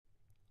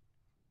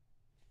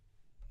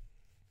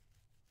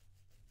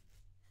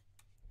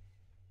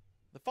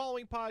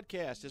following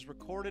podcast is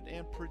recorded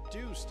and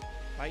produced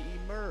by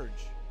Emerge,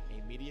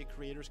 a media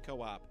creators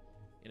co-op,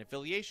 in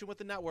affiliation with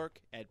the network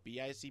at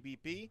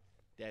bicbp-radio.com.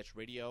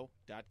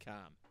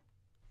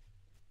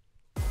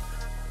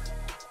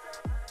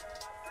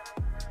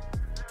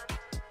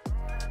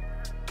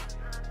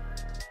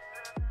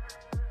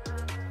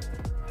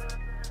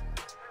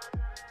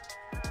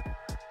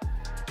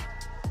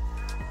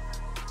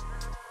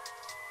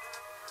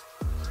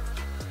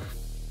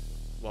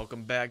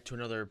 Welcome back to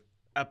another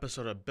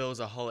episode of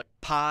BillsAholic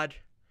Pod.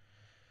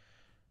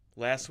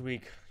 Last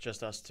week,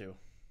 just us two.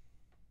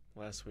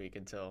 Last week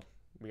until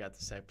we got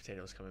the sack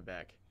potatoes coming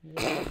back.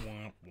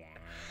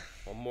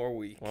 One more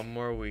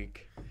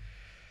week.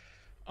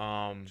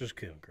 Just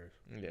kidding, Chris.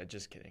 Yeah,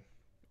 just kidding.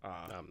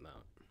 I'm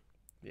not.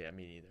 Yeah,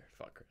 me neither.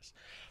 Fuck Chris.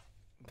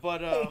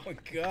 But Oh my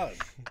god.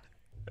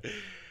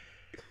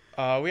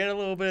 we had a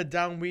little bit of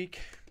down week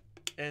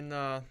in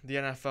the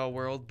NFL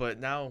world, but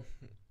now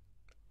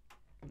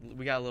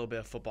we got a little bit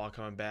of football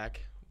coming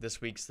back. This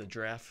week's the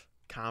draft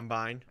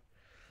combine.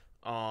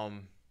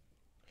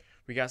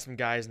 We got some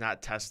guys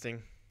not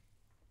testing.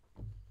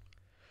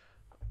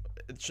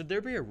 Should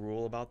there be a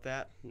rule about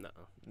that? No.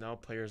 No,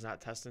 players not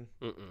testing?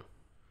 Mm-mm.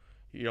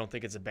 You don't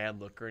think it's a bad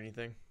look or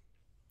anything?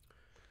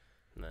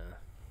 Nah.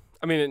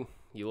 I mean,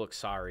 you look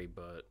sorry,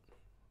 but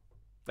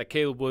like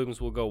Caleb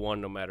Williams will go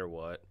one no matter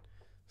what.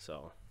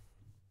 So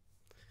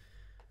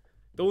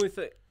the only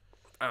thing,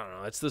 I don't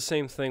know. It's the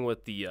same thing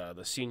with the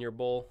Senior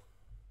Bowl.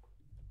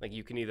 Like,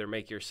 you can either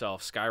make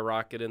yourself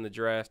skyrocket in the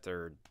draft,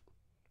 or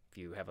if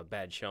you have a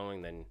bad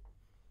showing, then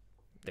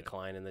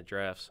decline in the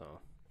draft. So,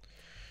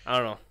 I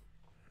don't know.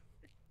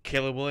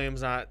 Caleb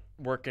Williams not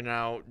working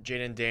out.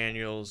 Jaden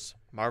Daniels,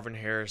 Marvin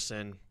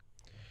Harrison,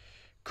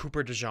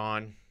 Cooper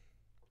DeJean.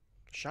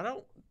 Shout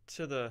out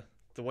to the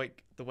white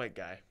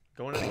guy.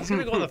 He's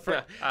gonna go in the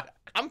first.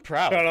 I'm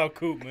proud. Shout out,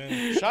 Coop,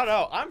 man. Shout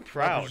out. I'm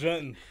proud.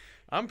 Representing.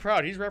 I'm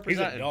proud. He's He's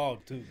representing. a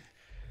dog, too.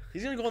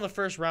 He's going to go in the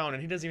first round,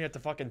 and he doesn't even have to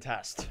fucking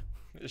test.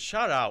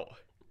 Shout out.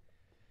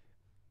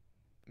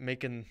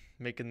 Making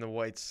the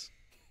whites.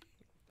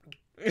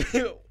 What's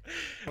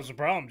the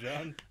problem,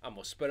 John? I'm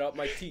going to spit out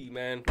my tea,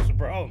 man. What's the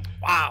problem?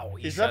 Wow,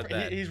 He's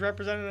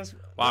representing us.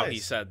 Wow, nice. he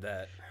said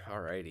that.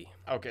 Alrighty.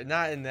 Okay,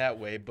 not in that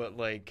way, but,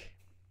 like,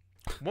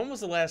 when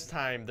was the last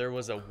time there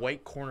was a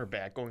white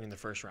cornerback going in the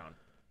first round?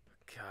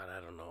 God,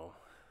 I don't know.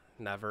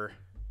 Never.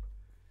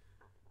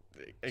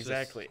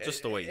 Exactly.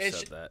 Just the way you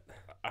said that.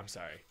 I'm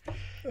sorry.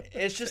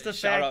 It's just the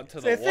Shout fact. out to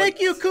the Thank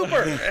you,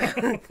 Cooper.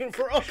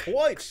 for us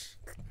whites.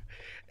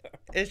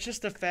 It's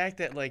just the fact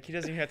that, like, he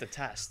doesn't even have to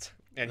test,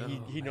 and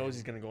he knows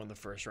he's going to go in the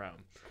first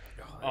round.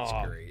 Oh,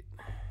 that's great.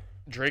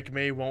 Drake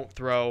May won't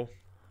throw.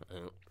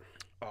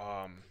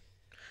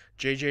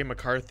 J.J.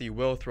 McCarthy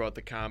will throw at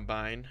the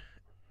combine.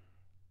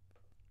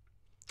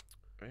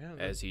 Yeah,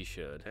 As he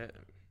should.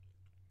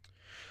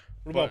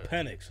 What about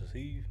Penix? Is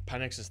he?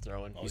 Penix is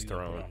throwing. Oh, He's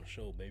gonna throwing. put on the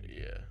show,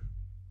 baby. Yeah,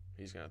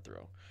 he's gonna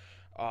throw.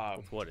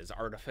 What is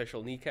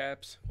artificial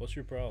kneecaps? What's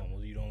your problem?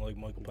 Well, you don't like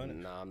Michael Penix?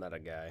 Nah, I'm not a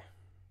guy.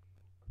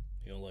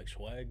 You don't like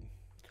swag?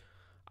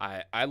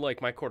 I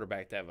like my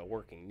quarterback to have a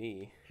working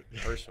knee,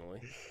 personally,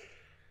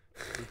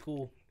 Pretty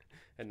cool.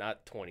 and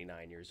not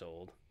 29 years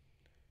old.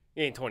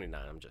 He ain't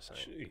 29. I'm just saying.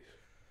 Jeez.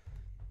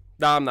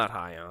 Nah, I'm not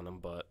high on him,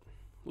 but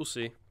we'll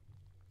see.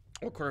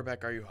 What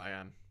quarterback are you high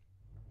on?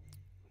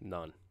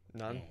 None.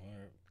 None. Oh, all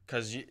right.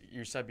 Because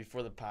you said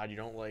before the pod you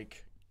don't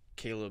like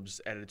Caleb's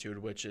attitude,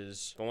 which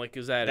is Don't like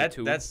his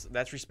attitude.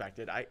 that's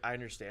respected. I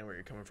understand where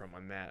you're coming from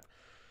on that.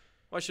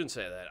 Well, I shouldn't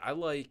say that. I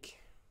like.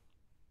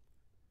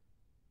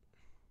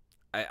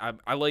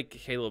 I like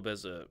Caleb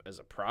as a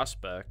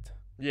prospect.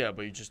 Yeah,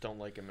 but you just don't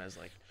like him as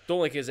like. Don't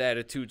like his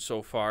attitude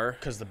so far.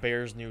 Because the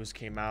Bears news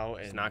came out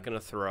and He's not gonna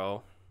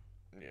throw.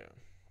 Yeah.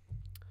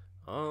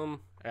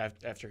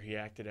 After he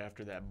acted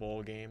after that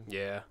bowl game.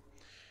 Yeah.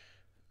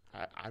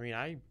 I mean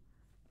I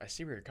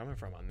see where you're coming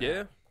from on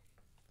that.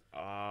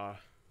 Yeah.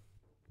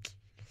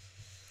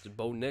 Is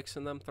Bo Nix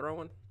and them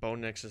throwing? Bo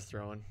Nix is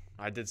throwing.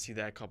 I did see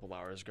that a couple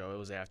hours ago. It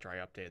was after I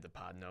updated the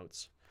pod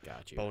notes.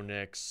 Got you. Bo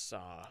Nix,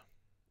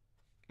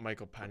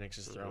 Michael Penix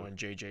is throwing.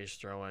 JJ's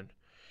throwing.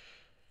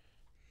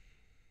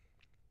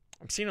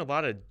 I'm seeing a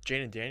lot of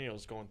Jaden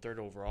Daniels going third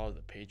overall to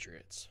the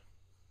Patriots.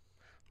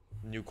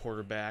 New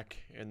quarterback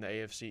in the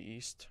AFC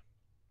East.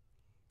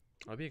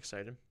 I'll be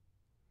excited.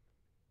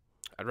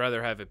 I'd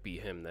rather have it be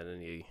him than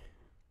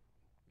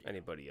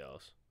anybody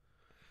else.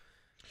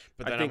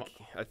 But then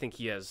I think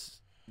he has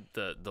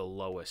the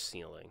lowest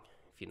ceiling,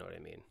 if you know what I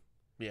mean.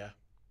 yeah.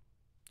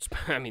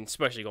 I mean,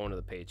 especially going to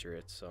the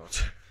Patriots. So,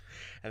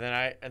 And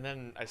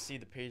then I see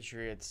the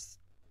Patriots.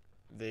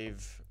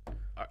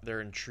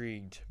 They're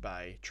intrigued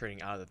by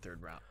trading out of the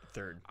third round.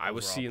 I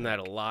was overall seeing pick. that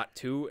a lot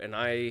too, and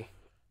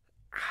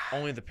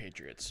Only the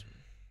Patriots.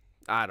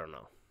 I don't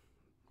know.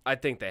 I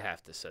think they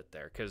have to sit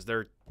there because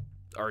they're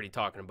already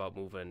talking about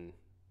moving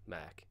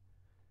Mac.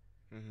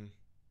 Mm-hmm.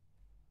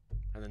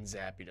 And then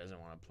Zappy doesn't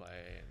want to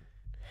play. And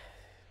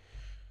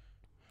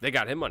They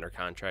got him under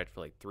contract for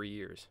like 3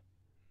 years,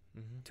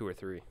 2 or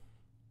 3.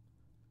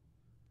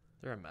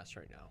 They're a mess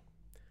right now.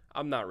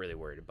 I'm not really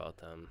worried about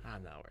them.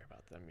 I'm not worried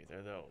about them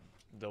either.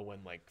 They'll win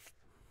like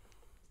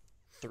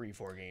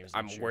 3-4 games.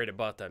 I'm this year. worried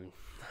about them.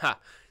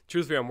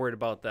 Truthfully, I'm worried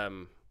about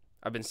them.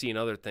 I've been seeing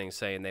other things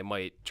saying they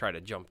might try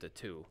to jump to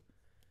 2.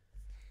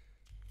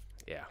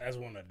 Yeah. That's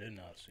one I did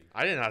not see.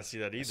 I did not see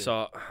that either.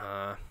 So,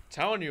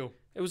 Telling you,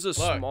 it was a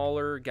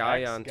smaller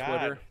guy on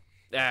Twitter.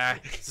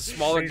 It's a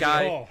smaller Says it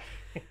guy.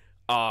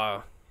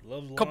 all.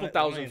 A couple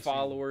thousand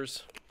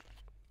followers.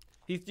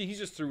 He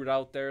just threw it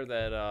out there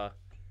that a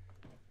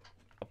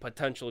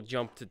potential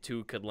jump to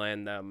 2 could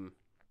land them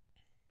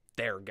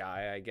their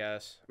guy, I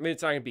guess. I mean,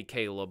 it's not gonna be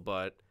Caleb,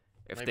 but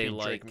if might they be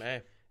like Drake May.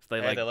 if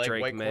they Hey, like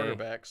Drake white May,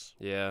 quarterbacks.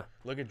 yeah,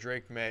 Look at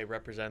Drake May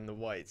representing the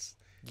whites.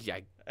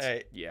 yeah,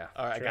 Hey, yeah,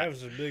 all right,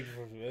 Travis is big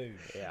for baby.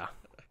 yeah.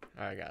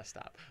 all right, gotta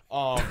stop.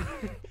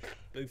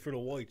 Big for the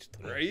whites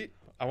today. Right?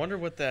 I wonder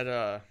what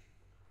that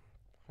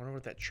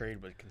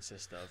trade would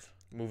consist of.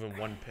 Moving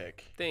 1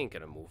 pick. They ain't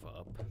gonna move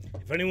up.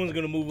 If anyone's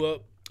gonna move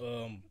up,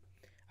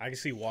 I can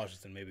see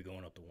Washington maybe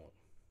going up to 1.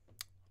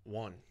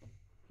 1.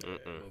 Yeah,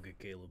 go get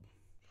Caleb.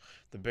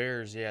 The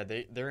Bears, yeah,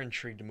 they're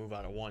intrigued to move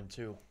out of 1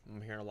 too.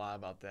 I'm hearing a lot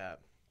about that.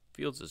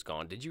 Fields is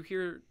gone. Did you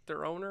hear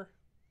their owner?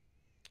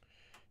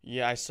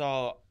 Yeah, I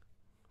saw.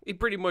 He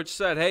pretty much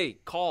said, "Hey,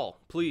 call,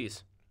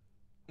 please."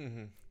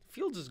 Mm-hmm.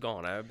 Fields is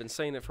gone. I've been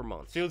saying it for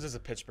months. Fields is a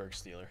Pittsburgh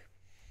Steeler.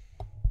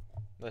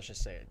 Let's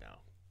just say it now.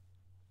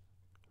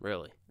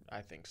 Really?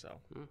 I think so.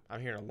 Hmm. I'm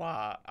hearing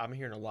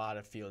a lot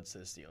of Fields to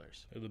the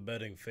Steelers. They're the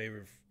betting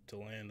favorite to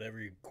land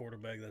every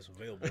quarterback that's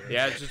available. Right?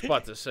 Yeah, I was just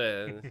about to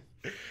say.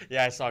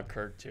 Yeah, I saw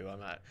Kirk too. I'm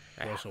not.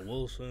 Russell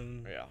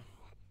Wilson. Yeah.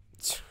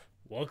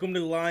 Welcome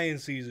to Lion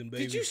season,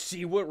 baby. Did you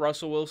see what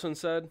Russell Wilson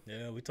said?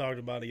 Yeah, we talked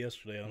about it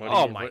yesterday. On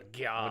Oh my What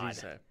God! did he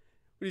say? What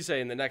do you say?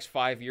 In the next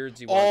 5 years,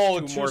 he Oh,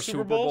 wants 2 more 2 Super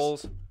Super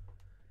Bowls? Bowls?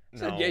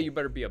 Said, No. yeah, you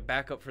better be a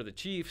backup for the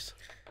Chiefs.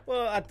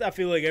 Well, I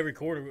feel like every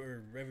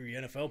every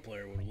NFL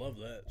player would love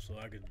that. So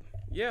I could.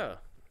 Yeah,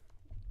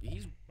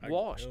 he's I-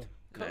 washed.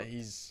 yeah. Yeah,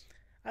 he's.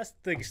 I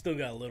think he still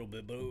got a little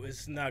bit, but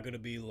it's not going to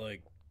be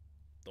like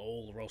the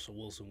old Russell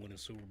Wilson winning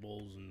Super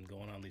Bowls and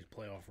going on these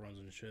playoff runs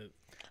and shit.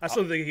 I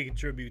still think he can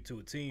contribute to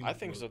a team. I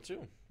think so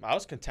too. I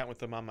was content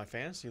with him on my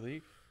fantasy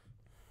league.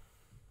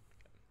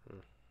 It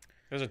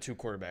was a 2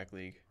 quarterback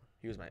league.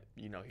 He was my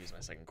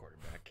second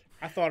quarterback.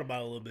 I thought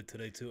about it a little bit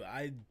today too.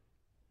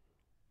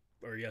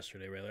 Or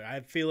yesterday rather.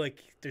 I feel like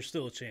there's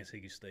still a chance he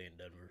could stay in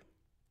Denver,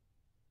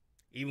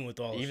 even with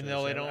all. Even this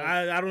though they shit. don't-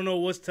 I don't know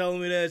what's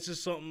telling me that. It's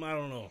just something I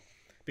don't know.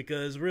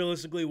 Because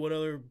realistically,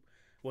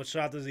 what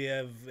shot does he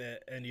have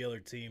at any other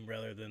team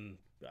rather than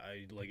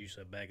like you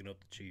said, backing up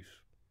the Chiefs?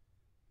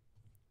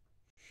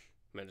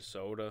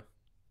 Minnesota,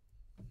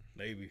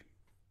 Maybe.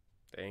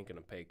 they ain't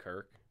gonna pay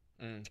Kirk.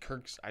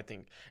 Kirk's. I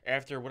think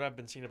after what I've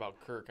been seeing about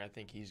Kirk, I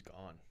think he's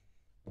gone.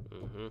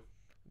 Mm-hmm.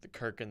 The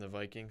Kirk and the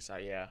Vikings.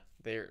 I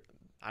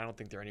don't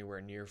think they're anywhere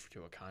near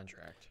to a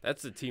contract.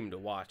 That's the team to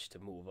watch to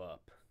move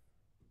up.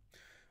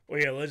 Well,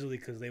 yeah, allegedly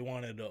because they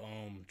wanted to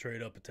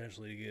trade up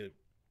potentially to get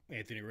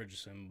Anthony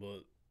Richardson,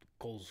 but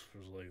Colts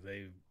was like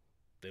they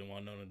didn't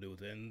want nothing to do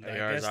with it. And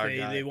I guess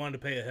they wanted to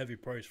pay a heavy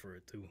price for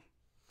it too.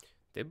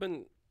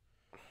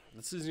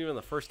 This isn't even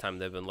the first time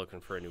they've been looking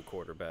for a new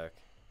quarterback.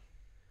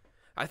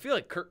 I feel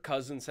like Kirk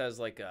Cousins has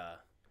like a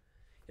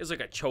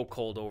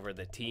chokehold over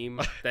the team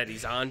that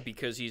he's on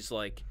because he's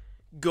like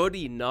good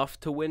enough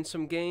to win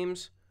some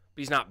games,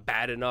 but he's not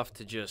bad enough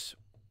to just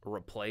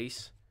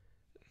replace.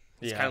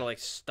 He's kind of like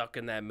stuck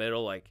in that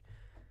middle. Like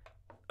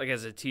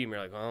as a team, you're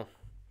like, well,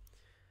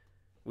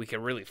 we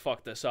can really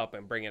fuck this up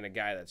and bring in a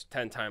guy that's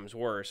 10 times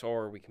worse,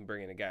 or we can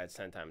bring in a guy that's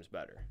 10 times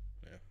better.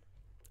 Yeah.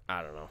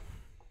 I don't know.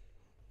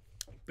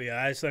 But yeah,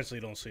 I essentially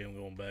don't see him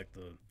going back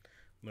to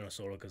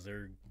Minnesota because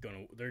they're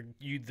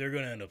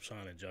gonna end up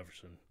signing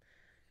Jefferson.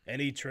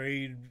 Any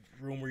trade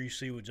rumor you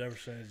see with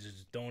Jefferson,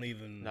 just don't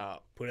even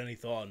put any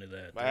thought into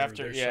that.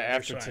 After today,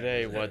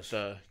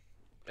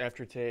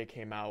 after today it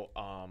came out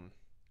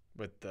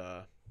with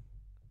the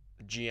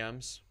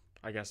GMs.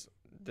 I guess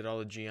did all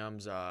the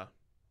GMs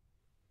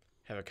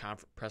have a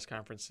press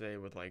conference today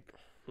with like.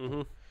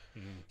 Mm-hmm.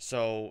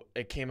 So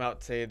it came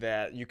out today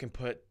that you can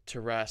put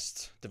to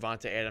rest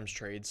Devonta Adams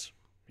trades.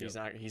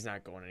 He's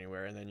not going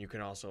anywhere, and then you can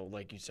also,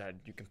 like you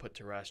said, you can put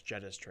to rest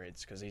Jettis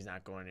trades because he's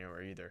not going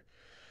anywhere either.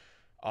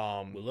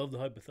 We love the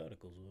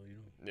hypotheticals, though, you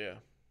know. Yeah.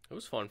 It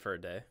was fun for a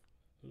day.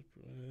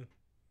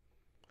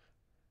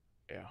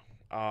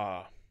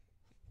 Yeah.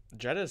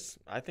 Jettis,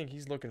 I think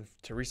he's looking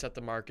to reset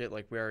the market,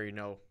 like we already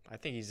know. I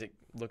think he's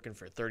looking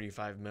for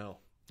 $35 million.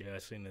 Yeah, I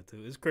seen that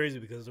too. It's crazy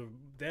because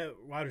that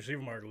wide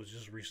receiver market was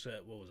just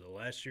reset. What was it,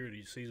 last year or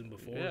the season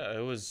before? Yeah,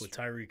 it was with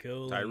Tyreek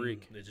Hill.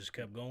 It just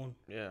kept going.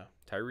 Yeah.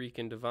 Tyreek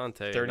and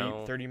Devontae.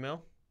 30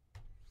 mil?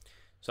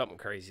 Something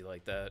crazy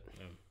like that.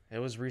 Yeah. It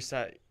was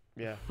reset.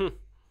 Yeah.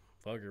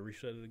 Fuck it,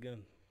 reset it again.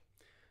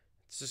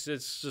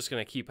 It's just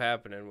gonna keep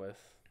happening with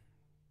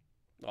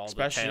all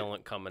the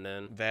talent coming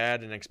in.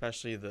 That and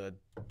especially the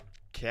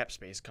cap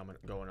space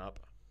going up.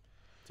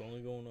 It's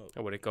only going up.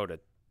 Would it go to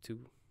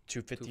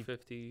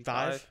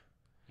 255?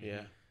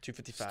 Yeah,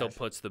 255. Still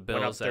puts the Went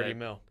up Bills 30 at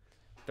mil.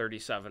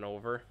 37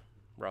 over.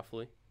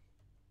 roughly.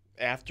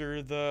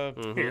 After the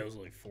Mhm. Yeah, it was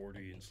like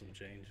 40 and some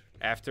change.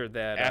 After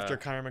that, after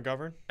Connor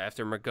McGovern.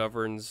 after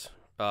McGovern's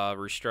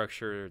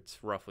restructure,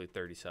 it's roughly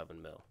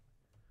 37 mil.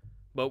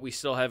 But we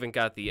still haven't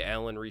got the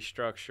Allen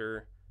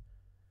restructure.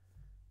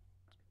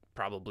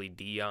 Probably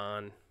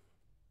Dion.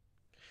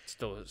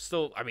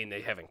 Still. I mean,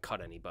 they haven't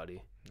cut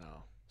anybody.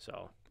 No.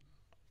 So,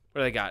 what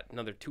do they got?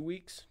 Another 2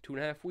 weeks?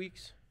 2.5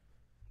 weeks?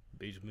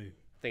 Beats me.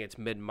 I think it's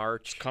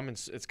mid-March. It's coming.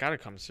 It's got to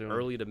come soon.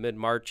 Early to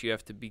mid-March, you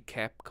have to be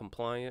cap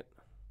compliant.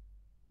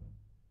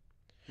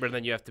 But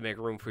then you have to make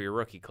room for your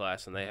rookie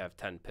class, and they have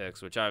 10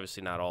 picks, which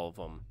obviously not all of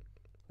them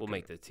will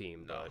make the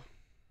team. No. But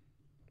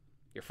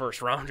your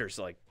first rounder's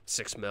like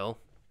 6 mil.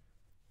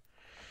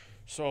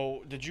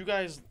 So, did you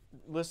guys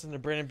listen to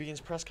Brandon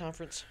Beane's press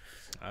conference?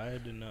 I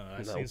did not. I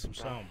No. seen some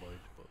sound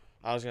bites, but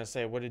I was gonna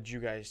say, what did you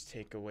guys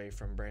take away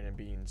from Brandon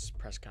Beane's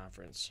press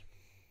conference?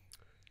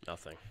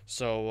 Nothing.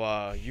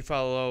 So, you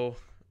follow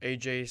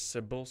AJ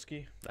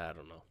Cebulski? I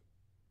don't know.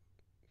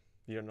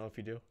 You don't know if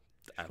you do?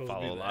 I supposed to be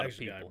follow a the lot of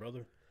action people. guy,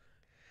 brother.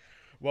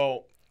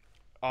 Well,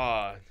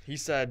 he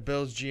said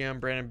Bills GM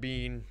Brandon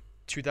Beane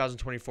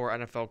 2024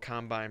 NFL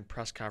Combine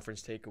press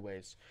conference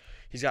takeaways.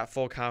 He's got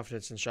full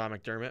confidence in Sean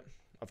McDermott.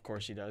 Of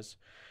course he does.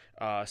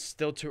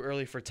 Still too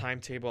early for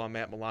timetable on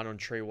Matt Milano and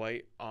Trey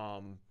White.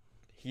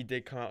 He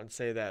did come out and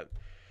say that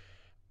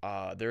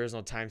there is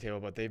no timetable,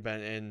 but they've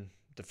been in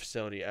the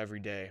facility every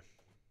day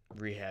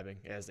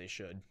rehabbing, as they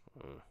should.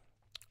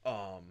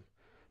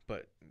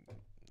 But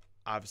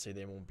obviously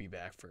they won't be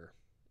back for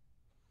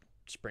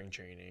spring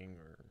training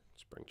or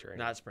Spring training.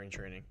 not spring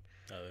training.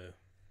 Oh, yeah.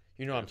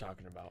 You know what I'm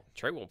talking about.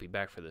 Trey won't be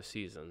back for the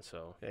season,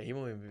 so Yeah, he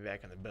won't even be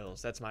back on the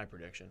Bills. That's my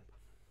prediction.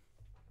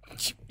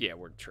 yeah,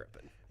 we're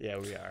tripping. Yeah,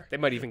 we are. They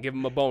might even give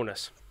him a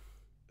bonus.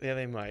 Yeah,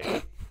 they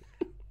might.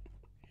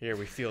 Here,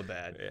 we feel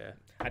bad. Yeah.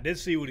 I did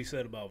see what he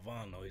said about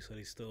Vaughn, though. He said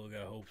he still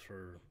got hopes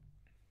for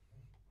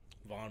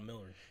Von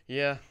Miller.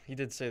 Yeah, he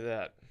did say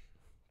that.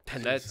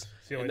 And It's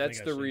the only that's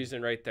thing the I've seen.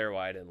 reason right there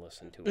why I didn't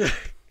listen to it.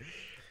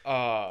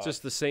 Uh, It's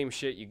just the same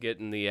shit you get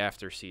in the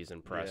after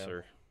season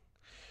presser.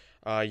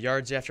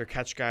 yards after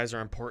catch guys are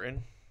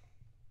important.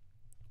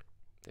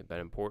 They've been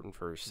important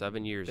for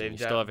 7 years, They've and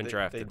you still haven't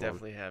drafted They one.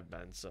 definitely have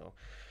been. So,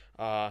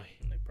 And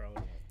they probably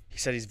won't. he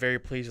said he's very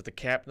pleased with the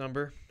cap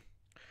number.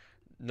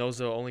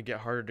 Knows it'll only get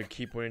harder to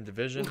keep winning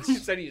divisions. He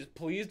said he's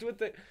pleased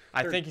with it.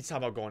 I think he's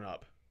talking about going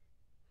up.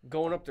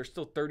 Going up, they're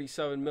still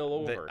 37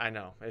 mil They- over. I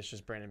know. It's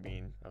just Brandon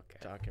Beane Okay.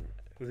 talking.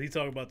 Was he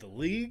talking about the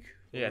league?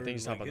 Yeah, I Or think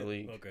he's talking like about the it?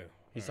 league. Okay.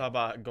 He's All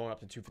talking about going up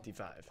to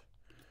 255.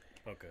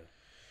 right. Okay.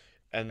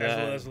 And That's,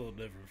 then, that's a little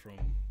different from.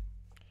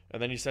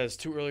 and then he says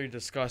too early to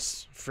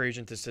discuss free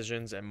agent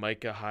decisions and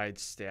Micah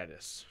Hyde's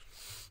status.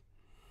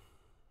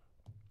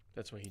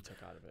 That's what he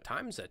took out of it.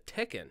 Time's a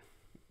ticking.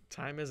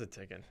 Time is a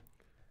ticking.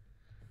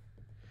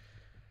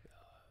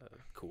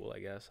 Cool, I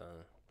guess.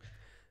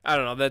 I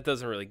don't know. That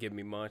doesn't really give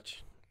me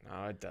much.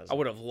 No, it doesn't. I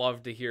would have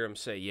loved to hear him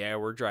say, "Yeah,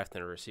 we're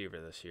drafting a receiver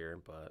this year,"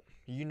 but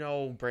You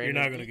know, Brandon.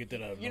 You're not gonna get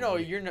that out of You know,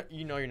 nobody. you're not.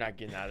 You know, you're not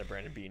getting out of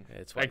Brandon Beane.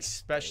 it's why he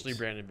Especially stinks.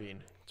 Brandon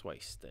Beane. That's why he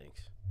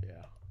stinks.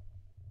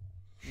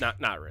 Yeah.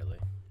 Not really.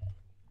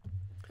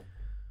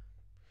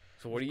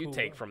 So what do you Cool.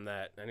 take from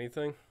that?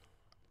 Anything?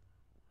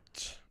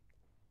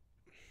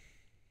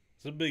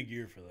 It's a big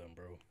year for them,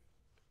 bro.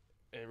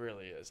 It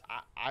really is.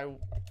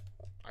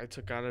 I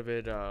took out of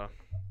it.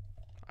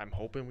 I'm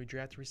hoping we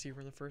draft a receiver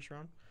in the first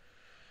round.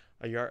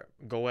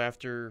 Go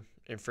after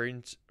in free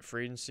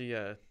agency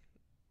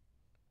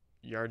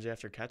yards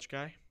after catch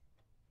guy.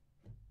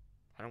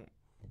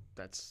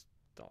 That's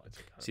all I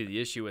took out. See, the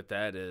issue with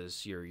that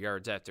is your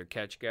yards after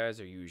catch guys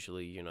are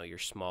usually, your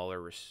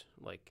smaller,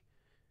 like,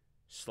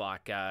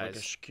 slot guys. Like a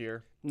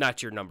Shakir.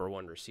 Not your number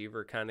one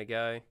receiver kind of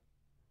guy.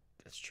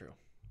 That's true.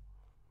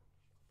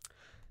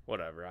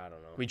 Whatever, I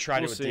don't know. We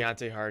tried We'll it with see.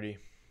 Deontay Hardy.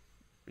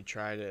 We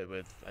tried it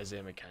with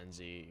Isaiah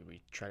McKenzie.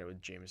 We tried it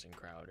with Jamison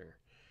Crowder.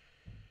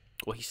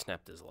 Well, he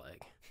snapped his leg.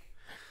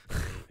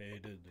 Hey,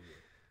 did do it.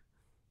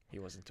 He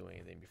wasn't doing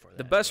anything before that.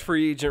 The best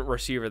free agent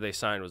receiver they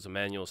signed was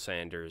Emmanuel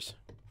Sanders.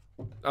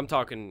 I'm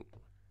talking,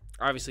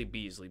 obviously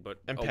Beasley,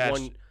 but And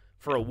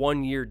for a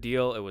 1 year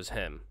deal, it was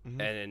him,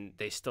 Mhm. and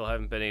they still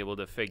haven't been able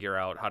to figure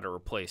out how to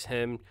replace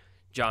him,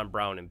 John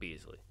Brown, and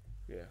Beasley.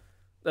 Yeah.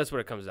 That's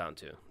what it comes down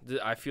to.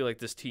 I feel like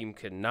this team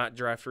cannot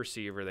draft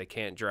receiver. They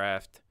can't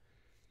draft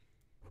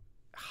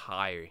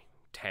high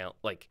talent,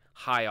 like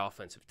high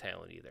offensive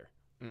talent either.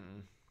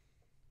 Mm-mm.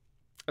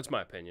 That's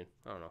my opinion.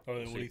 I don't know. Oh, We'll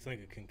what see. do you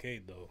think of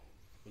Kincaid, though?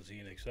 Was he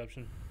an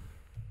exception?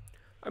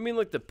 I mean,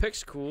 like, the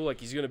pick's cool. Like,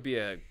 he's going to be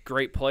a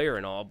great player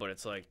and all, but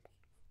it's like,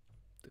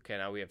 okay,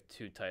 now we have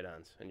 2 tight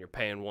ends, and you're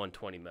paying one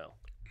 $20 million.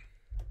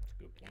 That's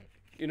a good point.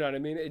 You know what I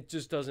mean? It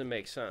just doesn't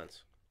make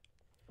sense.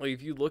 Like,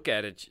 if you look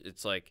at it,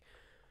 it's like,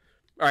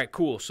 all right,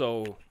 cool.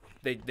 So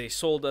they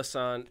sold us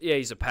on, yeah,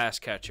 he's a pass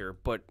catcher,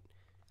 but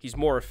he's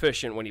more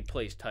efficient when he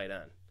plays tight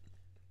end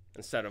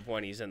instead of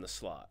when he's in the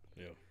slot.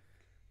 Yeah.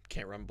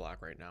 Can't run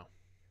block right now.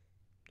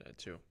 That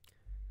too.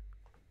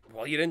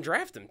 Well, you didn't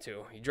draft him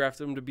to. You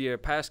drafted him to be a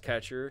pass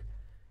catcher,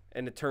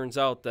 And it turns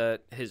out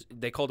that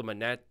they called him a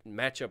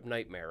matchup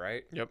nightmare,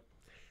 right? Yep.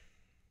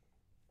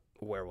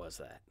 Where was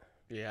that?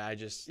 Yeah,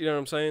 You know what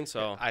I'm saying?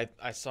 So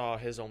I saw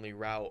his only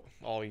route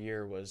all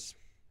year was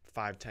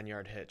 5-10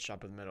 yard hitch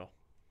up in the middle.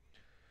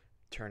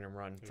 Turn and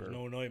run. There's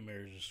no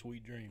nightmares, just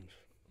sweet dreams.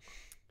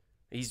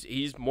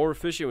 He's more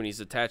efficient when he's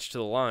attached to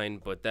the line,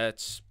 but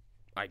that's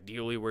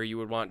ideally where you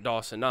would want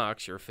Dawson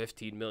Knox, your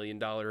 $15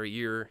 million a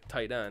year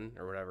tight end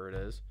or whatever it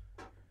is.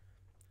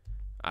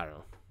 I don't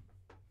know.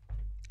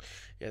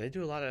 Yeah, they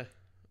do a lot of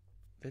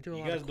You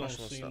questionable guys don't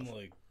stuff. seem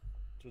like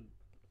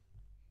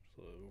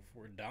so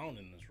we're down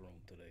in this room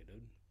today,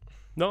 dude.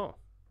 No.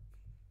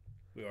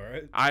 We all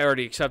right? I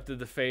already accepted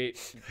the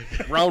fate.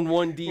 Round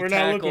 1 D We're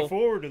tackle. not looking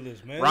forward to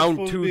this, man. Round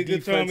It's supposed 2 to be a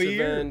good time of defensive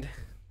year. end.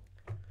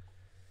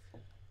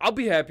 I'll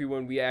be happy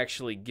when we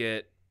actually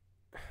get,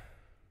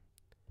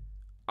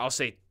 I'll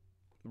say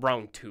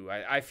round 2.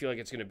 I feel like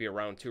it's going to be a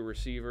round 2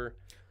 receiver.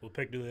 What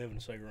pick do they have in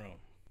the second round?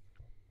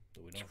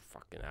 Do we know?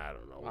 Fucking, I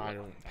don't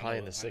know. Probably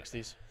in the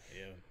 60s.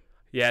 Yeah.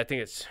 Yeah, I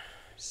think it's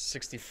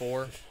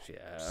 64,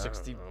 yeah.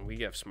 60. We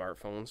have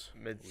smartphones.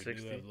 mid We do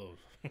 60s. have those.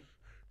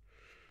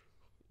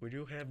 We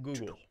do have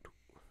Google.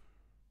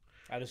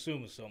 I'd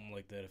assume it's something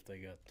like that if they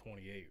got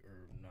 28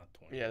 or not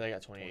 28. Yeah, they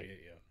got 28. 28,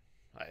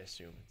 yeah. I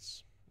assume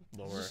it's It's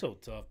lower. just so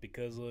tough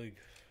because, like,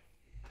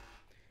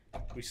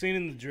 we've seen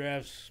in the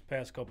drafts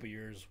past couple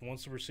years,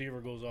 once the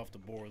receiver goes off the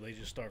board, they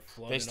just start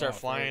flooding. They start off,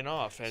 flying right?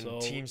 off, and So-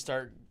 teams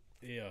start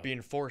Yeah,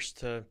 being forced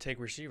to take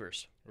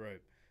receivers.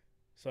 right.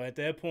 So at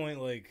that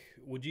point, like,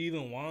 would you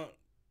even want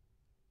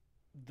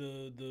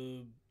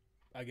the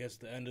I guess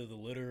the end of the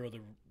litter or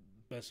the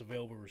best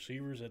available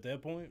receivers at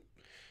that point?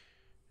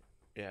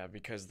 Yeah,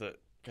 because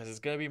it's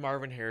gonna be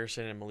Marvin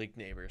Harrison and Malik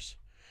Neighbors,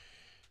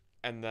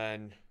 and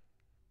then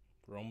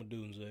Roma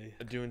Dunze.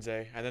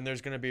 Dunze, and then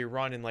there's gonna be a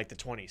run in like the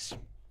 20s,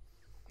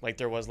 like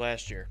there was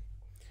last year.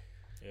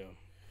 Yeah.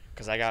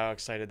 Because I got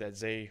excited that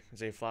Zay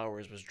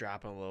Flowers was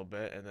dropping a little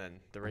bit, and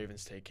then the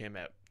Ravens take him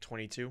at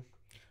 22.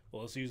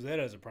 Well, let's use that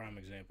as a prime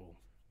example.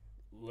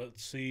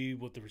 Let's see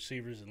what the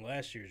receivers in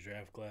last year's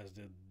draft class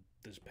did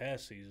this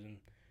past season.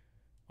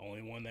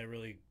 Only one that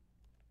really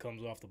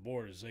comes off the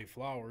board is Zay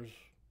Flowers.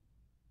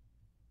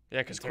 Yeah,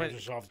 because Quinn.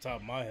 Just off the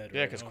top of my head.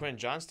 Yeah, right because now. Quinn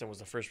Johnston was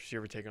the first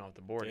receiver taken off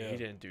the board, and Yeah. he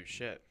didn't do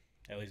shit.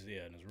 At least,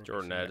 yeah, in his rookie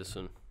Jordan season.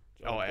 Addison.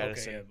 Oh, Okay,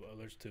 Addison. yeah, but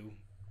there's two.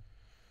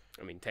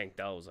 I mean, Tank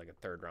Dell was like a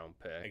 3rd-round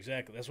pick.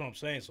 Exactly. That's what I'm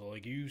saying. So,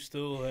 like, you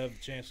still have a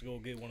chance to go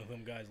get one of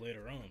them guys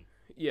later on.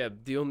 Yeah,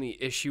 the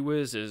only issue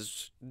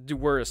is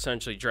we're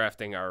essentially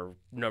drafting our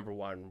number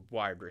 1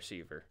 wide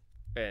receiver,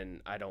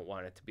 and I don't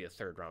want it to be a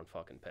 3rd-round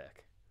fucking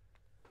pick.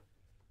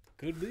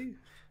 Could be.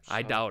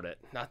 I doubt it.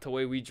 Not the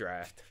way we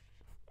draft.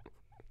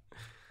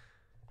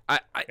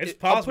 It's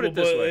I'll possible, put it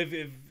this but way.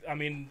 if I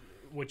mean,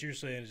 what you're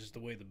saying is just the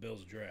way the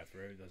Bills draft,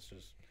 right? That's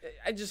just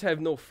I just have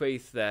no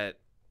faith that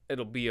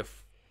it'll be a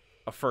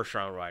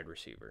first-round wide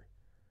receiver.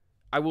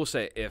 I will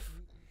say, if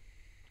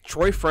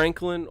Troy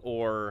Franklin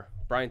or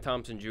Brian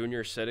Thompson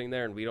Jr. is sitting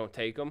there and we don't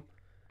take him,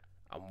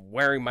 I'm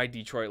wearing my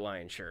Detroit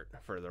Lions shirt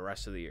for the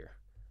rest of the year.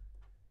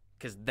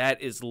 Because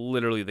that is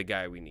literally the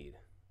guy we need.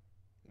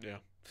 Yeah.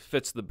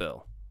 Fits the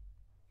bill.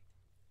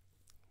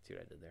 See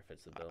what I did there?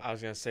 Fits the bill. I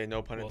was gonna say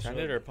no pun Well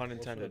intended said. or pun Well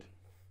intended.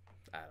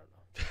 I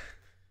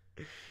don't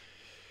know.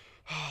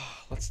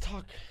 Let's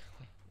talk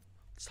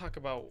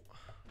about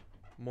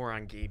more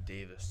on Gabe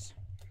Davis.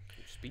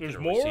 Speaking There's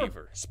of more?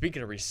 receiver.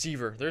 Speaking of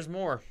receiver, there's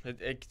more.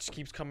 It just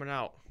keeps coming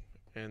out,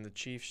 and the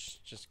Chiefs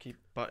just keep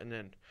butting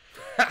in.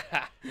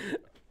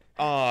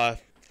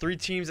 3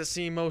 teams that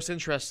seem most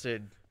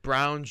interested: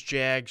 Browns,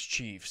 Jags,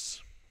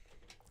 Chiefs.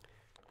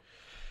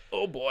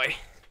 Oh, boy.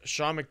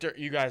 Sean McDermott.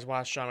 You guys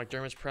watched Sean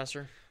McDermott's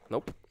presser?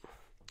 Nope.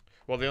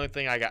 Well, the only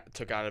thing I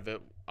took out of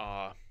it,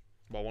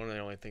 one of the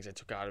only things I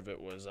took out of it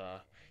was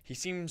he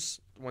seems,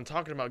 when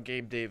talking about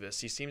Gabe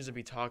Davis, he seems to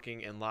be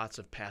talking in lots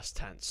of past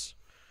tense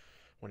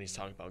when he's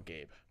talking about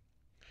Gabe.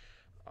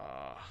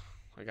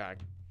 I got a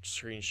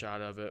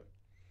screenshot of it.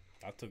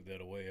 I took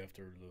that away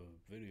after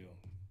the video.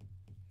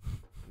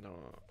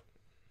 No.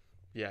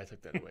 Yeah, I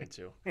took that away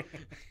too.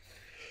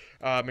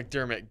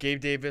 McDermott. Gabe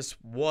Davis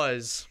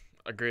was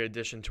a great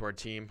addition to our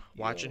team.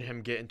 Watching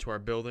him get into our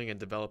building and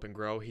develop and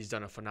grow, he's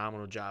done a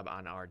phenomenal job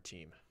on our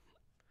team.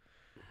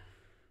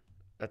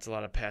 That's a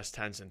lot of past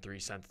tense in 3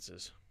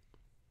 sentences.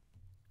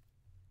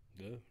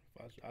 Yeah,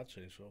 I'd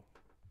say so.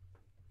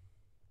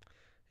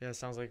 Yeah, it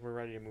sounds like we're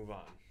ready to move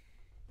on.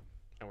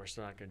 And we're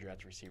still not going to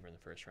draft a receiver in the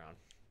first round.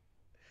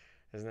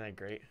 Isn't that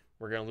great?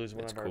 We're going to lose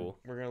That's cool.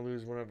 We're going to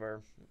lose one of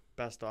our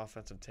best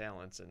offensive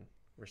talents, and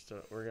we're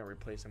going to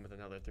replace him with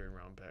another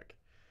 3rd-round pick.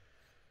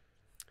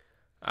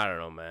 I don't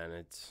know, man.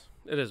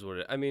 It is what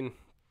it. I mean,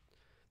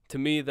 to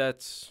me,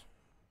 that's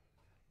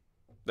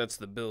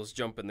the Bills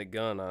jumping the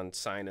gun on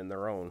signing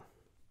their own.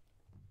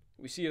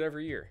 We see it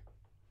every year.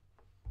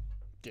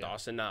 Yeah.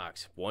 Dawson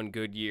Knox, 1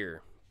 good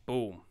year,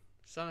 boom.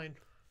 Sign.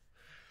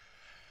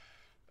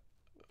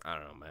 I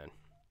don't know, man.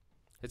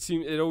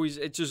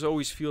 It just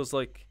always feels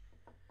like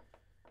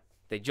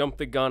they jump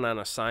the gun on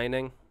a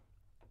signing,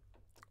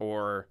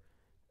 or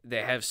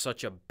they have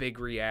such a big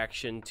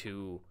reaction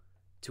to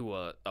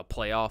a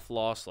playoff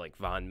loss like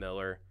Von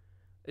Miller.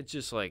 It's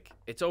just like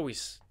it's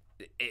always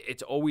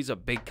a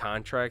big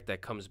contract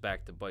that comes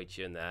back to bite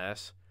you in the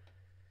ass.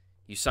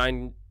 You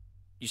sign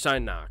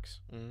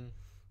Knox. Mm-hmm.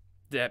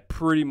 That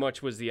pretty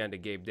much was the end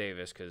of Gabe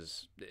Davis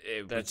because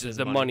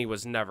the money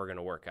was never going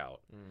to work out.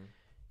 Mm.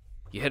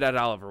 You hit at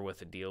Oliver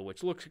with a deal,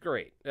 which looks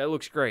great. That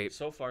looks great.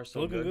 So far,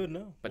 so looking good. good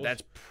now. But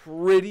that's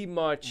pretty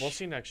much. We'll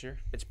see next year.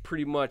 It's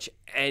pretty much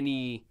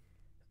any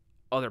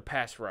other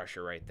pass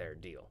rusher right there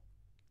deal.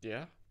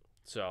 Yeah.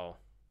 So,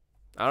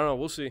 I don't know.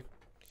 We'll see. I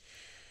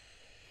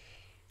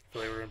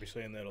feel like we're going to be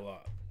saying that a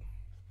lot.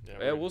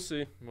 Yeah, we'll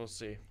see. We'll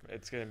see.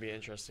 It's going to be an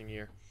interesting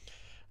year.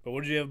 But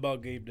what did you have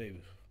about Gabe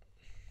Davis?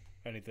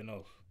 Anything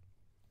else?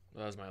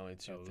 That was my only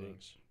two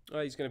things.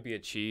 Oh, he's going to be a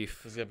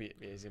Chief. He's gonna be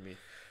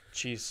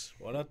Chiefs.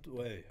 Why not?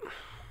 Wait.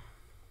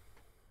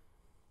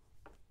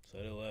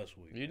 Said it last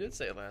week. You did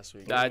say it last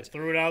week.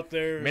 Threw it out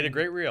there. Made a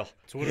great reel.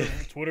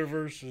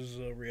 Twitterverse is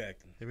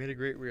reacting. They made a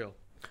great reel.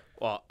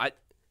 Well,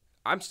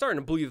 I'm starting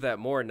to believe that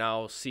more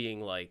now,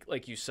 seeing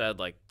like you said,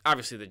 like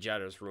obviously the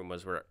Jettas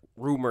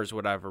rumors,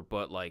 whatever,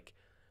 but like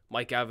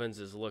Mike Evans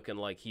is looking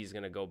like he's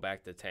gonna go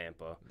back to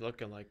Tampa.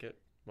 Looking like it.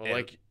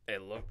 Well,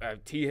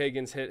 T.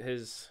 Higgins hit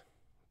his.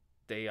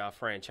 They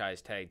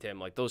franchise tagged him.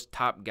 Like those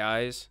top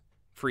guys,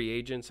 free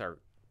agents are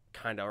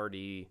kind of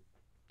already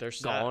they're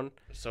gone.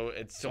 So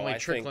it's only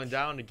trickling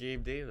down to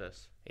Gabe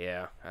Davis.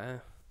 Yeah.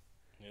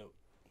 Yep.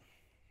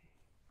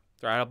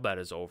 I'll bet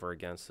is over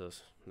against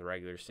us in the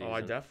regular season. Oh,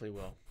 I definitely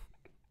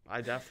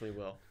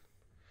will.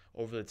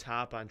 Over the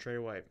top on Trey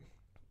White.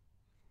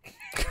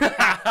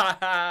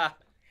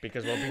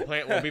 Because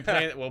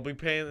we'll be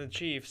playing the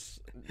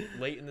Chiefs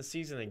late in the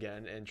season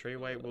again, and Trey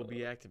White will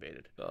be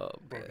activated. Oh,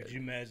 bro, could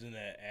you imagine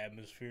that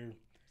atmosphere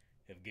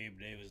if Gabe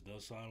Davis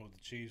does sign with the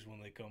Chiefs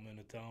when they come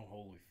into town?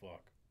 Holy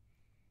fuck!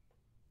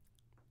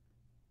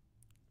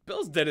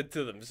 Bills did it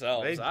to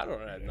themselves. I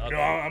don't have nothing. No,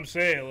 I'm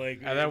saying like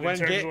and then in when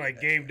terms of like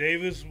Gabe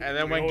Davis, and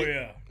then when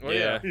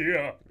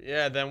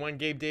yeah. Then when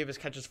Gabe Davis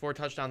catches 4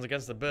 touchdowns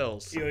against the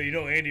Bills, you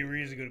know Andy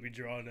Reid's gonna be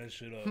drawing that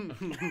shit up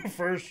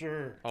for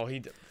sure. Oh,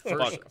 he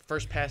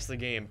first pass of the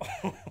game,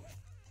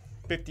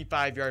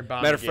 55-yard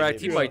bomb. Matter of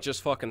fact, he might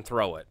just fucking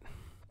throw it.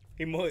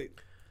 He might.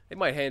 They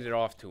might hand it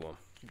off to him.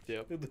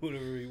 Yep. He'll do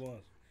whatever he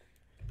wants.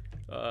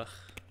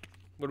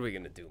 What are we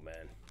gonna do,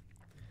 man?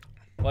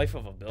 Life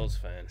of a Bills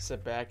fan.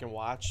 Sit back and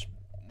watch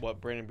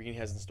what Brandon Beane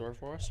has in store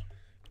for us.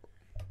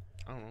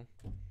 I don't know.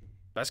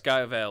 Best guy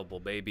available,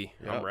 baby.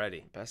 Yep. I'm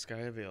ready. Best guy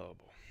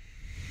available.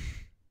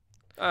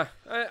 I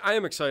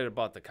am excited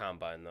about the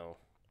combine, though.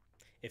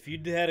 If you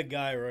had a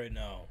guy right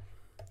now,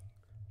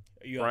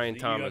 Brian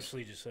Thomas.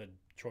 You actually just said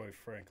Troy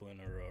Franklin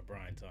or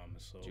Brian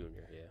Thomas. So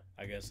Junior, yeah.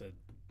 I guess that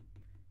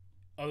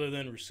other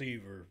than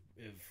receiver,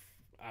 if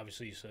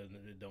obviously you said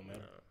it don't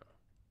matter.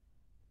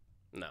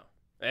 No.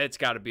 It's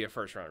got to be a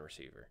first-round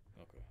receiver.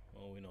 Okay.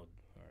 Well, we know.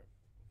 All right.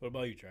 What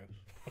about you, Travis?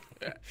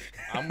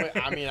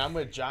 I'm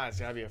with John. It's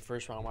got to be a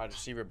first-round wide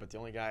receiver, but the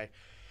only guy,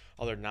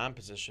 other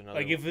non-position.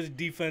 Like, if it's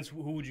defense,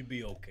 who would you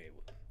be okay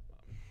with?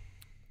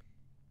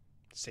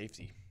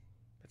 Safety.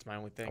 That's my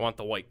only thing. I want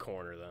the white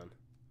corner, then.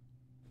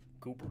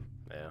 Cooper.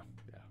 Yeah.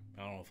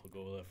 I don't know if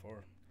he'll go that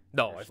far.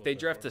 No, if they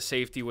draft a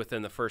safety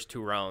within the first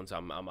 2 rounds,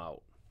 I'm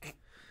out.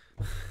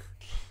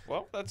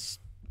 Well, that's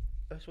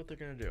what they're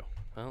going to do.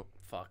 Well,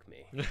 fuck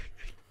me.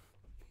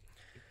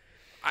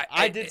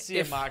 I did see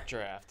a mock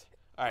draft.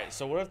 All right,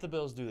 so what if the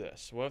Bills do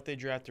this? What if they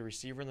draft a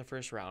receiver in the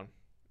first round,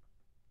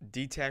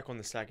 D-tackle in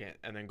the second,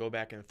 and then go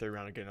back in the third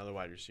round and get another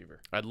wide receiver?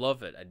 I'd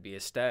love it. I'd be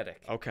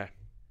ecstatic. Okay.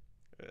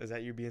 Is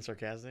that you being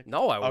sarcastic?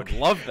 No, I would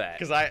love that.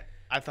 Because I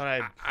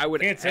thought I would.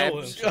 Can't tell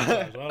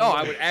him. No,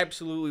 I would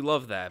absolutely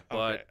love that. But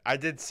okay. I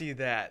did see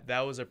that.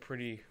 That was a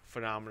pretty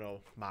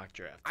phenomenal mock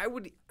draft.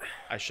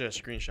 I should have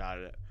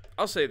screenshotted it.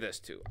 I'll say this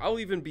too. I'll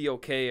even be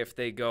okay if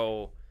they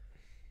go.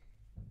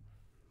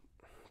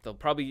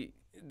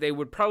 They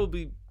would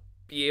probably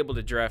be able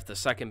to draft the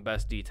second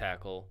best D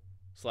tackle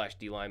 /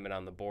 D lineman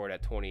on the board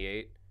at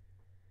 28,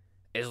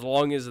 as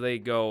long as they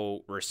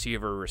go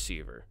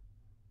receiver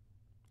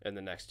in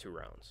the next 2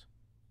 rounds.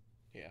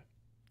 Yeah,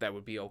 that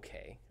would be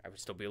okay. I would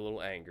still be a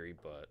little angry,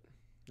 but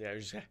yeah,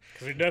 because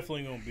they're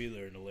definitely gonna be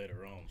there in the later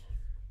rounds.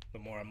 The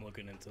more I'm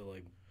looking into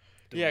like,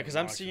 because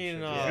I'm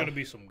seeing there's gonna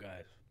be some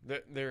guys.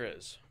 There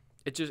is.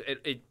 It just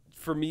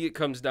for me it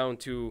comes down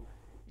to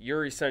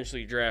you're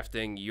essentially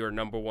drafting your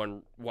number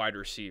 1 wide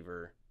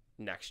receiver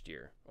next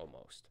year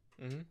almost.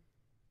 Mm-hmm.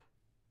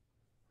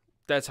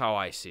 That's how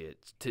I see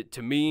it.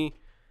 To me,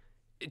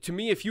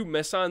 if you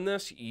miss on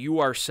this, you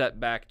are set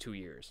back 2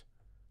 years,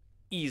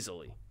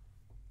 easily.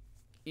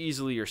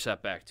 You're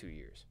set back 2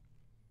 years.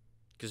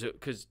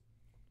 Because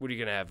what are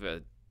you gonna have?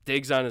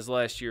 Diggs on his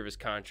last year of his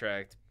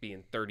contract,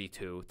 being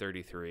 32,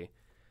 33.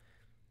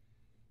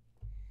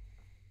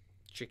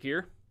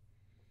 Shakir.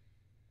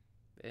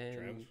 And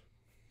Travis.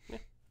 Yeah.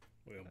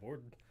 We on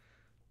board.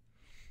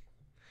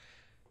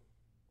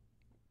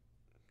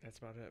 That's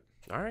about it.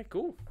 All right,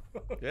 cool.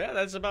 Yeah,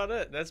 that's about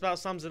it. That's about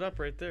sums it up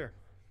right there.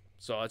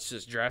 So let's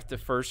just draft the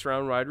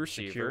first-round wide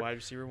receiver. Secure wide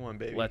receiver 1,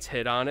 baby. Let's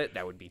hit on it.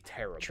 That would be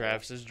terrible.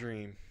 Travis's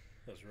dream.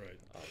 That's right.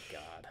 Oh,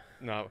 God.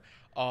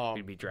 No.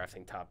 We'd be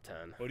drafting top 10.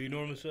 What do you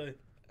normally say?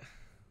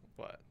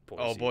 What?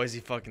 Boise. Oh, Boise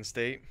fucking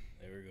State.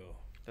 There we go.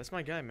 That's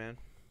my guy, man.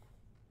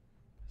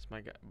 That's my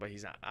guy. But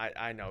he's not.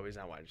 I know he's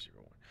not wide receiver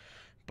 1.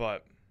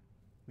 But,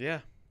 yeah.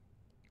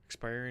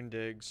 Expiring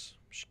Diggs.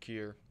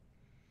 Shakir.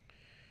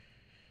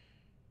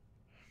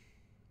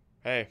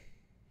 Hey.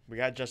 We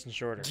got Justin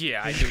Shorter.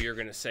 Yeah, I knew you were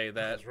going to say that.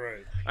 That's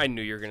right. I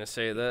knew you were going to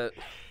say that.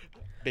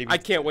 Baby, I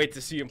can't wait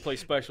to see him play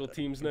special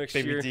teams next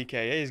baby year. DK.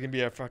 Yeah, he's going to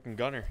be a fucking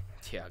gunner.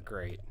 Yeah,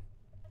 great.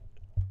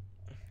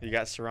 You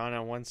got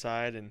Serrano on one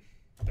side and...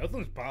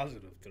 Nothing's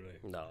positive today.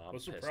 No, I'm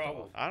What's the pissed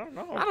problem? off. I don't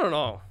know. I don't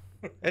know.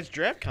 It's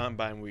draft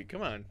combine week.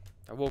 Come on.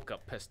 I woke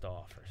up pissed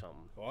off or something.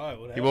 Why? What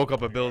He happened? woke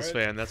up a You Bills all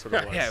right? fan. That's what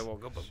it was. Yeah, I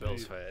woke up a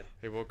Bills fan.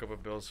 He woke up a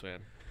Bills fan.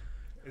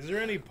 Is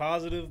there any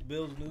positive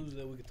Bills news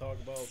that we could talk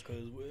about?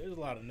 Because there's a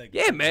lot of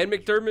negative. Yeah, man,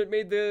 McDermott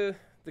made the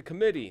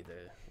committee,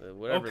 the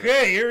whatever.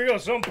 Okay, here we go.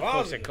 Something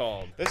What's it positive.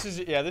 called? This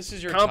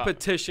is your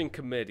Competition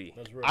committee.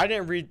 That's right. I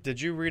didn't read.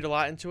 Did you read a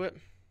lot into it?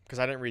 Because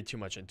I didn't read too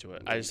much into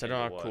it. I just said,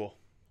 Into "Oh, what? cool."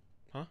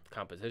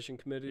 Competition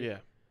committee. Yeah.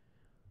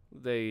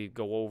 They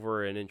go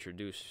over and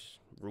introduce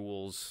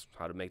rules,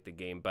 how to make the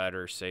game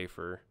better,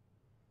 safer.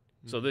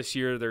 So this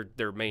year,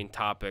 their main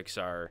topics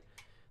are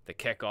the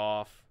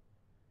kickoff,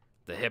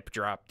 the hip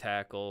drop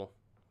tackle.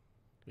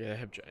 Yeah.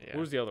 Yeah.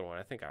 What was the other one?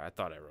 I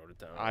thought I wrote it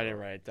down. I didn't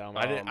write it down.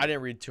 Um, I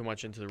didn't read too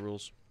much into the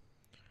rules.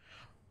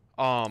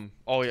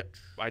 Oh yeah,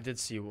 I did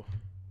see.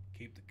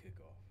 Keep the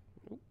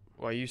kickoff.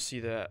 Well, you see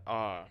that.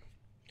 I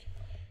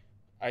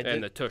And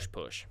did. the tush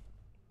push.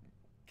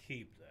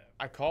 Keep that.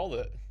 I called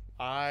it.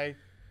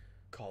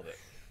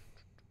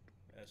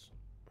 That's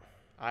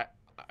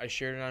I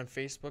shared it on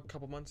Facebook a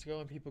couple months ago,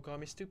 and people called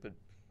me stupid.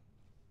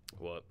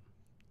 What?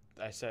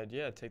 I said,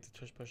 "Yeah, take the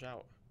tush push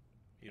out."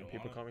 you And don't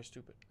people want call me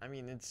stupid. I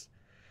mean,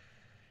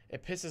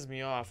 it pisses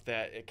me off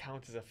that it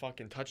counts as a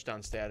fucking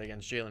touchdown stat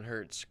against Jalen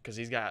Hurts because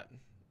he's got.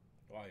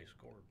 why he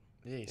scored.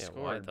 Yeah, he Yeah,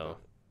 scored. why though?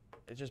 but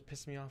It just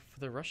pissed me off for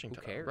the rushing.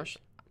 Who cares?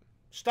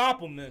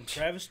 Stop him then,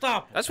 Travis.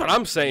 Stop him. That's what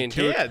I'm saying,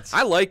 dude. can't.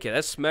 I like it.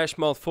 That's smash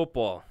mouth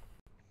football.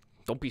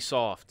 Don't be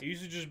soft. He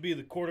used to just be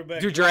the quarterback.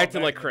 Dude, you're draw acting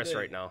back like in the Chris day.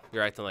 right now.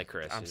 You're acting like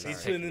Chris. I'm It's sorry.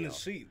 He's taking sitting in me his off.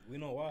 seat. We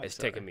know why. It's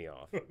taking me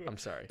off. I'm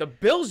sorry. The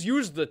Bills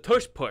use the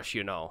tush push,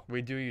 you know.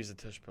 We do use the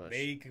tush push.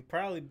 They should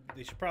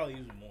probably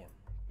use it more.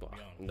 to be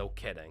honest. No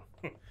kidding.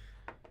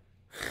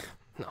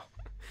 no.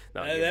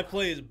 That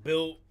play is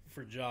built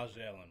for Josh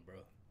Allen, bro.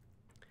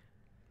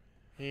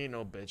 He ain't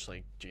no bitch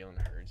like Jalen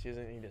Hurts. He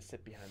doesn't need to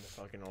sit behind the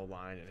fucking old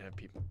line and have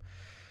people.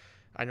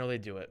 I know they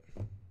do it,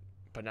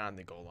 but not in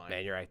the goal line.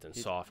 Man, you're acting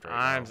soft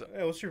right now.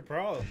 Hey, what's your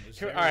problem?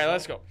 It's All right,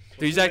 let's go.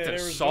 Dude, he's What's acting in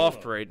Arizona?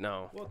 soft right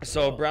now. What the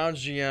So hell? Browns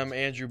GM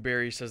Andrew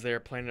Berry says they are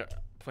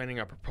planning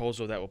a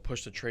proposal that will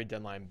push the trade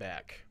deadline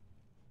back.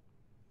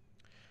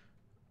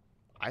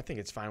 I think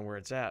it's fine where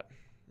it's at,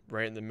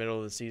 right in the middle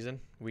of the season,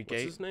 week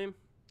What's 8. his name?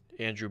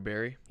 Andrew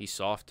Berry. He's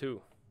soft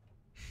too.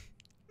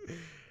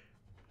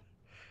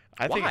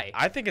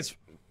 I think it's.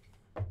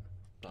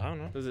 I don't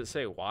know. Does it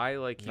say why?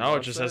 Like he No, it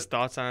wants just that? has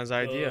thoughts on his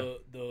idea.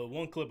 The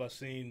one clip I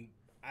seen,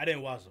 I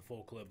didn't watch the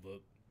full clip,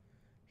 but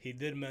he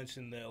did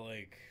mention that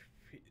like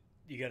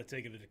you got to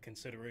take it into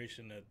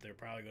consideration that they're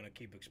probably going to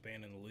keep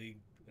expanding the league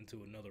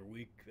into another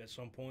week at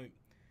some point.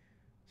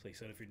 So he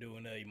said if you're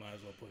doing that, you might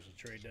as well push the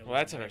trade deadline. Well,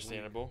 that's back a week.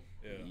 understandable.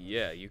 Yeah.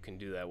 Yeah, you can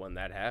do that when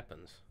that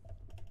happens.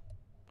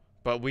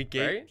 But week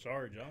 8, Right?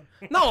 Sorry,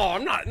 John. No,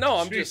 I'm not. No,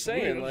 I'm Jeez, just man,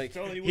 saying. I'm Like,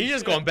 telling you what he's he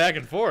just said. going back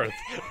and forth.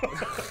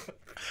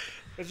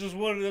 That's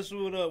what.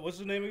 What's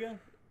his name again?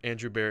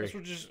 Andrew Berry.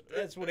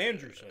 That's what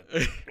Andrew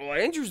said. well,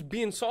 Andrew's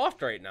being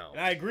soft right now. And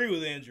I agree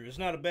with Andrew. It's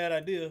not a bad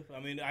idea. I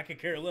mean, I could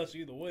care less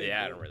either way. Yeah,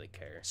 I but- don't really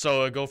care. So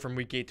it'll go from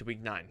week 8 to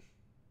week 9.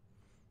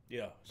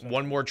 Yeah. so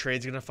One more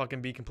trade's gonna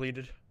fucking be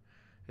completed.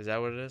 Is that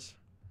what it is?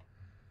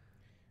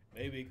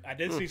 Maybe I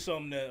did see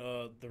something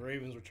that the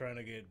Ravens were trying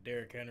to get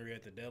Derrick Henry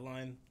at the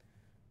deadline.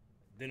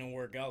 Didn't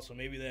work out, so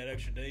maybe that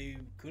extra day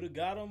could have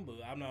got him, but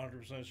I'm not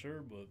 100%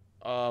 sure.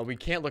 But We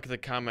can't look at the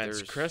comments,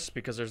 There's- Chris,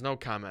 because there's no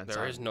comments.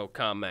 There on is it. no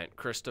comment,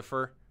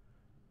 Christopher.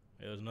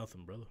 it was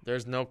nothing, brother.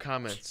 There's no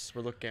comments.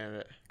 We're looking at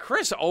it.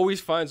 Chris always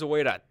finds a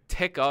way to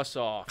tick us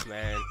off,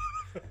 man.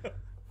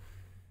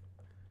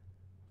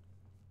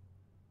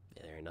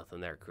 Yeah, there ain't nothing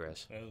there,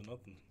 Chris. That was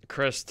nothing.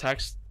 Chris,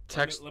 text.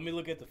 Let me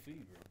look at the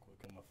feed real quick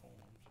on my phone.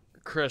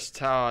 Chris,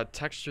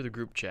 text through the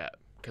group chat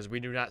because we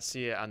do not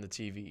see it on the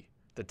TV,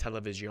 the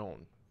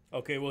television.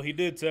 Okay, well, he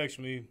did text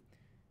me.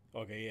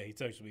 Okay, yeah, he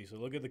texted me. So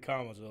look at the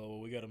comments. Oh, well,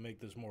 we got to make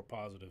this more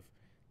positive.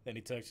 Then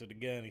he texted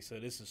again. He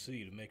said, "It's a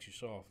seed. It makes you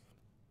soft."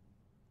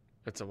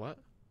 It's a what?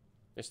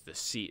 It's the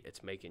seat.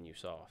 It's making you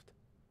soft.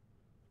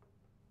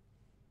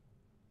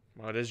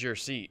 Well, it is your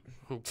seat.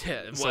 Yeah, well, So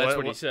that's what-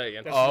 what he's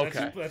saying. That's, Oh, that's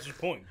okay. That's your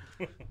point.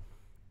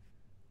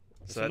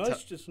 It's So a that's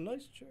nice, just a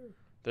nice chair.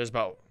 there's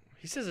about.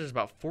 He says there's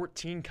about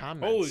 14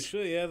 comments. Holy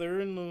shit! Yeah, they're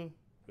in the.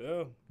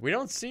 Yeah. We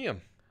don't see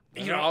them.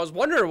 You know, I was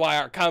wondering why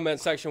our comment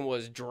section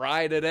was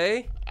dry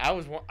today.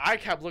 I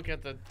kept looking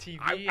at the TV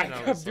I and I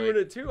kept was doing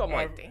like, it too. I'm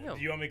like, damn.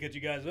 Do you want me to get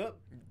you guys up?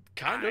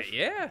 kind of.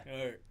 Yeah. All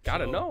right.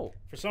 Gotta So, know.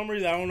 For some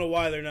reason, I don't know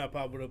why they're not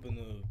popping up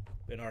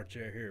in our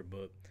chair here,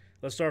 but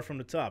let's start from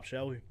the top,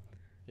 shall we?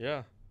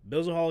 Yeah.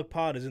 BillsAholic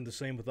Pod isn't the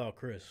same without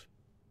Chris,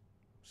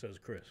 says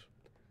Chris.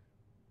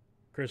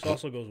 Chris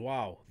also goes,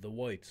 wow, the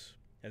whites.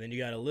 And then you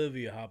got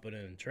Olivia hopping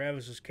in.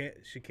 Travis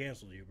she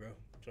canceled you, bro.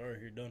 Sorry,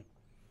 you're done.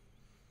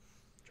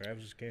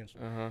 Travis is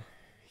canceled.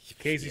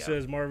 Casey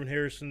says Marvin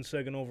Harrison,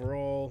 second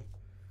overall.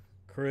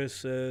 Chris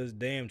says,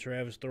 damn,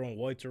 Travis throwing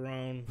whites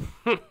around.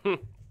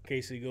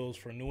 Casey goes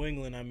for New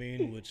England,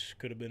 which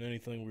could have been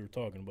anything we were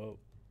talking about.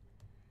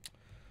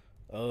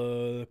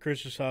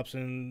 Chris just hops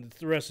in.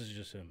 The rest is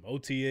just him.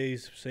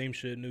 OTAs, same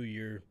shit, new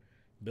year.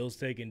 Bill's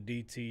taking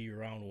DT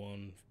round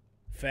 1.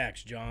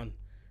 Facts, John.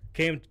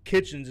 Cam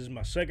Kitchens is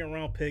my second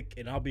round pick,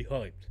 and I'll be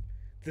hyped.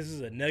 This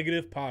is a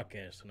negative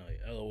podcast tonight.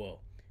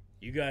 LOL.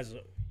 You guys,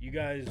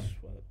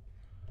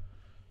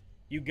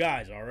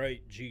 all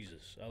right?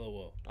 Jesus.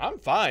 LOL. I'm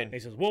fine. And he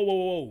says,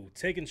 whoa.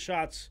 Taking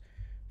shots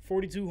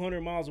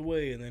 4,200 miles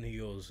away, and then he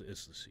goes,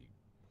 it's the seat.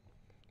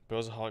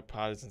 BillsAholic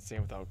Pod isn't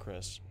same without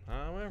Chris.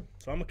 Well,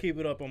 So I'm going to keep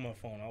it up on my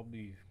phone. I'll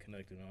be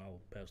connected, and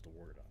I'll pass the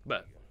word on.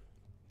 But,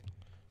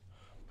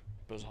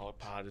 BillsAholic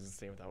Pod isn't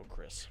same without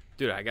Chris.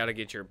 dude, I got to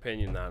get your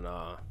opinion on,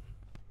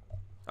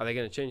 are they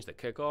going to change the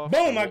kickoff?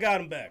 Boom, I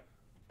got him back.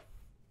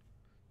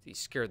 He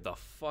scared the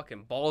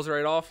fucking balls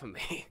right off of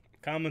me.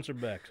 Comments are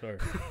back, sorry.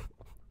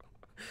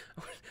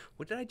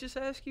 What did I just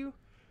ask you?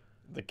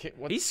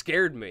 What? He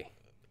scared me.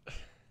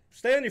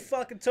 Stay on your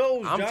fucking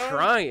toes, I'm John.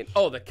 trying.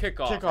 Oh, the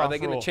kickoff. Are Kickoff they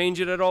going rule. to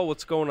change it at all?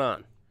 What's going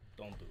on?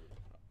 Don't do it.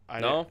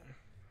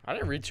 I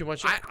didn't read too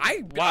much.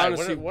 I Why?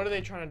 honestly, What are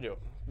they trying to do?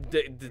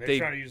 They're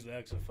trying to use the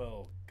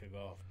XFL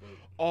kickoff. But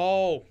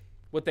Oh,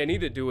 what they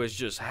need to do is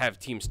just have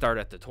teams start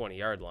at the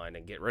 20-yard line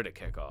and get rid of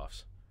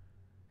kickoffs.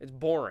 It's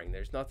boring.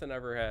 There's nothing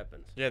ever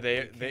happens. yeah.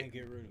 they can't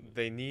get rid of it.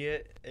 They knee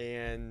it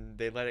and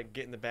they let it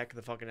get in the back of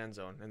the fucking end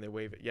zone and they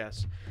wave it.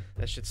 Yes,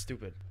 that shit's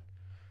stupid.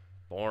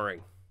 Boring.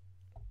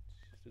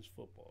 It's just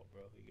football,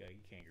 bro. You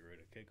can't get rid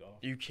of kickoff.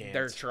 You can't.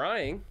 They're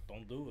trying.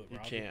 Don't do it, You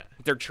Roger. can't.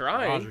 They're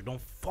trying. Roger,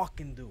 don't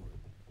fucking do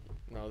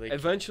it. No, they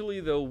Eventually,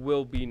 there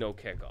will be no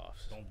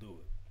kickoffs. Don't do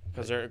it.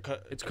 because they're.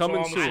 It's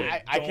coming That's all I'm soon.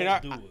 saying. I Don't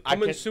cannot. do it. I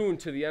Coming can, soon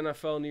to the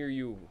NFL near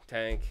you,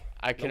 Tank.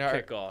 I can. No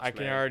kickoffs, I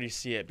can man. already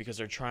see it because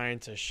they're trying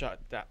to shut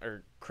that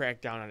or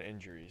crack down on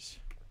injuries,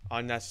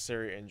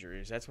 unnecessary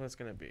injuries. That's what it's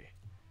gonna be.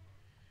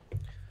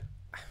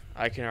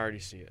 I can already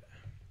see it.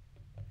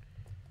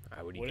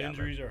 What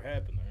injuries are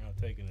happening? They're not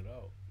taking it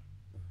out.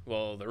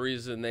 Well, the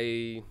reason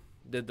they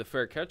did the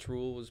fair catch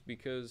rule was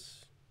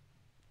because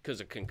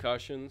of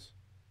concussions.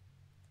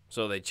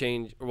 So they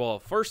changed. Well,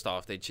 first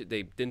off, they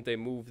didn't they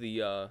move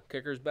the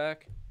kickers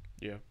back,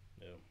 Yeah.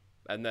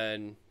 and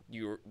then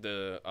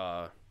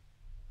the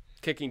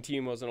kicking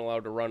team wasn't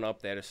allowed to run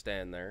up; they had to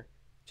stand there.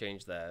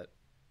 Changed that.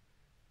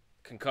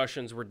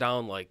 Concussions were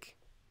down like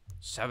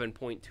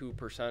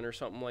 7.2% or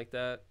something like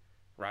that.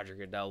 Roger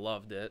Goodell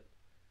loved it.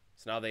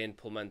 So now they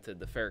implemented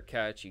the fair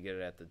catch. You get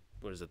it at the,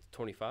 what is it,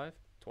 25?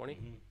 20?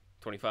 Mm-hmm.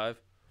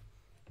 25?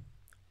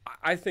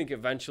 I think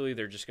eventually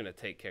they're just going to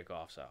take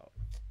kickoffs out.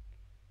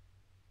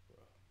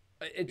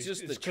 It's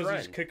just the because trend.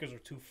 these kickers are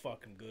too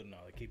fucking good now.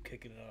 They keep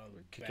kicking it out of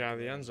the Kick back out of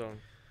the end zone.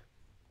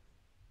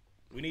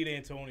 We need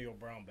Antonio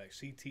Brown back.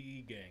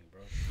 CTE gang,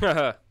 bro.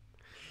 What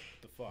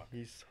the fuck?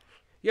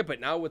 Yeah, but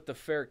now with the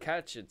fair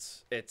catch,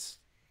 it's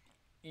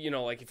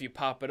like if you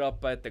pop it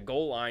up at the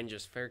goal line,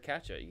 just fair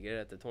catch it. You get it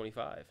at the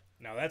 25.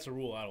 Now that's a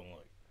rule I don't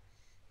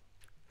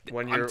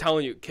like. I'm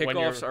telling you,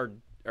 kickoffs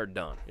are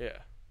done. Yeah.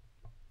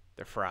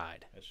 They're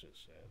fried. That's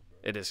just sad, bro.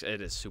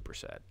 It is super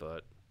sad,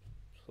 but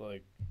It's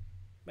like,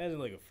 imagine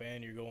like a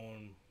fan, you're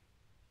going.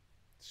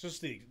 It's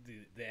just the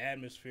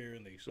atmosphere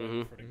and the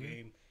excitement for the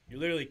game. You're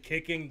literally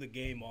kicking the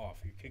game off.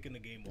 You're kicking the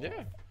game off.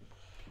 Yeah.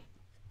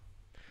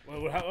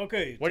 Well,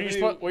 okay. What are you today,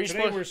 supposed? What are you today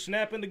supposed? we're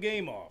snapping the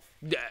game off.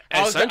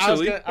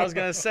 essentially, I was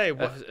gonna say.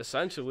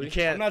 essentially, You I'm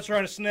can't. not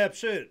trying to snap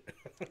shit.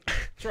 I'm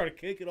trying to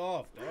kick it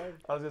off, dog.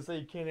 I was gonna say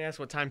you can't ask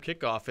what time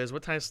kickoff is.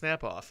 What time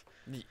snap off?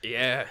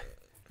 yeah.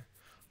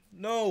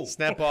 No.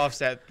 Snap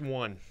off's at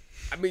 1.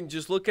 I mean,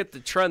 just look at the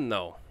trend,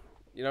 though.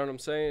 You know what I'm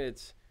saying?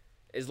 It's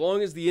as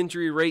long as the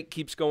injury rate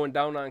keeps going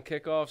down on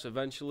kickoffs,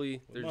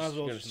 eventually they're Might just as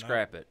well going to just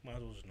scrap it. Might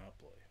as well just not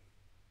play.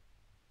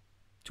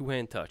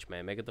 Two-hand touch,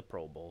 man. Make it the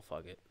Pro Bowl.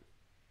 Fuck it.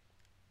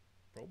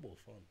 Pro Bowl's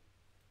fun.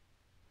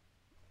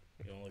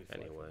 You don't like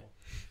flag Anyway.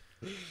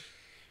 football?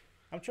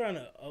 I'm trying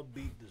to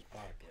upbeat this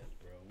podcast,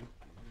 bro.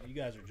 You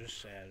guys are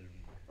just sad and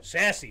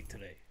sassy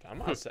today. I'm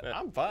not.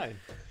 I'm fine.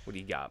 What do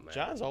you got, man?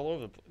 John's all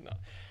over the place.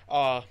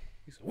 No.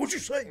 He said, "What you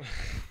say?"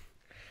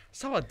 Let's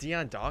talk about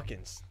Deion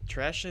Dawkins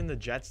trashing the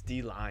Jets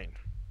D line.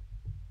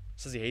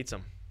 Says he hates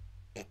them.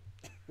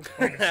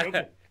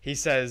 He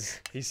says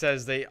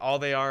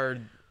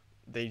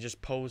they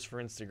just pose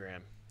for Instagram.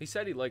 He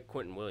said he liked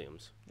Quentin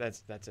Williams.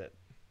 That's it.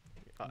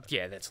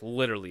 Yeah, that's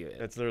literally it.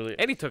 That's literally.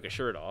 And he took his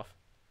shirt off.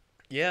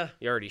 Yeah.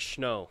 You already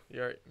schno.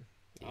 You're right.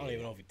 I don't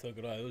even know if he took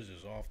it out. It was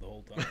just off the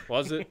whole time.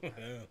 Was it? Yeah.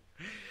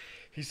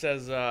 He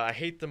says, I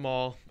hate them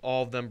all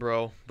of them,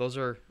 bro. Those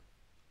are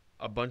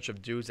a bunch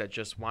of dudes that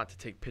just want to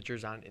take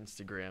pictures on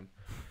Instagram.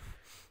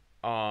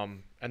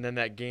 And then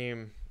that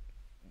game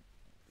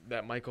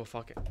that Michael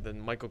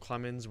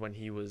Clemens, when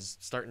he was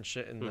starting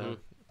shit in the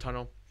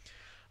tunnel,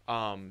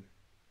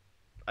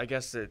 I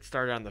guess it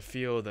started on the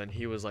field, and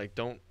he was like,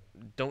 don't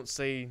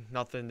say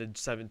nothing to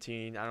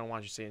 17. I don't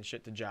want you saying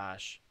shit to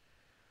Josh.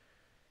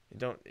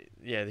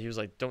 He was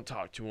like, don't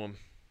talk to him.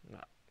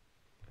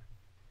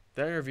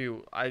 That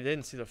interview, I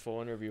didn't see the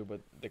full interview, but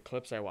the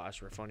clips I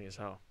watched were funny as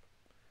hell.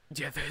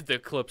 Yeah, the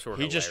clips were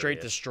He just straight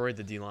hilarious. destroyed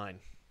the D-line.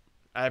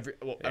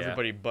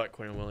 Everybody but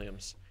Quentin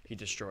Williams, he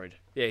destroyed.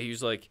 Yeah, he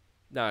was like,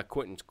 nah,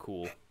 Quentin's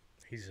cool.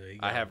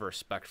 I have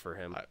respect for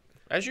him.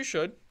 As you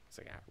should. It's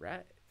like, all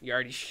right, you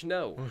already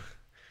know.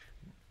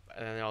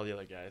 And then all the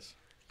other guys.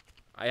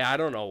 I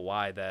don't know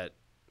why that.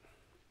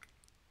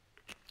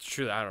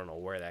 True, I don't know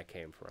where that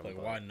came from.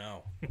 Like, why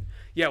now?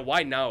 Yeah,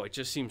 why now? It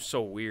just seems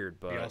so weird.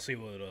 But Y'all see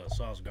what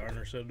Sauce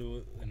Gardner said to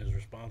it in his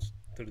response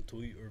to the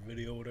tweet or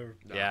video, or whatever?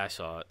 yeah, I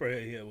saw it. Bro,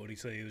 yeah, what he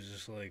said, he was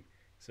just like,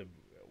 he said,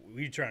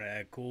 we trying to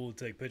act cool,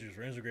 take pictures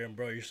for Instagram,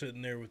 bro. You're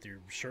sitting there with your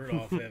shirt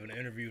off, having an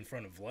interview in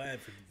front of Vlad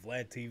for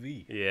Vlad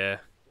TV. Yeah,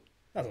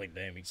 I was like,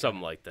 damn,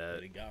 something like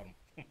that. He got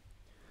him.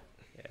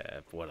 Yeah,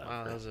 whatever.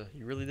 Wow,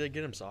 you really did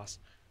get him, Sauce.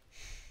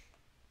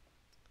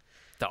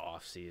 The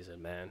off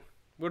season, man.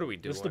 What are we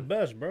doing? It's the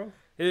best, bro.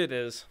 It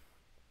is.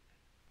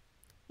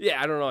 Yeah,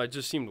 I don't know. It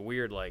just seemed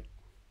weird. Like,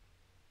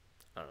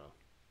 I don't know.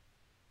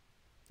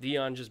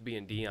 Dion just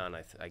being Dion,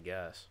 I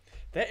guess.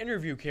 That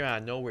interview came out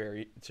of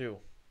nowhere, too.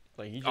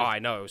 Like, he just Oh, I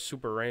know. It was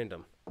super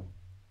random.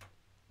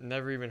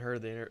 never even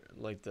heard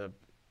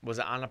was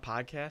it on a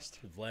podcast?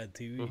 Vlad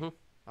TV. Mm-hmm.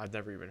 I've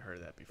never even heard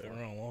of that Been before.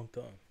 around a long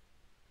time.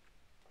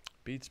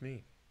 Beats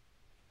me.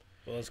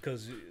 Well, it's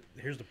because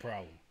here's the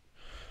problem.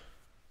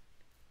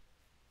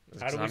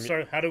 It's How 'cause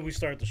did we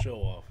start the show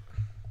off?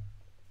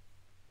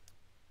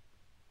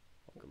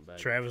 Welcome back.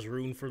 Travis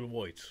rooting for the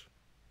Whites.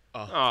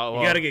 Oh,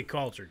 well, You got to get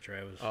cultured,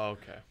 Travis. Oh,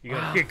 okay. You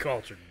got to get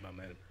cultured, my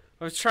man.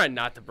 I was trying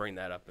not to bring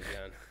that up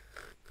again.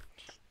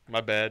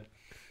 My bad.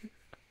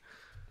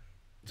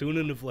 Tune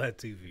into Vlad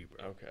TV,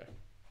 bro. Okay.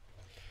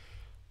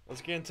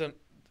 Let's get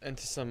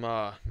into some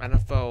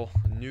NFL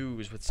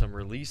news with some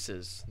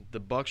releases. The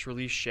Bucks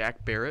released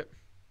Shaq Barrett.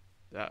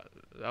 That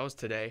was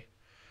today.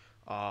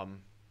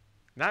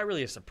 Not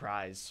really a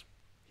surprise.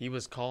 He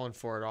was calling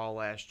for it all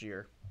last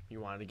year. He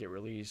wanted to get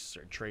released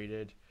or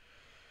traded,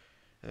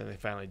 and then they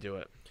finally do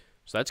it.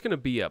 So that's going to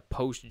be a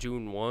post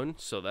June 1.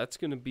 So that's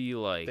going to be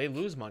like. They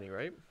lose money,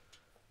 right?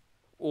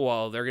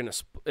 Well, they're going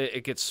to.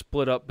 It gets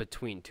split up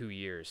between 2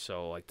 years.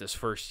 So like this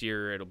first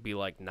year, it'll be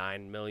like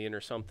 $9 million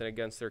or something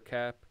against their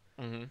cap.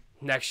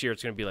 Mm-hmm. Next year,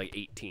 it's going to be like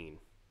 18.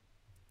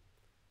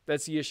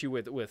 That's the issue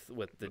with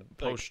the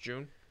Post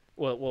June.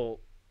 Well,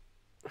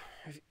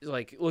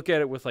 like look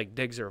at it with like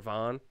Diggs or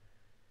Vaughn.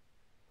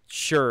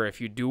 Sure,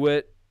 if you do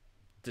it,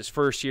 this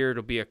first year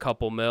it'll be a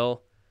couple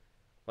mil.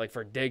 Like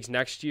for Diggs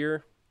next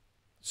year,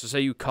 so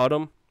say you cut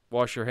him,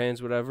 wash your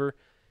hands, whatever.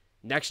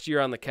 Next year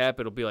on the cap,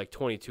 it'll be like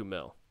 22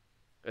 mil,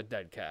 a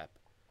dead cap.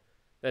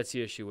 That's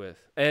the issue with,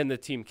 and the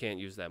team can't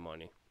use that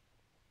money.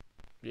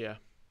 Yeah.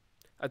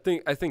 I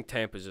think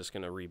Tampa's just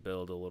gonna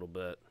rebuild a little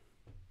bit.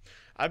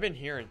 I've been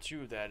hearing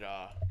too that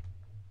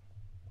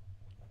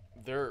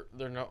they're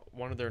not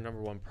one of their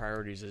number one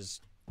priorities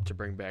is to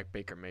bring back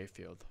Baker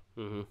Mayfield.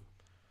 Mm-hmm.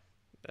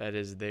 That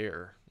is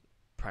their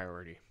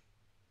priority.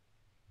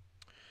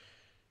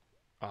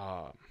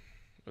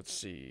 Let's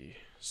see.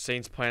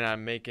 Saints plan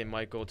on making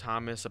Michael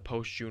Thomas a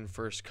post-June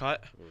 1st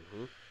cut.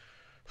 Mm-hmm.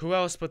 Who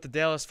else but the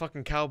Dallas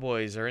fucking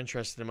Cowboys are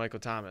interested in Michael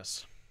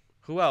Thomas?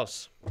 Who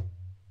else?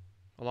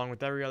 Along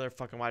with every other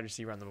fucking wide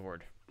receiver on the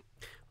board.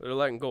 They're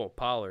letting go of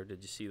Pollard.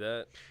 Did you see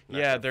that?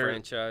 Yeah, they're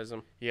franchise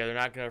him. Yeah, they're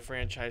not gonna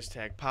franchise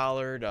tag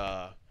Pollard.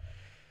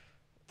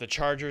 The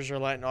Chargers are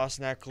letting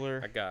Austin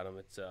Eckler. I got him.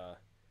 It's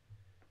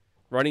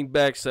running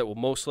backs that will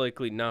most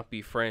likely not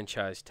be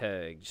franchise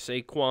tagged: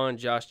 Saquon,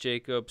 Josh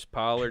Jacobs,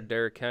 Pollard,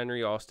 Derrick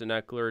Henry, Austin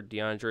Eckler,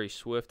 DeAndre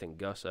Swift, and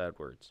Gus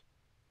Edwards.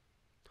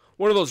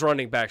 One of those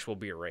running backs will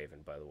be a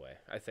Raven, by the way.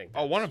 I think.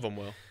 Oh, one of them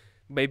will.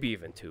 Maybe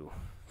even two,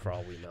 for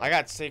all we know. I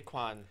got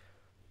Saquon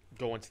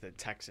going to the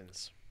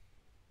Texans.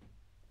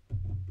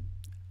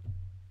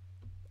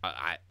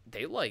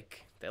 They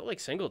like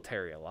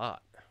Singletary a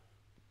lot.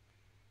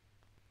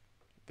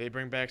 They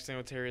bring back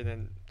Singletary,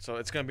 then so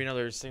it's gonna be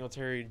another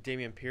Singletary,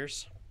 Dameon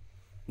Pierce.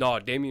 No,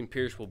 Dameon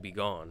Pierce will be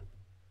gone.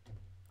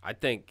 I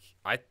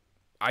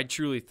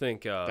truly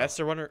think That's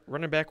the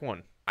running back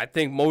one. I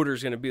think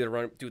Motor's gonna be the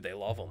run. Dude, they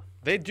love him.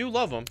 They do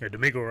love him. Yeah,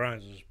 D'Amico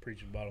Ryans was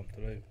preaching about him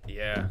today.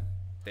 Yeah,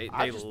 they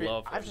love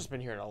him. I've just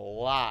been hearing a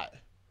lot.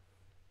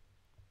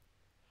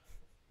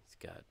 He's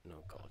got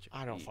no culture.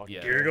 I don't fucking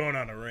yeah. care. You're going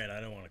on a rant. I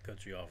didn't want to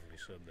cut you off when you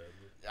said that.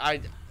 But.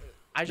 I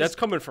That's just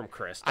coming from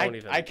Chris. Don't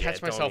even. I catch yeah,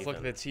 don't myself even.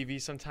 looking at the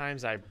TV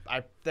sometimes. I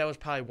that was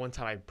probably one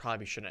time I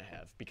probably shouldn't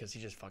have because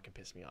he just fucking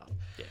pissed me off.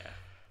 Yeah.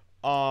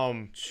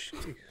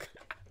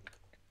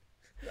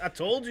 I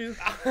told you.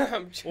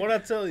 What'd I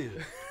tell you?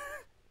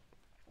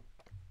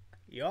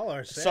 Y'all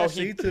are So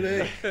sassy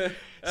today.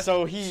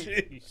 So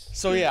Jeez.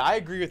 so yeah, I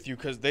agree with you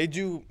because they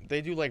do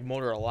like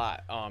motor a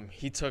lot.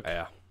 He took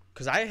Yeah,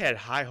 because I had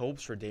high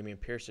hopes for Damian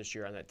Pierce this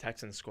year on that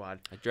Texans squad.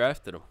 I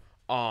drafted him.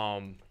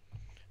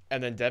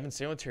 And then Devin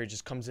Singletary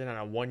just comes in on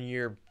a 1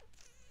 year,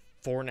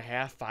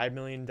 $4.5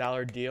 million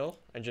deal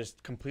and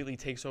just completely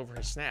takes over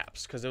his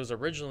snaps because it was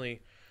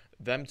originally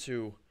them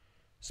two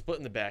split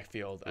in the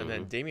backfield, and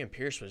then Damian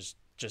Pierce was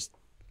just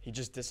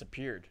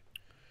disappeared.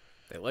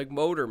 They like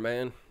motor,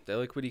 man. They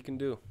like what he can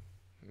do.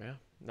 Yeah,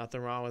 nothing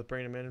wrong with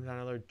bringing him in on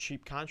another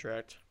cheap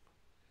contract.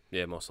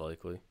 Yeah, most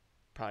likely.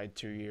 Probably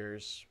 2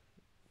 years,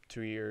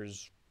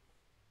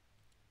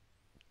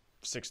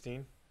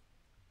 16.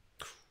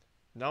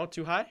 No,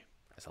 too high.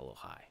 That's a little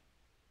high.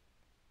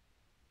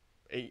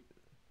 8.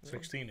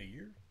 16 a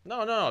year?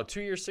 No.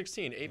 2 years,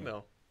 16. 8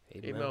 mil.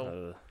 8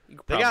 mil. You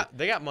could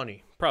They got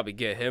money. probably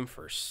get him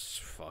for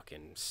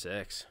fucking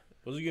 6.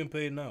 What's he getting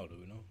paid now, do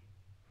we know?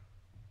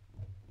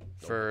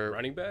 For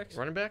Running backs?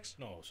 running backs?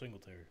 No,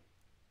 Singletary.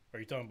 Are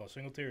you talking about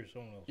Singletary or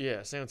someone else?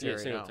 Yeah, Singletary. Yeah,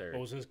 right now. Singletary.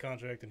 What was his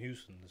contract in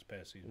Houston this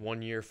past season?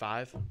 1 year,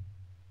 5. Okay.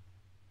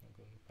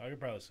 I could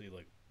probably see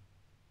like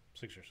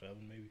 6 or 7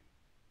 maybe.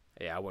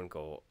 Yeah, I wouldn't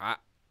go.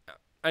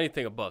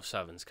 Anything above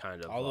 7's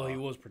kind of. Although he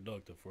was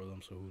productive for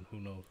them, so who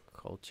knows?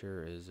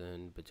 Culture is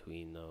in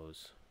between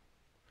those.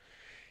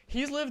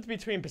 He's lived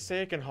between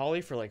Passaic and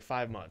Hawley for like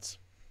 5 months.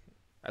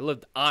 I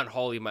lived on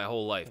Hawley my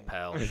whole life,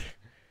 pal.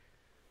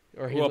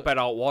 Or Grew up at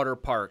Outwater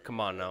Park. Come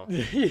on now.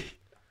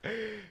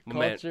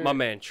 My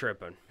man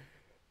tripping.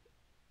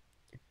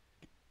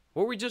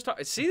 What were we just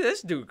talking? See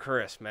this dude,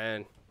 Chris,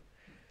 man.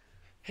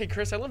 Hey,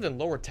 Chris, I lived in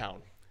Lower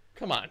Town.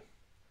 Come on.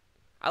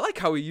 I like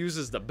how he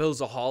uses the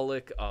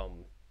BillsAholic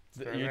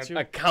YouTube?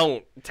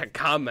 account to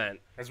comment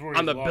That's where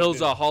on the he's logged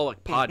in. BillsAholic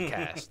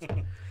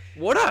podcast.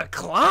 What a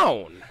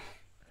clown.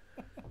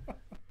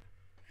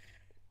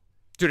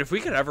 Dude, if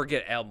we could ever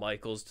get Al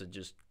Michaels to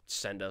just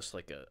send us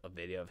like a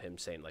video of him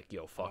saying like,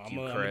 "Yo, fuck I'm you,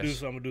 gonna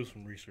Chris." I'm gonna do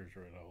some research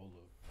right now. Hold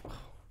up.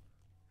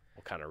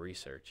 What kind of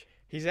research?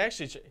 He's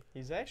actually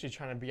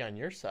trying to be on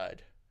your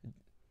side.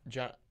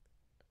 John,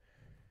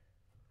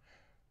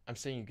 I'm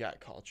saying you got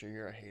culture.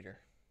 You're a hater.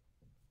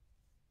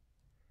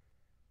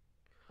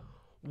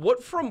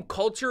 What from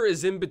culture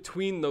is in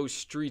between those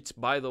streets,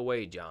 by the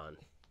way, John?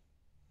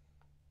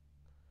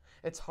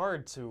 It's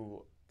hard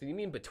to. Did you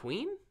mean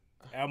between?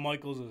 Al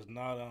Michaels is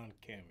not on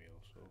Cameo,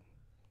 so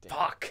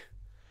Fuck.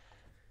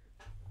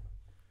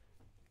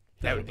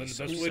 That would be the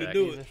so best way to sick.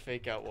 do He's it. a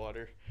fake out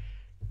water.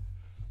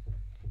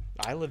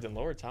 I lived in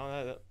Lower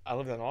Town. I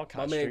lived on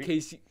Alcott My man Street.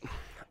 Casey.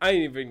 I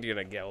ain't even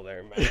gonna go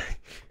there, man.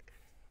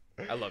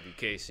 I love you,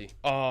 Casey.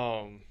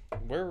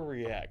 Where were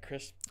we at,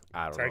 Chris?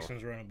 I don't know.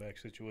 Texans running back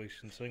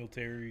situation,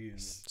 Singletary,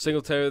 and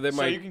Singletary, they So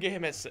might you can get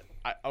him at.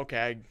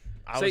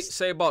 I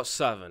say about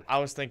 7. I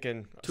was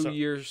thinking 2 so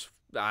years,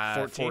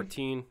 14?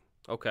 14.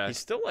 Okay, He's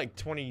still like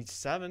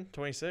 27,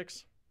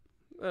 26.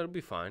 that'll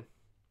be fine.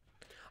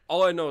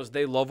 All I know is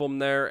they love him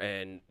there,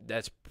 and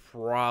that's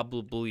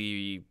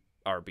probably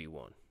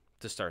RB1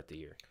 to start the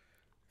year.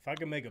 if I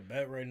could make a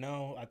bet right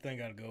now, I think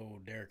I'd go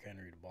Derrick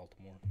Henry to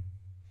Baltimore.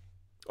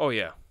 Oh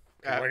yeah,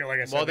 Like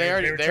I said, well, they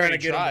were trying already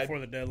to get tried. him before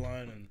the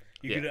deadline,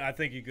 and I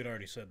think you could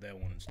already set that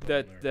one in stone.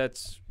 there.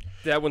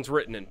 that one's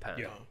written in pen.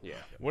 Yeah. Yeah.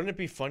 Wouldn't it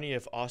be funny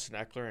if Austin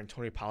Eckler and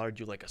Tony Pollard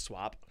do like a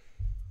swap?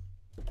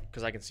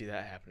 Because I can see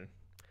that happening.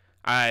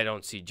 I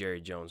don't see Jerry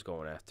Jones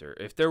going after.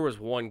 If there was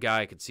one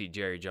guy I could see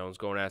Jerry Jones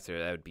going after,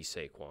 that would be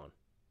Saquon.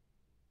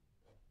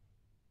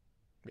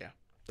 Yeah.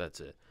 That's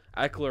it.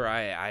 Eckler,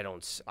 I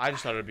don't. I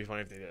just thought it would be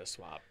funny if they did a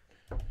swap.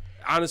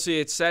 Honestly,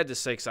 it's sad to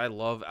say because I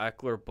love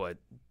Eckler, but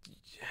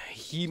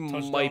he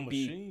Touchdown might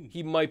machine.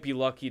 be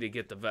lucky to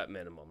get the vet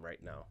minimum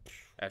right now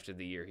after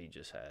the year he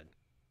just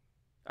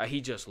had.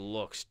 He just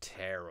looks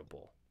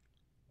terrible.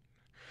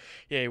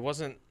 Yeah,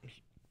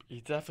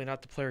 he's definitely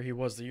not the player he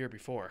was the year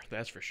before.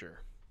 That's for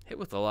sure. Hit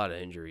with a lot of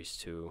injuries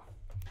too.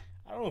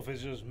 I don't know if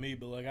it's just me,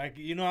 but like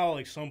you know how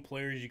like some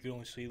players you can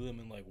only see them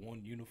in like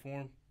one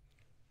uniform.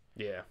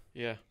 Yeah.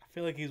 Yeah. I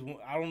feel like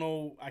I don't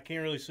know. I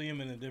can't really see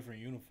him in a different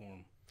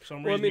uniform. For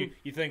some Well, I reason, mean-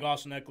 you think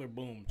Austin Eckler,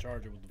 boom,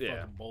 Charger with the Yeah.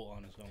 fucking bolt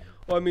on his helmet.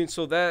 Well, I mean,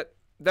 so that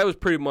was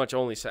pretty much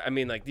only. I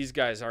mean, like these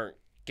guys aren't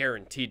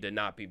guaranteed to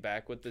not be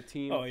back with the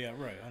team. Oh yeah,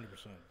 right,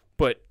 100%.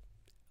 But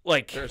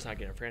like, They're just not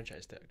getting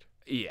franchise tagged.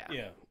 yeah,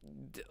 Yeah,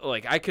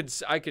 like I could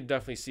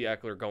definitely see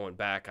Eckler going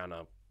back on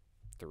a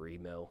 $3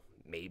 million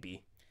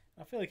maybe.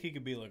 I feel like he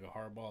could be like a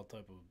hardball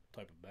type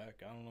of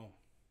back. I don't know.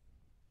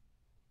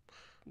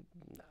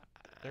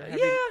 They're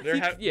Yeah,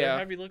 heavy, yeah. they're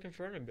heavy looking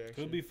for running backs.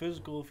 Could be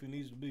physical if he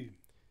needs to be.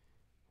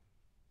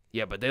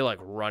 Yeah, but they like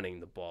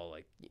running the ball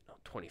like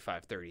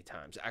 25, 30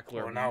 times.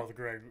 Eckler, Or now with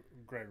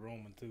Greg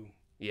Roman too.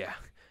 yeah,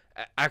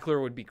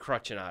 Eckler would be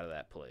crutching out of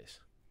that place.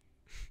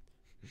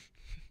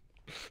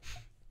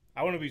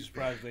 I wouldn't be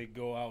surprised if they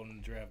go out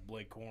and draft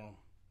Blake Corum.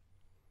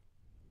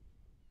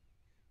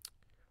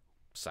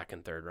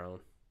 Second, third round,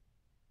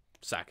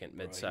 second,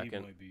 Bro, mid he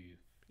second. might be.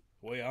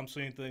 Wait, I'm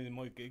seeing things.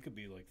 It could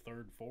be like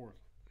third, fourth.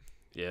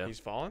 Yeah. He's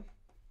fallen.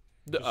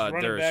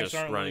 There's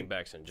just running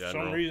backs in For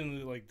general. some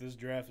reason, like this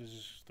draft is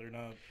just they're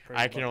not.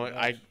 I can only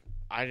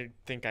I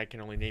think I can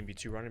only name you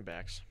 2 running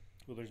backs.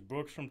 Well, there's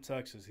Brooks from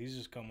Texas. He's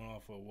just coming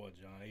off of what,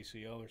 John,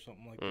 ACL or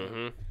something like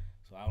Mm-hmm. that.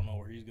 So I don't know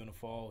where he's gonna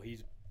fall.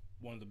 He's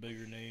one of the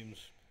bigger names.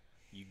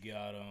 You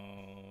got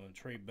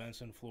Trey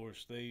Benson, Florida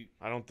State.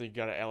 I don't think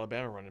you got an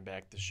Alabama running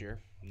back this year.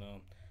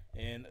 No,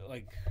 and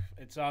like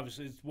it's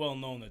well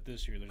known that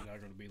this year there's not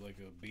going to be like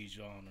a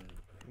Bijan or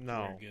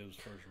No. Gibbs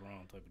first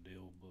round type of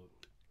deal. But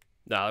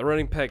Nah,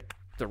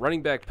 the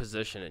running back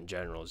position in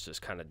general is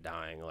just kind of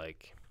dying.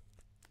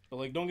 but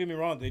like don't get me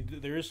wrong,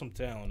 there is some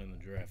talent in the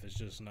draft. It's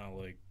just not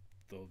like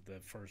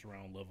that first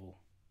round level.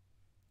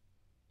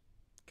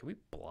 Can we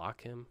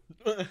block him?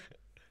 If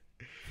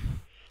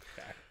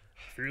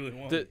you really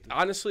want.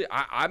 Honestly,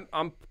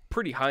 I'm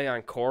pretty high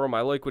on Corum.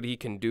 I like what he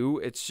can do.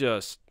 It's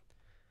just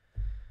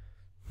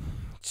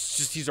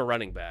he's a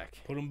running back.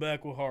 Put him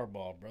back with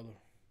Harbaugh, brother.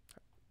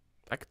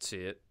 I could see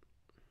it.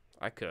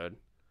 I could,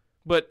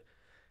 but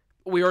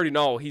we already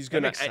know he's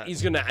gonna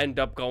end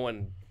up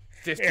going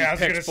 50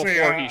 picks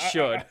before he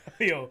should.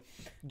 Yo,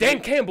 Dan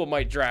Campbell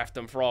might draft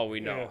him for all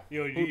we know.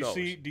 Yo, Who knows?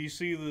 do you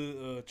see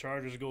the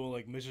Chargers going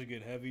like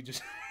Michigan heavy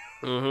just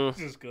Mm-hmm.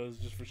 just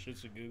for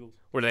shits and giggles?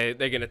 Were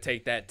they're gonna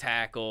take that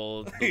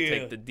tackle? They'll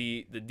Yeah. take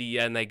the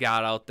DN they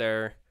got out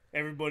there.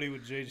 Everybody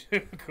with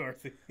JJ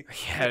McCarthy.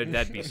 Yeah,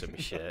 that'd be some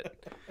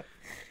shit.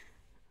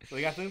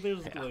 Like I think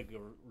there's like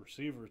a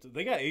receiver.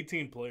 They got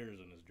 18 players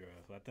in this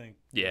draft. I think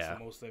that's Yeah. the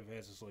most they've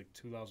had since like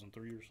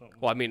 2003 or something.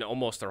 Well, I mean,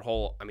 almost their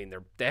whole. I mean,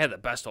 they had the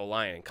best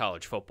O-line in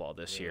college football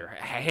this year,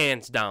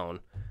 hands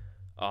down.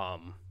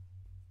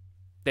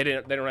 They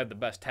don't have the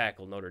best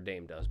tackle. Notre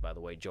Dame does, by the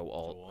way. Joe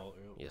Alt.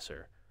 Yeah. Yes,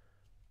 sir.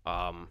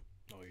 Oh,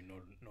 you're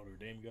Notre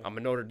Dame guy. I'm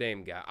a Notre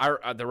Dame guy.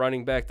 The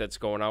running back that's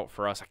going out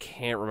for us, I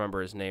can't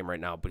remember his name right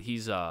now, but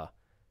he's a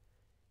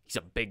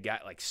big guy,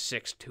 like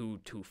 6'2",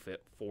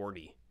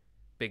 240,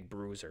 big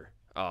bruiser.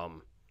 I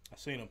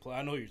seen him play.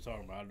 I know who you're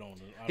talking about. I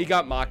don't He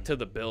got know mocked his to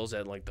the Bills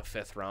at like the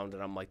 5th round,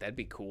 and I'm like, that'd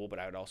be cool, but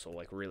I would also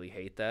like really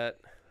hate that.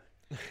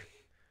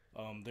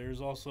 name. There's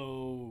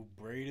also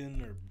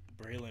Braylon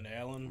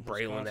Allen.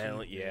 Braylon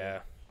Allen, yeah.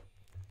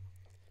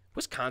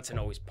 Wisconsin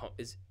always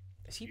is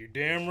he? You're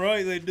damn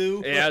right they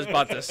do. Yeah, I was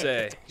about to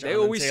say they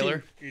Jonathan always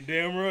Taylor. You're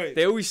damn right.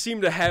 They always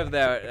seem to have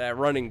that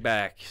running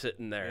back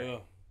sitting there. Yeah.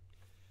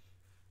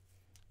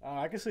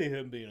 I can see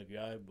him being a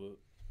guy, but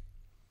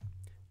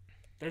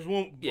there's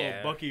one.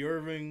 Yeah. Bucky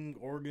Irving,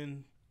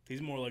 Oregon.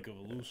 He's more like a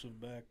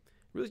elusive back.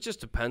 Really, just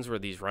depends where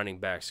these running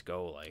backs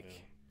go. Like,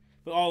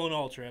 But all in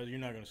all, Travis, you're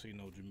not going to see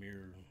no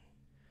Jameer.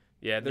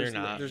 yeah, there's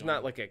They're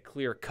not like a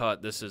clear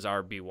cut. This is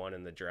RB1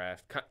 in the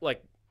draft.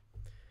 Like,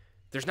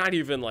 there's not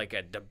even like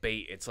a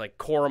debate. It's like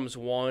Corum's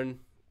 1,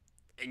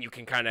 and you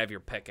can kind of have your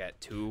pick at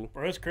 2.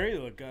 Bro, that's crazy.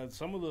 Like,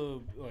 some of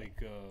the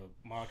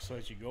mock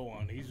sites you go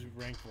on, he's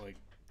ranked like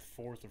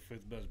 4th or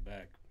 5th best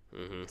back.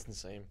 Mm-hmm. It's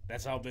insane.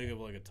 That's how big of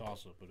like a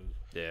toss up it is.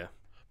 Yeah.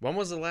 When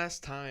was the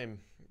last time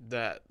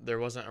that there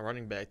wasn't a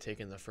running back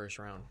taken in the first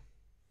round?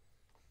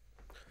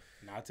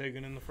 Not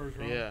taken in the first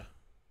round. Yeah,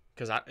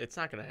 because it's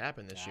not going to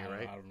happen this year,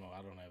 right? I don't know.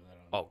 I don't have that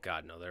on. Oh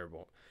God, no, there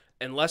won't.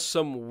 Unless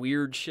some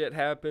weird shit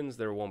happens,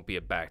 there won't be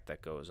a back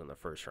that goes in the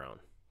first round.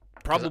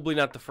 Probably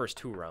not the first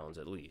 2 rounds,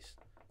 at least.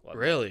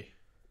 Really?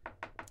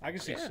 I can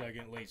see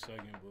late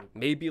second, but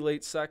Maybe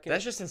late second.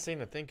 That's just insane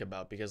to think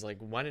about because, like,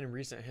 when in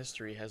recent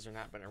history has there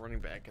not been a running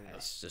back in the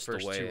It's just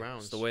first the way, 2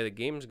 rounds? It's the way the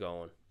game's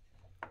going.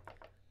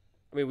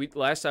 I mean,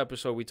 last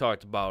episode we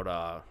talked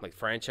about like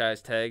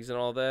franchise tags and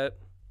all that.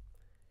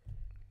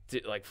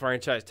 Like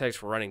franchise tags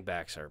for running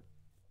backs are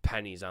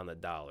pennies on the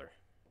dollar.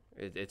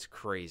 It's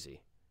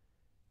crazy.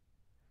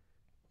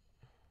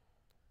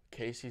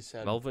 Casey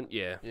said. Melvin,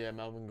 yeah. Yeah,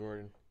 Melvin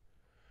Gordon.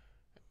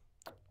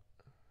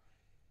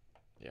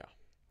 Yeah.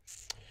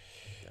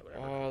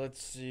 Whatever.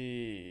 Let's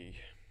see.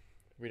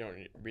 We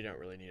don't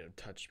really need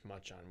to touch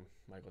much on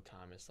Michael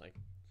Thomas. Like,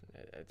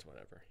 it's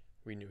whatever.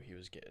 We knew he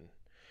was getting.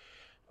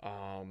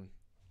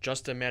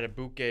 Justin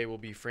Matabuke will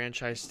be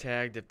franchise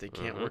tagged if they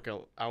can't work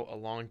out a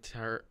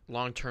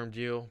long-term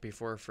deal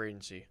before free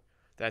agency.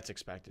 That's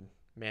expected.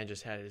 Man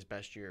just had his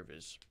best year of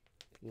his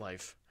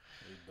life.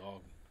 big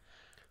dog.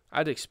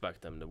 I'd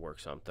expect them to work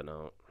something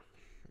out.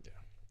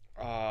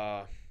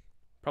 Yeah.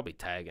 Probably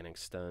tag and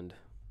extend.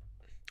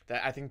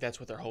 I think that's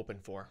what they're hoping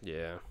for.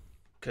 Yeah.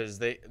 Because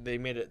they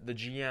made it. The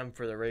GM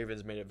for the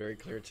Ravens made it very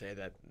clear today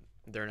that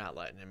they're not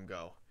letting him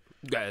go.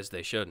 Guys,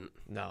 they shouldn't.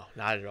 No,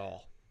 not at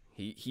all.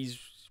 He's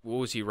what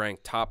was he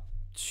ranked, top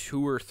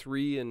 2 or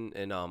 3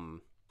 in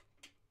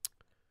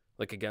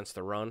like against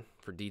the run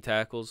for D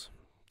tackles?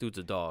 Dude's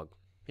a dog.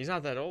 He's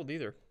not that old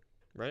either,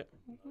 right?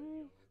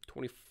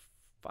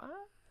 25,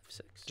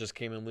 6. Just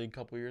came in the league a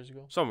couple years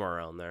ago. Somewhere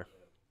around there.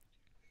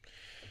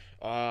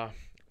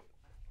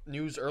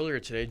 News earlier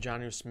today: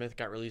 Jonnu Smith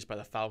got released by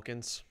the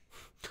Falcons.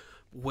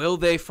 Will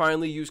they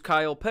finally use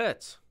Kyle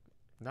Pitts?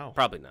 No,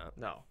 Probably not.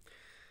 no.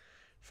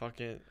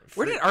 Fucking.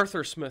 Where did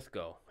Arthur Smith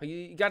go?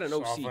 He got an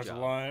OC offensive job.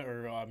 line,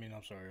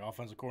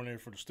 offensive coordinator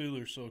for the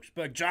Steelers. So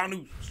expect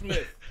Jonnu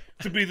Smith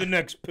to be the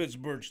next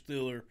Pittsburgh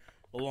Steeler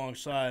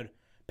alongside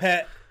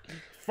Pat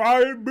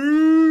Fire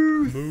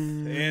Booth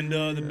and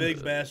the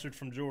big bastard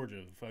from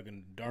Georgia,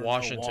 fucking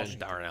Washington.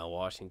 Darnell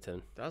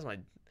Washington. That was my.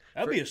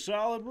 That'd be a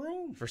solid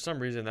room. For some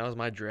reason, that was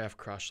my draft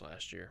crush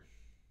last year.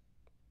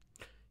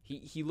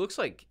 He looks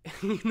like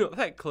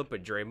that clip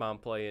of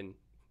Draymond playing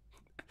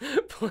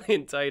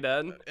tight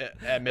end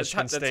At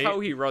Michigan State. That's how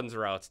he runs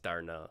routes.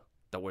 Darnell.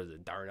 What is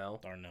it?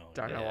 Darnell. Darnell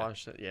Yeah.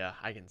 Washington. Yeah,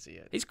 I can see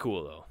it. He's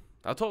cool though.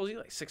 How tall is he?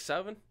 Like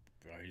 6'7"?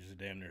 Oh, he's a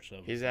damn near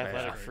 7. He's an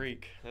athletic Yeah.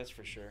 freak. That's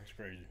for sure. It's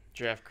crazy.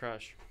 Draft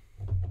crush.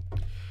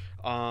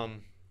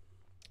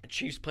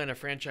 Chiefs playing a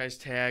franchise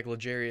tag,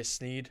 L'Jarius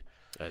Sneed.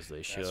 As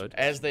they should.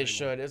 As they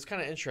should. It's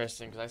kind of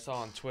interesting because I saw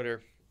on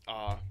Twitter,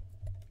 I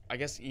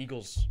guess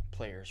Eagles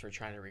players were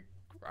trying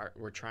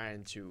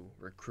to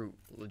recruit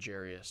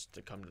L'Jarius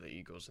to come to the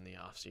Eagles in the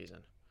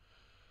offseason.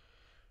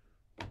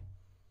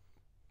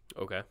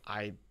 Okay.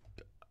 I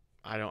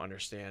don't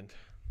understand.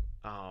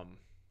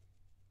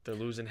 They're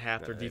losing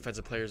half their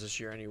defensive players this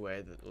year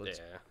anyway. Yeah.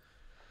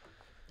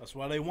 That's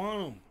why they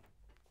want him.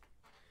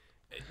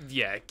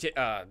 Yeah.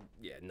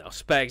 No.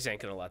 Spags ain't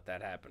gonna let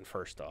that happen.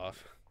 First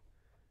off.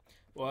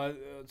 Well,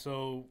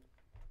 so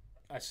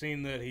I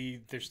seen that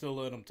they're still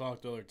letting him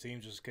talk to other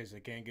teams just in case they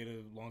can't get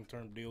a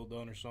long-term deal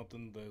done or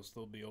something. They'll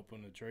still be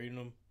open to trading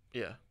him.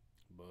 Yeah.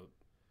 But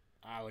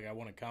I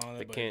want to count on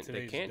that.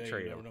 They can't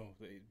trade him. No,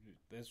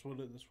 that's what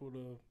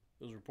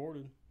was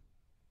reported.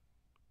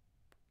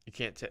 You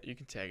can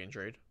tag and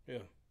trade. Yeah.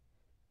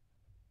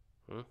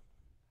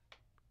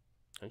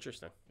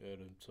 Interesting. Yeah.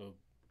 So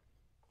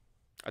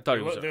I thought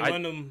he was. They're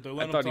letting him. They're I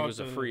letting thought him he was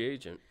a talk to- free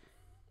agent.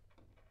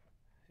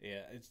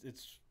 Yeah.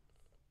 It's.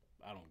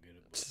 I don't get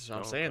it. But That's what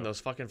I'm saying.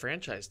 Those fucking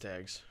franchise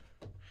tags.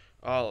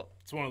 Oh,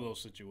 it's one of those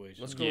situations.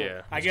 Let's go.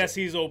 Yeah. I guess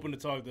he's open to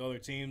talk to other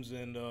teams,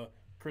 and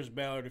Chris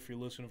Ballard, if you're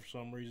listening for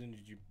some reason,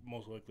 you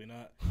most likely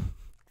not.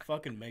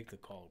 Fucking make the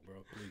call, bro,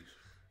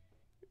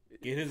 please.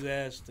 Get his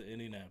ass to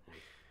Indianapolis.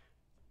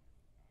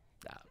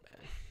 Nah,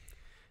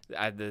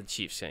 man. The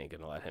Chiefs ain't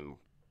gonna let him.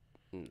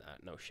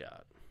 No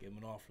shot. Give him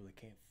an offer they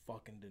can't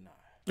fucking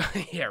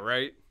deny. Yeah,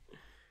 right.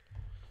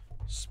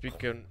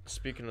 speaking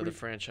of the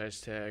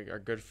franchise tag, our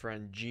good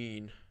friend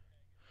Gene.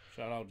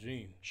 Shout out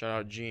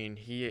Gene.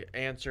 He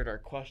answered our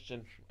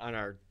question on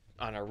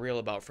our reel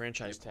about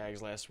franchise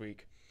tags last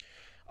week.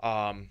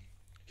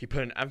 He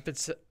put an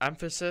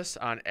emphasis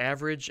on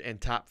average and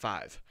top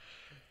 5.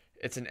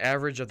 It's an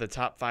average of the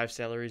top 5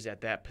 salaries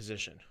at that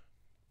position.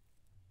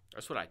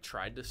 That's what I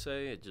tried to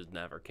say. It just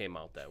never came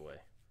out that way.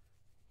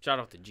 Shout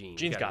out to Gene.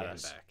 Gene's got get him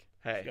us. back.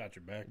 Hey, Got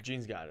your back.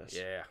 Gene's got us.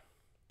 Yeah.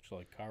 It's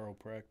like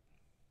chiropractic.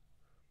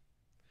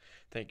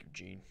 Thank you,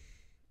 Gene.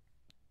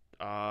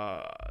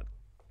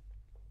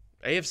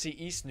 AFC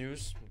East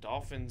news: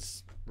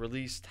 Dolphins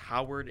released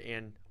Howard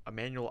and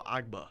Emmanuel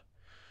Agba.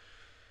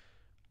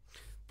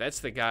 That's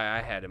the guy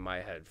I had in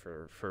my head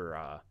for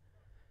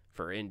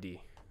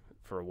Indy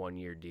for a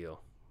 1-year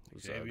deal. It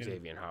was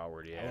Xavier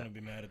Howard. I Yeah. wouldn't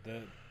be mad at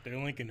that. They're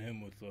linking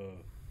him with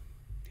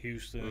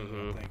Houston.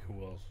 And I think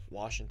who else?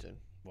 Washington.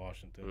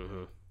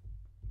 Mm-hmm.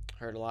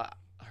 Heard a lot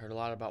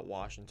about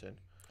Washington.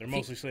 They're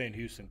mostly saying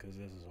Houston because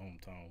this is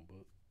hometown, but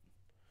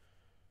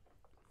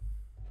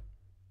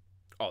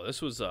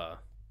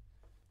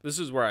This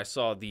is where I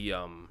saw the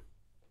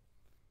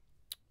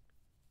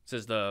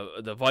says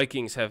the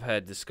Vikings have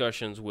had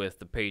discussions with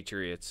the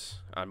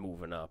Patriots on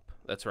moving up.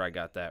 That's where I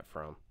got that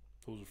from.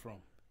 who's it from?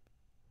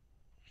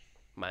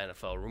 My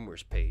NFL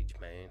rumors page,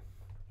 man.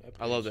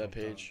 I love that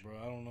sometimes, page. bro.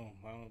 I don't know.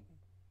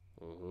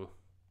 Mm-hmm.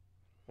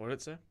 What did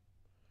it say?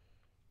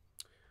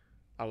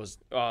 I was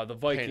The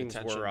Vikings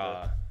attention, were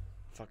but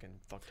fucking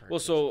fucked her. well.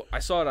 So I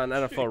saw it on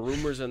NFL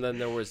rumors, and then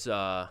there was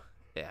I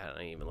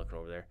ain't even looking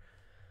over there.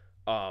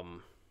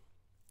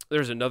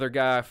 There's another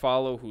guy I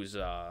follow who's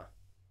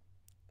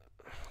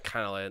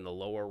kind of like in the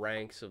lower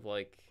ranks of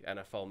like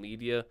NFL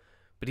media,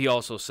 but he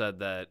also said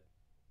that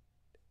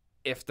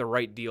if the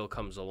right deal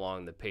comes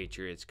along, the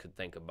Patriots could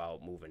think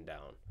about moving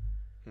down.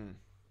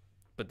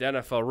 But the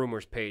NFL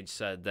rumors page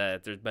said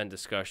that there's been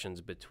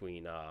discussions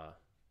between the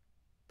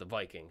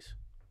Vikings.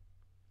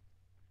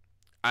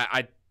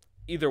 I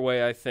either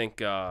way, I think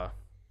the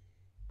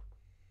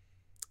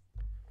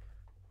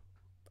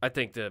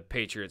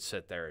Patriots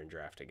sit there and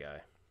draft a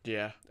guy.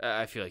 Yeah,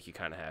 I feel like you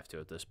kind of have to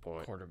at this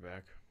point.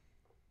 quarterback.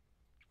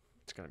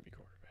 It's gonna be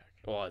quarterback.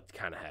 Well, it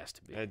kind of has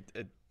to be.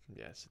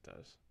 Yes, it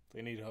does.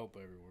 They need help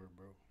everywhere,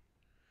 bro.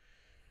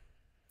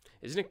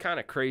 Isn't it kind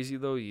of crazy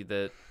though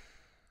that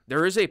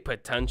there is a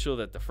potential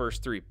that the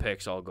first 3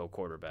 picks all go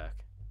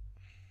quarterback?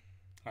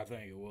 I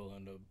think it will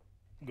end up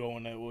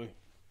going that way.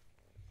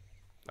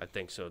 I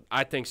think so.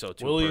 I think so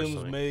too. Williams,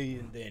 personally. May,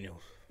 and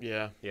Daniels.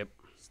 Yeah. Yep.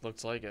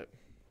 Looks like it.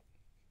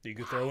 You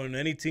could throw in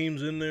any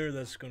teams in there.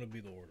 That's going to be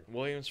the order.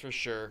 Williams for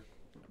sure,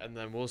 and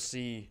then we'll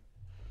see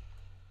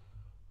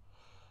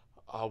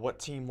what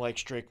team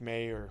likes Drake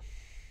May or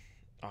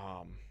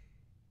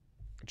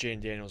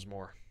Jaden Daniels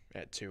more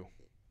at 2.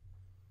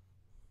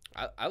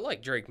 I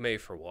like Drake May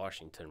for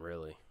Washington,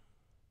 really.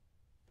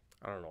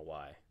 I don't know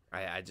why.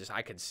 I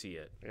could see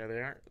it. Yeah,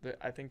 they aren't.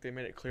 I think they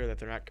made it clear that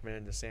they're not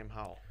committed to Sam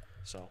Howell.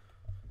 So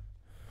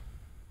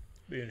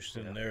Be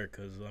interested in there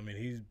because I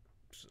mean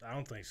I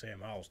don't think Sam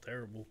Howell's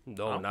terrible. I No,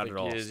 don't not think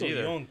at all. he He's is still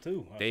either. young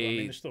too. I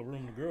mean, there's still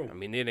room to grow. I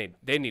mean,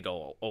 they need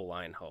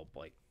O-line help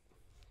like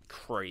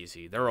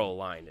crazy. Their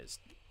O-line is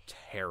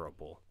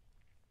terrible.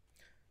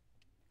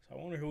 So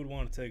I wonder who would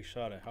want to take a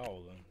shot at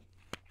Howell then.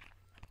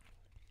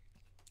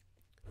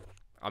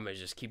 I'm gonna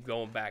just keep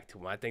going back to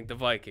him. I think the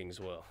Vikings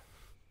will.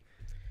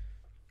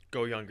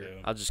 Go younger.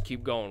 Yeah. I'll just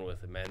keep going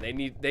with it, man.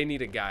 They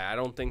need a guy. I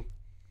don't think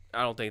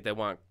they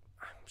want.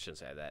 I shouldn't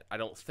say that. I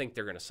don't think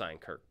they're gonna sign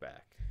Kirk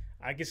back.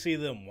 I can see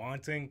them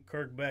wanting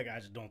Kirk back. I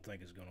just don't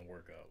think it's going to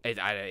work out. I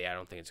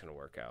don't think it's gonna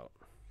work out.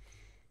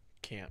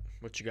 Can't.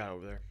 What you got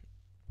over there?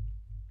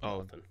 Oh,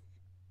 Nothing.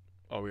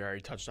 we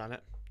already touched on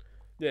it.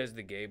 There's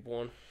the Gabe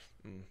one.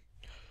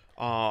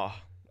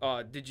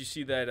 Did you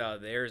see that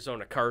the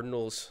Arizona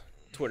Cardinals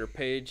Twitter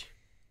page?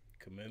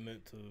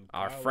 Commitment to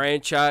Our Kyler.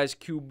 franchise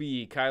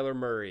QB, Kyler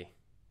Murray.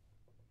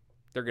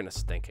 They're going to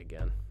stink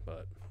again,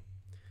 but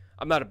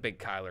I'm not a big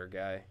Kyler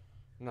guy.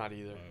 Not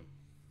either.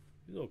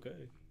 He's okay.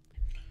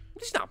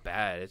 He's not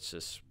bad. It's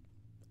just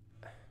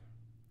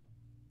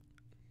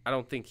I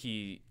don't think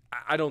he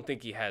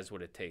has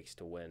what it takes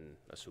to win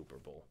a Super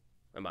Bowl,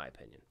 in my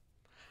opinion.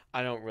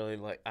 I don't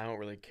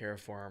really care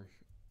for him,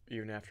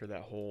 even after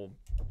that whole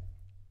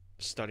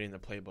studying the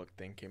playbook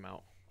thing came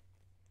out.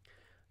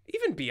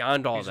 Even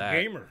beyond all He's that,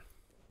 a gamer.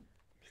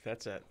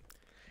 That's it.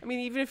 I mean,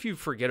 even if you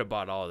forget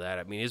about all that,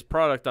 I mean, his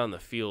product on the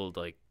field,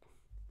 like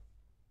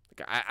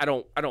I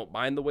don't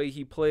mind the way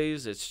he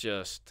plays. It's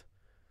just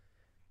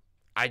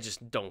I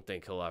just don't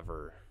think he'll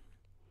ever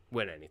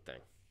win anything.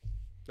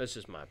 That's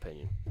just my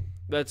opinion.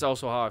 That's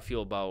also how I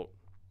feel about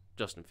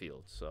Justin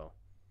Fields. So,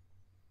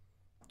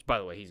 by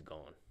the way, he's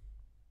gone.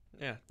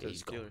 Yeah, to the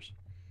He's gone. Steelers.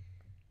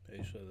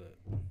 He said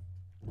that.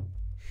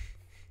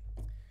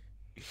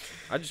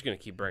 I'm just gonna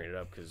keep bringing it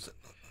up because,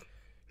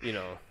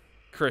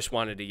 Chris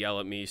wanted to yell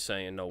at me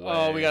saying no way.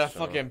 Oh, we got a so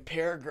fucking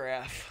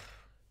paragraph.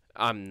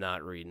 I'm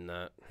not reading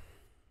that.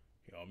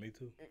 Y'all, me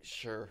too.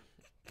 Sure.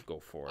 Go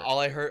for it.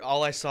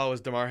 All I saw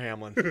was DeMar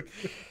Hamlin.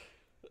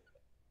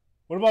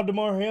 What about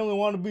DeMar Hamlin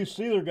wanting to be a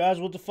Steeler, guys?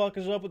 What the fuck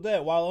is up with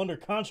that? While under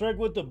contract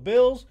with the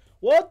Bills?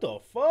 What the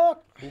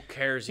fuck? Who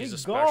cares? He's a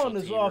He's special gone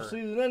this teamer.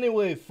 offseason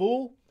anyway,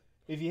 fool.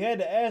 If you had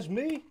to ask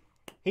me,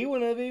 he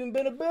wouldn't have even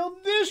been a Bill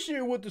this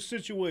year with the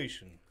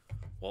situation.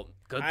 Well,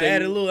 good I thing.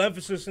 added a little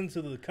emphasis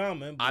into the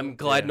comment. But I'm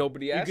glad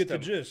nobody you asked get the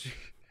him. gist.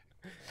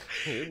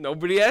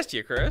 Nobody asked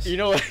you, Chris. You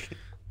know what?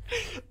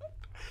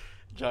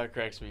 John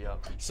cracks me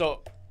up.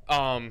 So,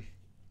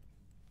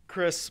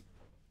 Chris,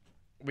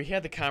 we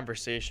had the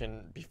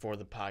conversation before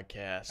the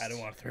podcast. I don't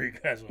want to throw you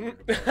guys under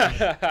the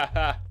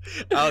bus.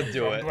 I'll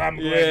do it.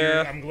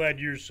 I'm glad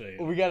you're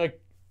saying. We gotta. You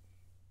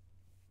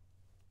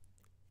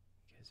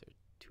guys are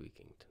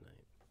tweaking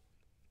tonight.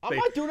 I'm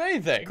not doing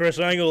anything. Chris,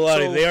 I ain't gonna lie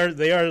to you. So-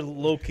 They are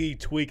low key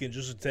tweaking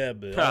just a tad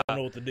bit. I don't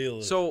know what the deal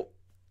is. So,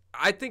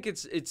 I think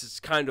it's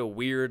kind of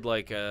weird,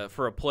 like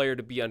for a player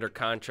to be under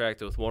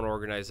contract with one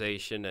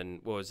organization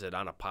and what was it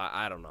on a pot?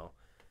 I don't know.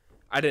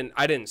 I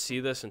didn't see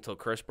this until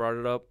Chris brought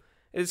it up.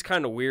 It's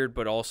kind of weird,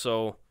 but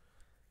also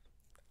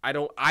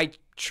I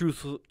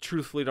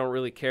truthfully don't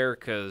really care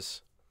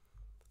because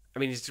I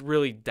mean it's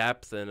really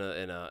depth in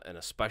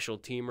a special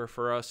teamer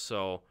for us.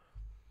 So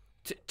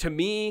to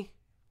me,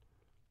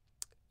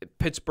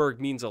 Pittsburgh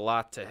means a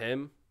lot to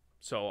him.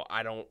 So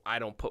I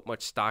don't put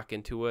much stock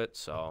into it.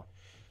 So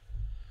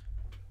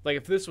like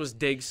if this was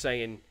Diggs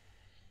saying,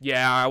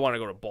 "Yeah, I want to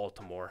go to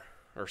Baltimore"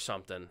 or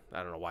something.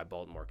 I don't know why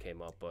Baltimore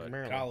came up, but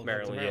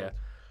Maryland, yeah.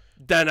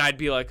 Then I'd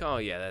be like, "Oh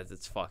yeah,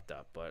 that's fucked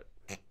up." But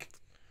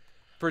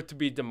for it to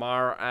be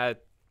DeMar, I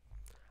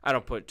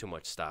don't put too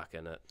much stock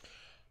in it.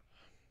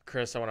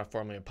 Chris, I want to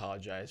formally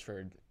apologize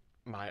for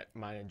mine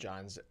and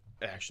John's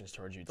actions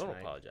towards you tonight.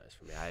 Don't apologize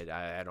for me.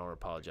 I don't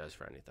apologize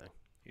for anything.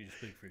 you just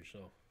speak for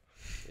yourself.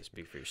 You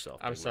speak for yourself.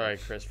 I'm big sorry,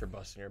 man. Chris, for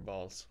busting your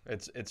balls.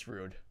 It's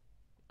rude.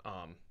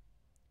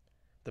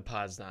 The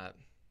pod's not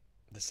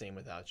the same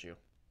without you.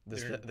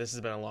 This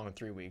has been a long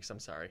 3 weeks. I'm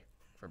sorry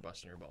for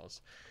busting your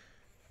balls.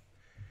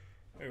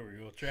 There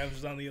we go. Travis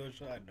is on the other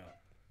side now.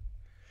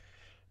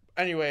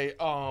 Anyway,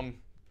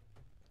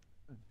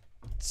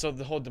 so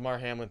the whole DeMar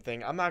Hamlin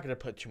thing, I'm not gonna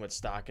put too much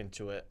stock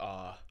into it.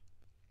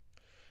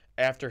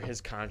 After his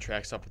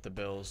contract's up with the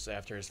Bills,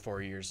 after his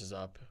 4 years is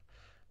up,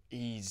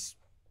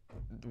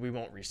 we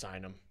won't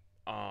re-sign him.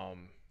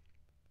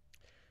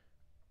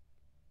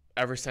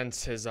 Ever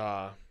since his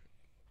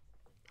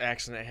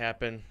accident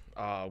happened,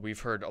 we've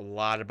heard a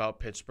lot about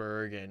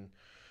Pittsburgh and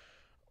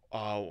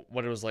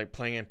what it was like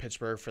playing in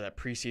Pittsburgh for that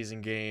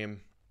preseason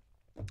game.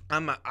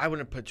 I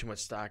wouldn't put too much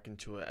stock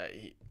into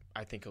it.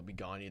 I think he'll be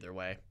gone either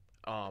way.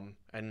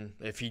 And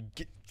if he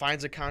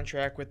finds a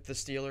contract with the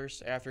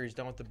Steelers after he's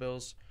done with the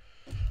Bills,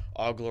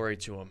 all glory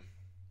to him.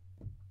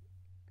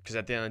 Because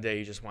at the end of the day,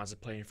 he just wants to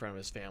play in front of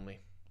his family.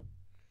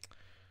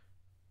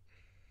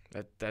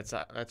 That's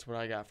what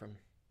I got from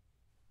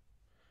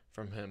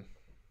from him.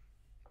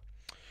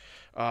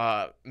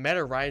 Matt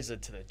Ariza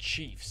to the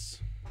Chiefs.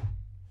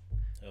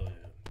 Hell yeah.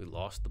 We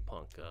lost the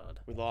punt god.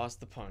 We lost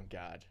the punt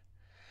god.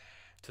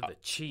 To the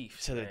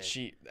Chiefs. To the man.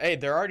 Chiefs. Hey,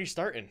 they're already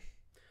starting.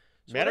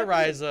 So Matt that-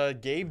 Ariza,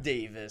 Gabe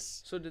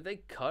Davis. So did they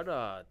cut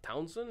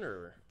Townsend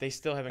or? They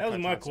still haven't That cut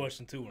was my Townsend.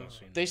 question too when I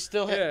seen They that.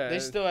 still Yeah. they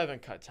still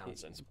haven't cut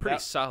Townsend. He's a pretty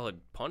That- solid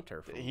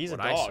punter from he's a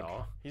what I dog.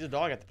 saw. He's a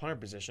dog at the punter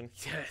position.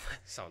 Yeah, that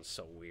sounds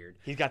so weird.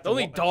 He's got The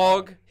only lo-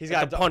 dog He's at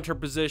got the do- punter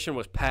position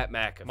was Pat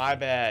McAfee. My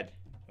bad.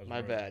 That's My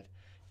right. bad.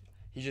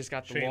 He just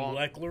got the Shane long.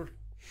 Leckler.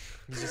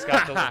 He's just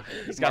got the.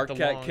 He's got the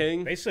Marquette long.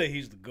 King. They say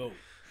he's the GOAT.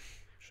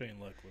 Shane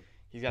Leckler.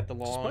 He's got the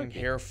long might be.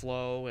 hair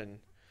flow, and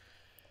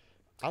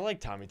I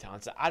like Tommy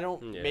Townsend. I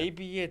don't. Yeah.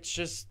 Maybe it's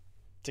just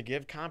to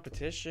give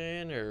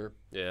competition, or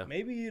Yeah.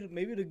 Maybe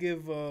to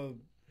give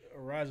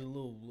Ariza a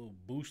little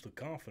boost of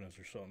confidence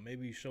or something.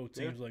 Maybe show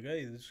teams like,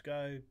 hey, this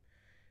guy,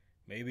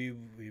 maybe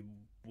he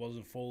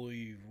wasn't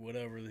fully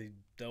whatever. He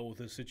dealt with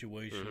his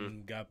situation,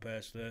 and got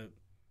past that.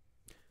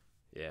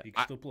 Yeah. He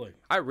can still play.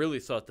 I really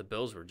thought the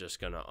Bills were just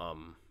gonna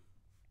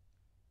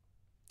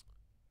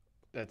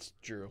that's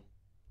Drew.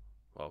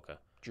 Okay.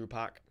 Drew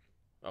Pock.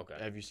 Okay.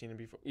 Have you seen him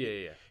before? Yeah,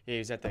 yeah. Yeah, he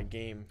was at that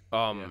game.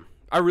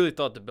 I really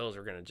thought the Bills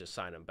were gonna just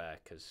sign him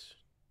back because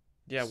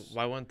Yeah,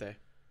 why wouldn't they?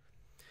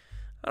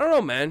 I don't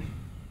know, man.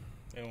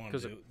 They don't wanna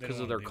Because do- they don't of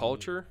wanna their deal with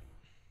culture,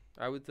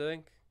 I would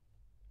think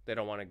they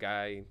don't want a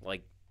guy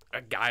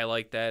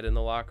like that in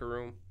the locker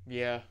room.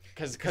 Yeah,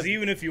 because Because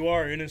even if you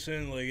are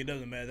innocent, like it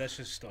doesn't matter. That's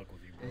just stuck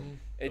with you, bro.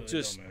 It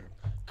just don't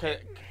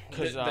matter.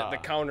 because the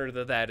counter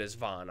to that is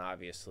Vaughn,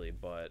 obviously,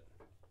 but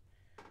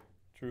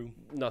True.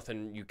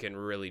 nothing you can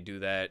really do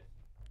that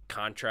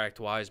contract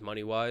wise,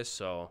 money wise.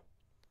 So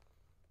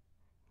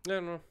I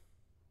don't know.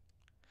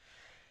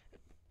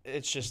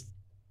 it's just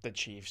the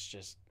Chiefs.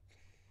 Just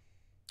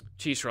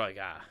Chiefs are like,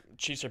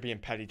 Chiefs are being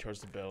petty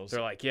towards the Bills.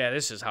 they're like, yeah,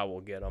 this is how we'll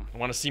get them.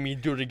 Want to see me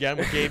do it again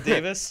with Gabe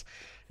Davis?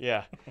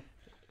 Yeah.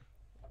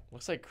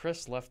 Looks like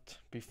Chris left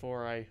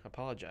before I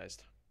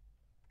apologized.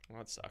 Well,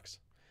 that sucks.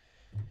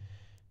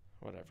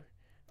 Whatever.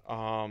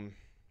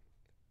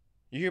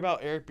 You hear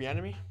about Eric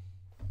Bieniemy?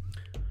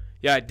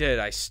 Yeah, I did.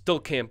 I still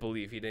can't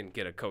believe he didn't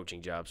get a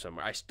coaching job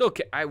somewhere.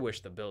 I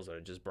wish the Bills would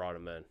have just brought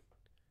him in.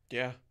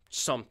 Yeah.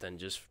 Something.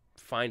 Just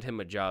find him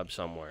a job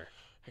somewhere.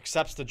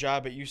 Accepts the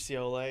job at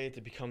UCLA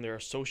to become their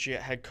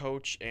associate head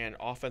coach and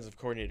offensive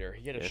coordinator.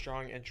 He had a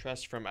strong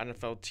interest from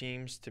NFL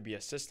teams to be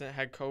assistant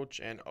head coach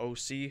and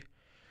OC.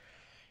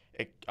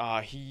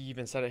 He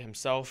even said it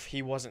himself.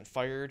 He wasn't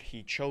fired.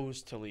 He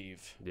chose to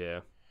leave Yeah.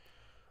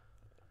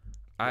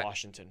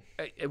 Washington.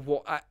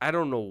 I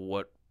don't know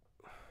what.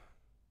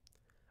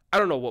 I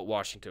don't know what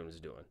Washington was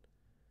doing.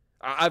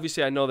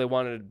 Obviously, I know they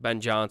wanted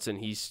Ben Johnson.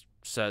 He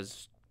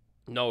says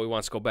no. He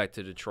wants to go back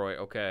to Detroit.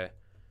 Okay,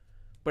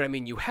 but I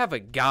mean, you have a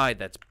guy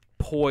that's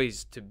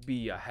poised to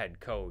be a head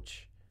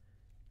coach,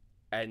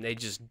 and they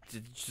just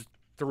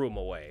threw him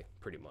away.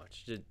 Pretty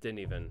much, just didn't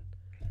even.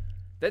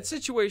 That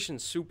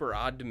situation's super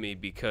odd to me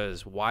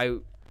because why?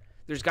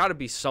 There's got to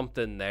be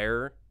something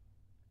there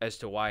as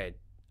to why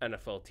an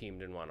NFL team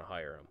didn't want to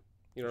hire him.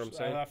 You know what I'm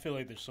saying? I feel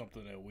like there's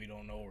something that we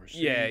don't know or see.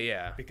 Yeah,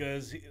 yeah.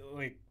 Because,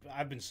 like,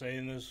 I've been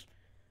saying this.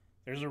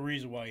 There's a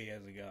reason why he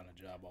hasn't gotten a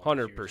job all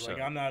these years. 100%.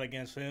 Like, I'm not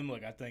against him.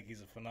 Like, I think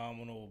he's a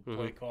phenomenal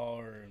play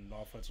caller and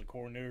offensive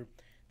coordinator.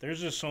 There's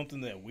just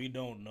something that we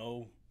don't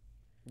know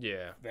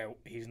Yeah. that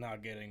he's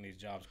not getting these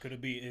jobs. Could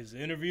it be his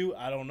interview?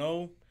 I don't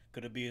know.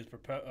 Could it be his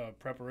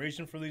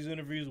preparation for these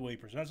interviews, the way he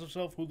presents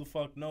himself? Who the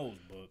fuck knows?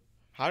 But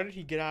How did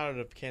he get out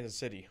of Kansas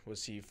City?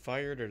 Was he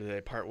fired or did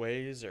they part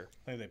ways? Or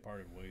I think they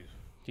parted ways.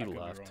 He I could be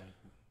left. wrong.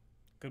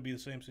 Could be the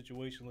same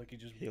situation like he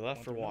left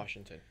went for through.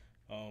 Washington?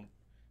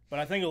 But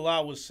I think a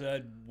lot was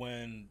said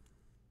when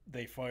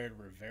they fired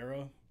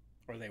Rivera,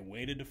 or they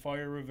waited to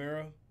fire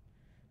Rivera,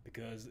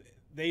 because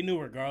they knew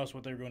regardless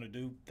what they were going to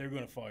do, they're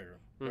going to fire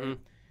him. Right?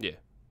 Yeah.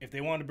 If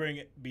they wanted to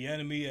bring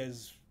Bieniemy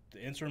as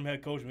the interim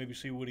head coach, maybe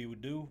see what he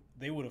would do,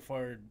 they would have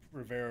fired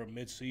Rivera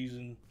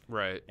mid-season,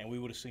 Right. and we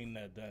would have seen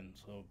that then.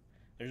 So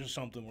there's just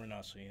something we're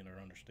not seeing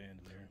or understanding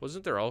there.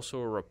 Wasn't there also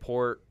a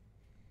report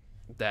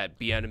that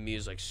Bieniemy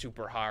is like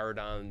super hard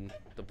on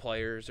the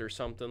players or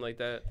something like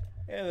that?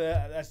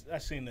 Yeah,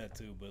 I've seen that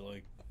too, but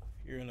like,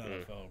 you're in the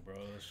NFL,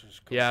 bro. That's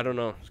just coaching. Yeah, I don't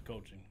know. It's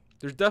coaching.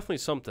 There's definitely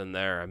something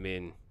there. I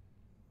mean,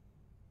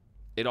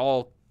 it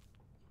all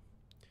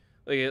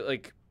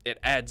like it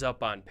adds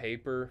up on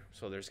paper,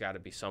 so there's got to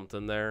be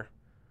something there.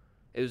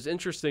 It was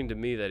interesting to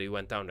me that he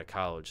went down to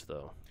college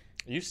though.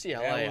 UCLA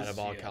That out was- of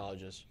all yeah.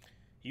 colleges.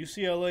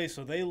 UCLA,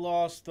 so they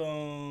lost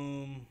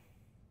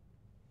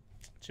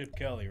Chip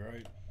Kelly,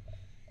 right?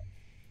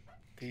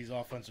 He's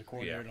offensive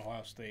coordinator Yeah. in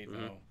Ohio State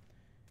now.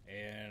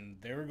 And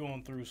they were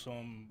going through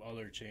some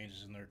other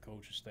changes in their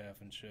coaching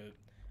staff and shit.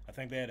 I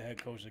think they had a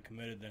head coach that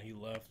committed, then he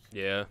left.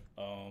 Yeah.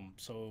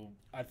 So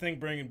I think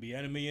bringing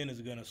Bieniemy in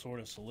is going to sort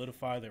of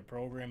solidify their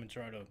program and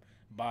try to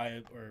buy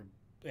it or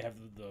have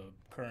the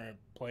current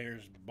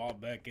players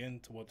bought back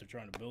into what they're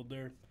trying to build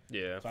there.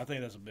 Yeah. So I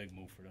think that's a big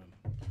move for them.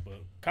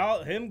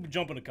 But him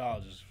jumping to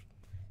college is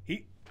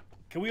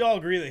Can we all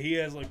agree that he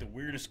has like the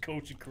weirdest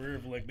coaching career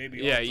of like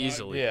maybe all time?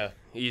 easily. Yeah.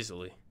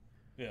 Easily.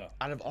 Yeah.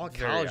 Out of all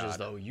Very colleges, odd.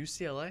 though,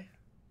 UCLA?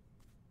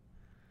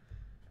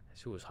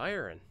 That's who was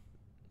hiring.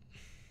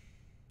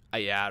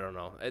 Yeah, I don't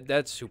know.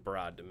 That's super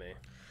odd to me.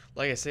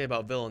 Like I say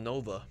about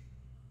Villanova,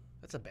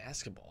 that's a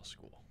basketball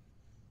school.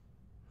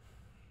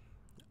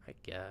 I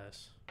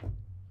guess.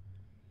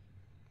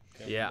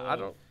 Kevin Yeah, I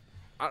Love.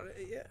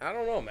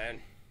 don't know,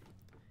 man.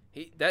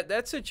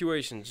 That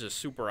situation's just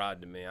super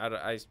odd to me. I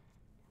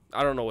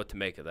don't know what to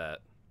make of that.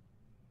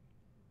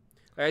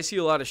 I see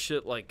a lot of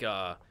shit like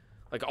how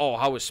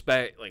does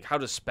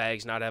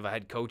Spags not have a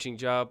head coaching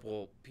job?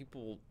 Well,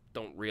 people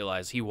don't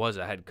realize he was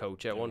a head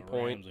coach at And one the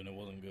point, Rams, and it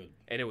wasn't good.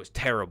 and it was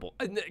terrible.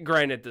 And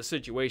granted, the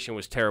situation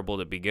was terrible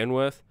to begin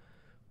with,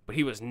 but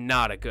he was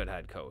not a good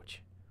head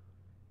coach.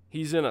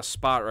 He's in a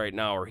spot right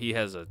now where he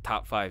has a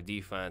top 5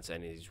 defense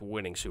and he's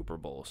winning Super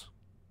Bowls.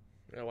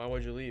 Yeah, why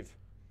would you leave?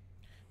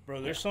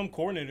 Bro, there's some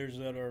coordinators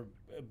that are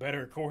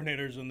better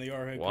coordinators than they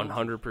are head coaches.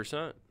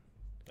 100%.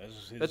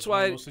 That's one of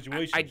why those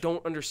situations. I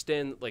don't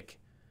understand, like,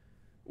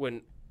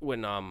 when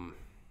Ben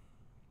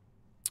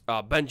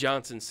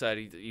Johnson said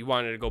he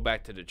wanted to go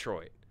back to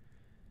Detroit.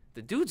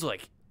 The dude's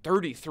like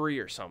 33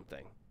 or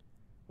something.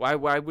 Why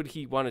would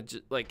he want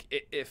to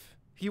if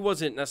he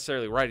wasn't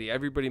necessarily ready?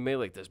 Everybody made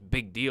like this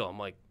big deal. I'm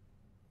like,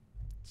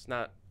 it's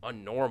not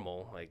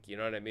unnormal, like, you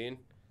know what I mean?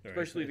 Right,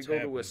 Especially to it's go to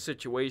a happening.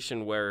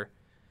 situation where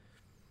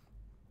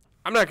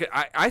I'm not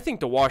gonna, I think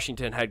the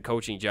Washington head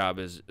coaching job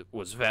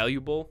was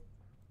valuable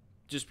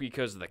just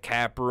because of the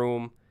cap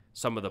room,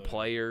 some of the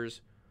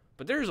players.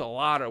 But there's a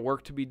lot of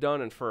work to be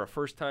done, and for a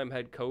first-time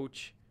head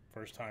coach,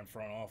 First time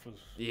front office.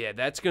 yeah,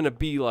 that's going to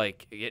be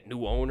like get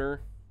new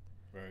owner.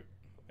 Right.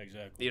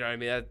 Exactly. You know what I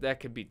mean? That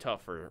could be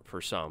tough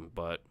for some,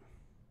 but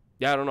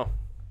yeah, I don't know.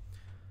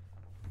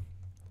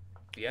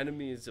 The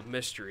enemy is a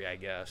mystery, I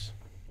guess.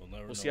 We'll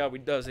never know. We'll see how he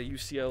does at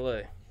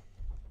UCLA.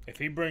 If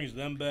he brings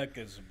them back,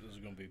 it's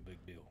going to be a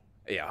big deal.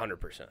 Yeah,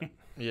 100%.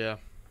 Yeah.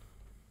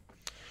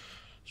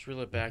 Let's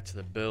reel it back to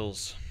the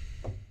Bills.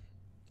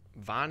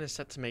 Vaughn is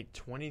set to make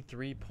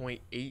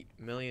 $23.8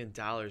 million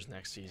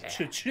next season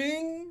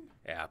Cha-ching!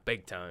 Yeah,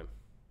 big time.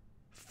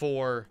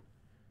 for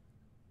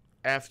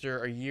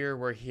after a year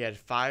where he had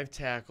 5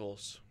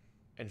 tackles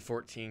in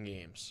 14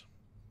 games.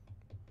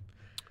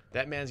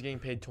 That man's getting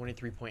paid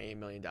 $23.8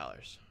 million.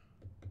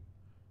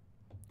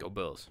 Go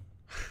Bills.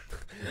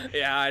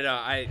 Yeah, I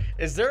know.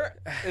 Is there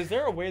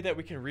a way that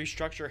we can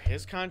restructure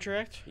his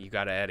contract? You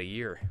got to add a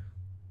year.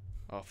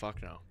 Oh,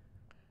 fuck no.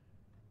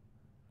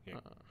 Yeah,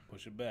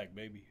 push it back,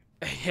 baby.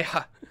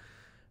 Yeah.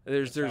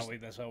 There's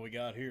That's how we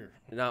got here.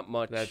 not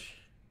much. That-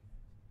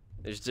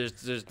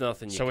 There's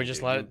nothing you So we can just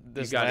do. let You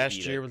this gotta last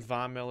eat year it. with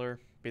Von Miller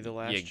be the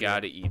last You year? got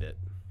to eat it.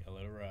 Yeah,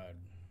 let it ride.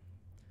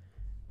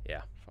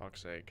 Yeah.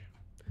 Fuck's sake.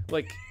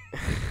 Like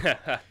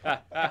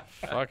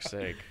Fuck's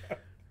sake.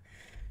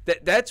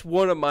 that's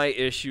one of my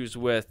issues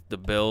with the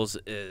Bills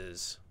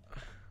is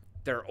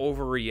their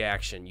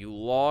overreaction. You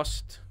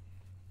lost.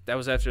 That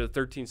was after the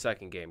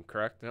 13-second game,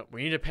 correct? No,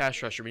 we need a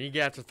pass rusher. We need to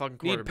get after the fucking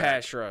Need quarterback.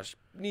 pass rush.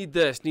 Need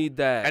this. Need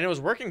that. And it was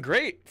working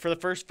great for the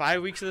first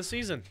 5 weeks of the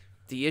season.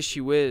 The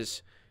issue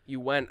is you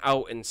went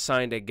out and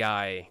signed a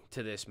guy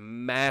to this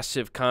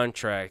massive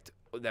contract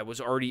that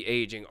was already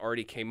aging,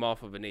 already came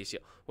off of an ACL,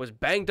 was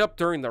banged up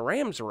during the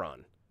Rams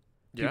run.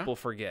 Yeah. People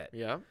forget.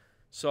 Yeah.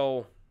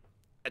 So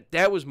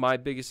that was my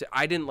biggest.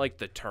 I didn't like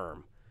the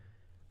term.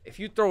 If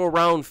you throw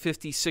around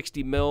 50,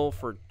 60 mil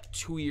for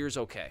 2 years,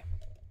 okay.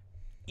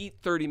 Eat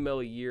 30 mil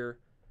a year.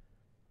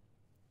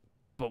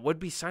 But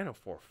what'd we sign him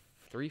for?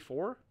 3,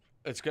 4?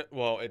 It's good.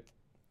 Well, it's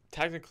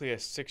technically a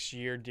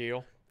 6-year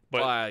deal,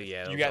 but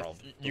Yeah, you those get are all-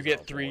 you those get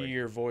are all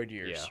 3-year void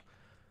years. Yeah.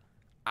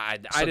 I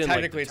So didn't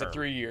technically like the it's a term.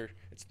 3-year.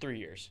 It's 3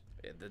 years.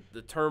 Yeah,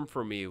 the term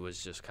for me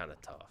was just kind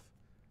of tough.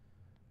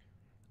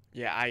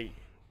 Yeah,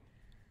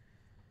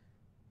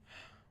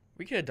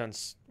 we could have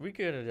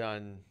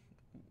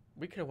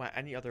went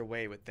any other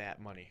way with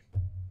that money.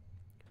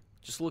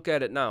 Just look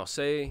at it now.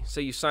 Say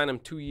you sign him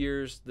 2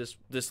 years.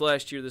 This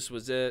last year, this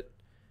was it.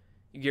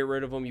 You get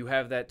rid of him. You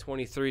have that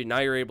 23. Now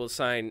you're able to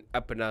sign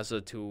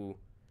Epineza to,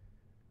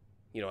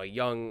 a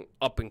young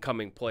up and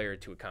coming player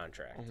to a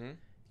contract. Mm-hmm.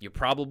 You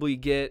probably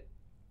get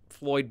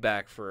Floyd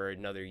back for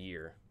another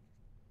year.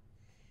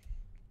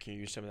 Can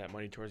you use some of that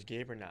money towards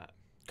Gabe or not?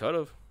 Could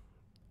have.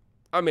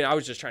 I mean, I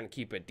was just trying to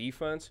keep it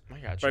defense. I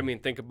got you. But I mean,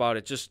 think about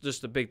it. Just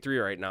the big 3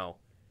 right now: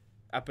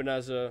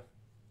 Epineza,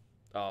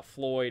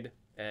 Floyd,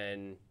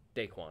 and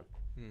Daquan.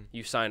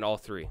 You signed all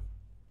 3.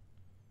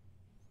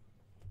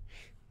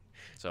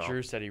 So.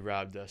 Drew said he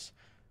robbed us.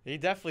 He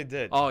definitely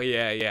did. Oh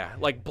yeah,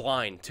 like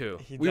blind too.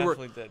 He we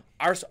definitely were, did.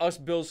 Us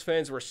Bills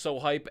fans were so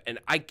hype, and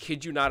I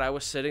kid you not, I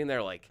was sitting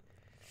there like,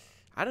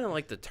 I didn't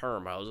like the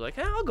term. I was like,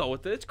 I'll go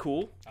with it. It's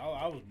cool.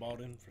 I was bought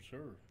in for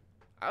sure.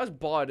 I was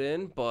bought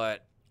in,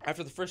 but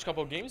After the first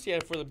couple of games he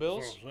had for the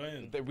Bills, That's what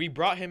I'm saying. we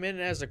brought him in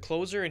as a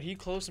closer, and he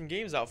closed some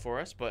games out for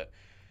us. But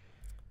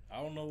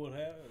I don't know what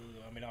happened.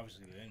 I mean,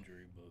 obviously the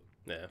injury, but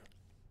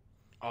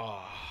yeah.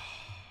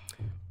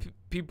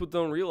 People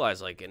don't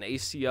realize like an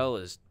ACL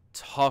is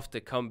tough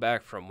to come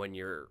back from when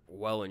you're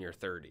well in your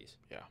 30s.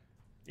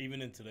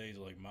 Even in today's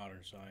like modern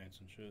science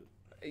and shit.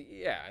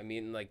 Yeah, I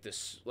mean, like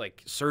this,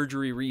 like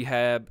surgery,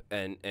 rehab,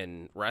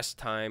 and rest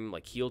time,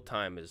 like heal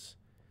time is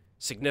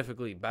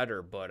significantly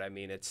better. But I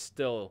mean, it's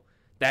still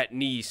that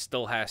knee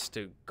still has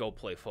to go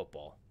play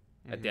football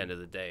at the end of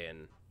the day.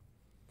 And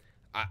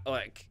I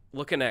like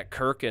looking at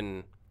Kirk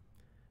and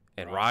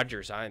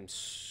Rodgers. I'm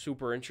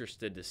super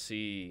interested to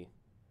see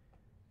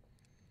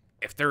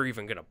if they're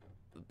even gonna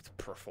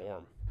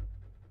perform.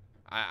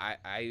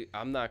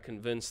 I'm not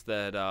convinced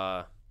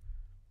that.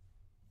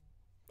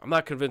 I'm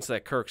not convinced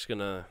that Kirk's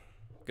gonna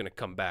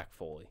come back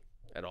fully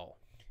at all.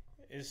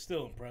 It's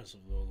still impressive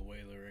though the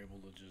way they're able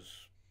to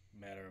just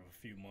matter of a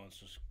few months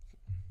just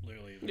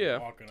literally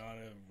walking on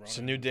it. Running, it's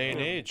a new day and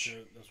age.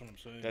 Shit. That's what I'm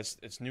saying.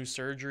 It's new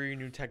surgery,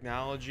 new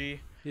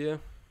technology. Yeah.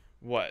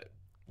 What?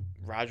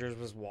 Rodgers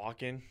was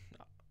walking.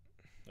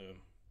 Yeah.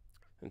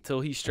 Until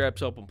he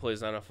straps up and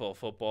plays NFL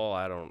football,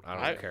 I don't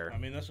care. I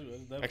mean that's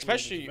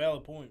Especially a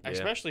valid point.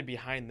 Especially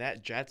behind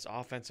that Jets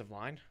offensive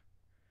line.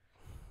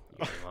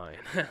 You're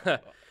lying.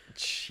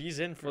 He's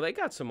in for. Well, they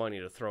got some money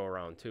to throw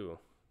around too.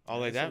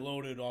 All It's that. a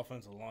loaded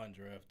offensive line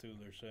draft too.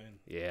 They're saying.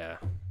 Yeah,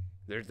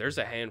 there's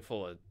a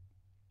handful of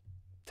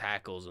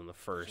tackles in the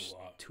first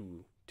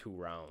two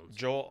rounds.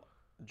 Joe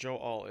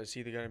Alt, is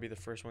he going to be the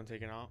first one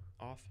taken off?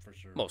 For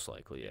sure. Most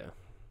likely, yeah.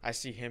 I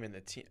see him in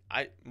the team.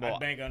 I'd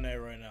bank on that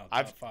right now.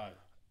 Top 5.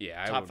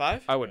 Yeah, top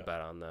 5. I would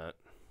bet on that.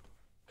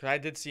 Cause I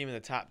did see him in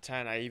the top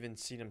 10. I even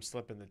seen him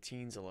slip in the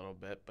teens a little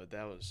bit, but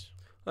that was.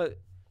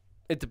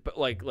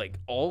 Like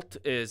Alt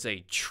is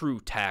a true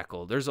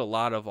tackle. There's a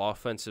lot of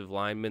offensive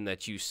linemen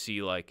that you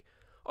see like,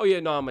 oh yeah,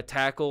 no, I'm a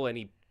tackle, and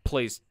he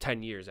plays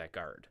 10 years at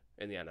guard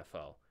in the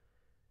NFL.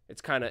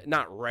 It's kind of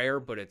not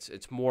rare, but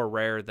it's more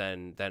rare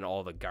than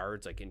all the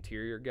guards, like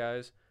interior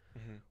guys.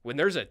 Mm-hmm. When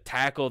there's a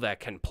tackle that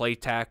can play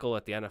tackle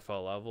at the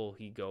NFL level,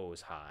 he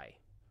goes high.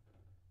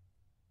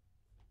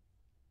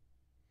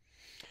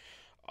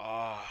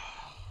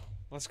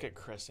 Let's get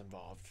Chris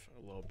involved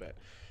a little bit.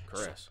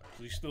 Chris. Is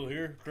he still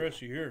here?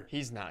 Chris, you here?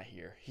 He's not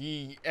here.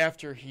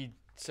 After he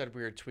said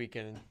we were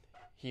tweaking,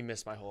 he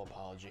missed my whole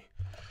apology.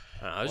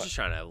 I was just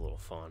trying to have a little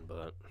fun,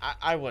 but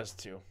I was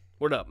too.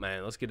 What up,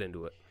 man? Let's get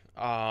into it.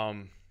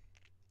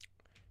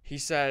 He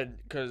said,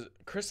 because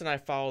Chris and I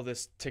follow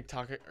this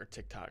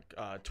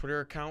Twitter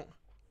account.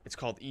 It's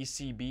called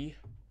ECB.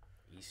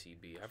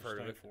 ECB. I've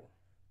heard of it.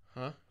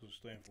 Huh? What's it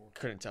stand for?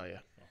 Couldn't tell you.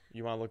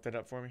 You want to look that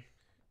up for me?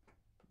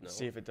 No.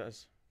 See if it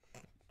does.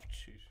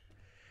 Jeez.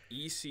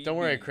 ECB. Don't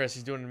worry, Chris.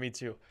 He's doing it to me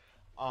too.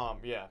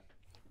 Yeah.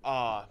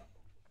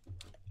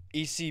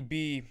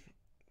 ECB.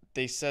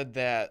 They said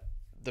that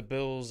the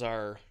Bills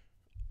are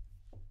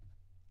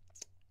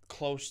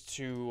close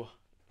to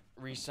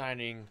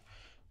re-signing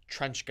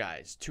trench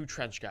guys, 2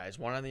 trench guys,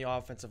 one on the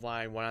offensive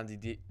line, one on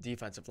the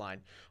defensive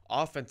line.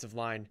 Offensive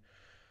line,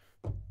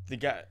 the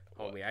guy.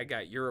 Homie, I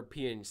got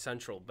European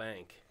Central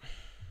Bank.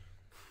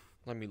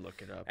 Let me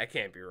look it up. That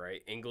can't be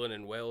right. England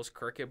and Wales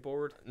cricket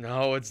board?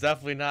 No, it's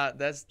definitely not.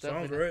 That's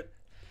definitely Sounds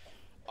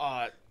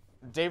right.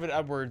 David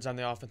Edwards on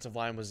the offensive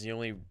line was the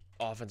only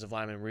offensive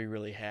lineman we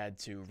really had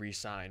to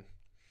re-sign.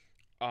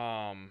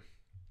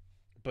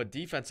 But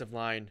defensive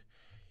line,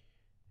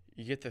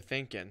 you get to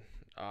thinking.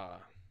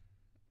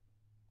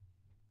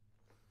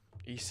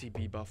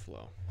 ECB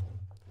Buffalo.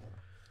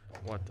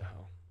 What the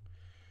hell?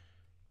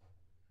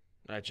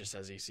 That just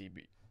says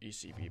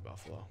ECB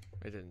Buffalo.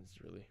 It didn't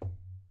really.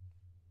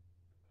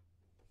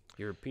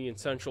 European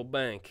Central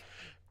Bank.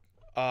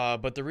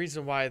 But the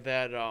reason why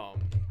that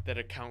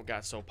account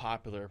got so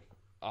popular,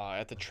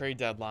 at the trade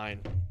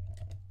deadline,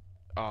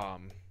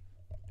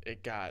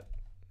 it got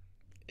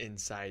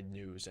inside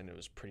news, and it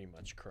was pretty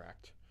much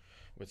correct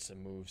with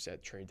some moves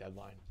at trade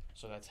deadline.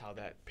 So that's how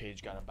that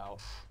page got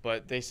about.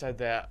 But they said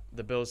that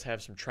the Bills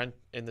have some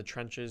in the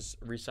trenches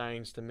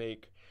re-signings to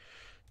make.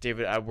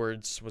 David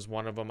Edwards was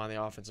one of them on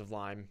the offensive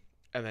line.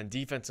 And then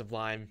defensive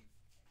line,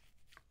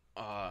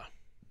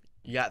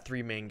 you got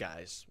 3 main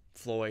guys,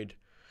 Floyd,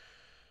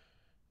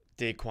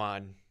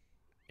 Daquan,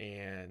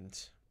 and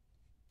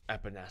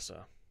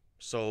Epinesa.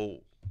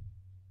 So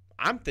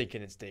I'm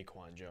thinking it's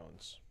Daquan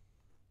Jones.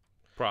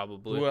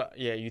 Probably.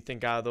 Yeah, you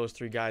think out of those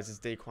 3 guys it's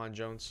Daquan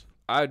Jones?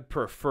 I'd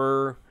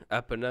prefer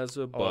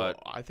Epinesa, but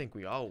I think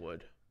we all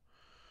would.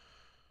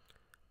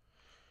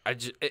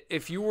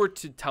 If you were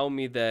to tell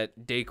me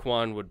that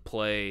Daquan would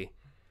play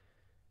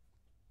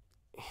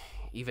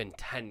even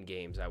 10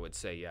 games, I would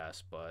say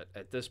yes. But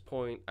at this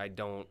point, I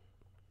don't.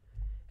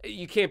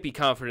 You can't be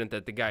confident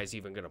that the guy's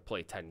even going to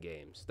play 10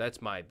 games. That's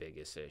my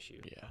biggest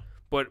issue. Yeah.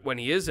 But when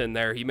he is in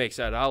there, he makes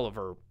Ed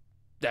Oliver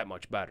that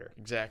much better.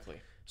 Exactly.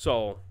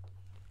 So,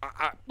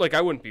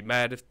 I wouldn't be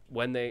mad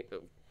when they.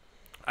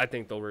 I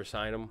think they'll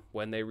re-sign him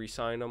when they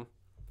re-sign him.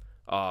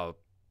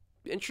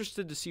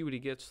 Interested to see what he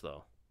gets,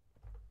 though.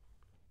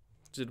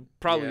 It'd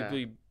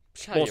probably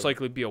most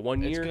likely be a 1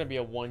 year. It's going to be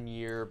a 1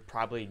 year,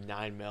 probably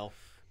 $9 million.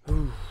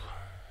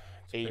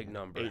 It's a big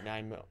number.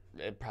 8-9 mil.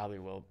 It probably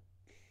will.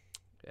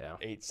 Yeah.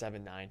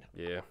 8-7-9.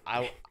 Yeah.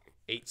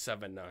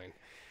 8-7-9.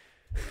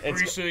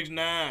 It's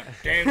 369.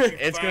 Damn, you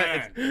it's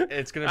fine.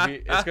 it's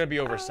gonna be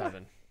over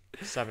 7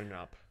 and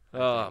up.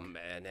 Oh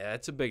man, yeah,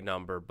 it's a big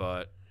number,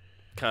 but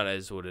kind of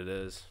is what it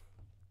is.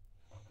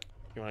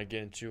 You want to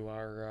get into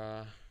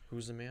our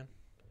who's the man?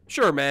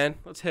 Sure, man.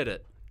 Let's hit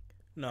it.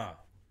 Nah.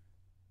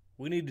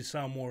 We need to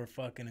sound more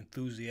fucking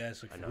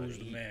enthusiastic for know, who's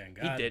the man.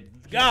 he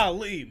did.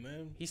 Golly,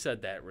 man. He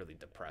said that really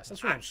depressed.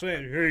 That's what I'm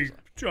saying. Hey,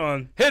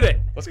 John. Hit it.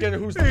 Let's get into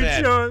who's the Hey,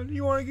 man. John,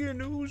 you want to get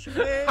into who's the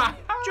man?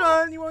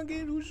 John, you want to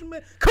get into who's the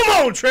man? Come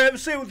on,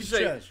 Travis. Say it with your Say,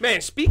 chest. man,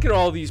 speaking of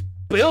all these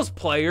Bills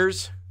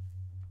players,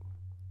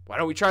 why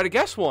don't we try to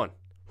guess one?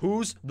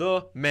 Who's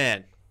the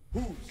man?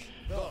 Who's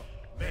the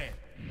man?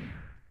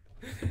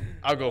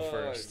 I'll go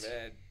first.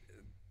 Man.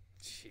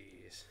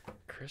 Jeez.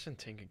 Chris and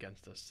Tink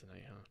against us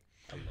tonight, huh?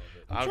 I love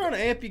it. I'm trying to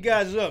amp you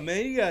guys up,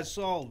 man. You guys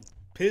all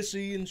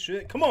pissy and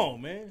shit. Come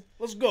on, man.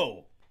 Let's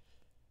go.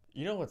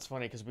 You know what's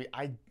funny? Because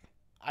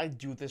I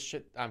do this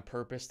shit on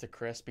purpose to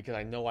Chris because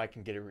I know I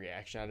can get a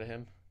reaction out of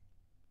him.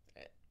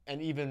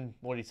 And even,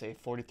 what do you say,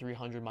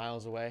 4,300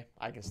 miles away,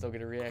 I can still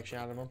get a reaction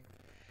out of him.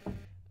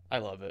 I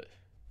love it.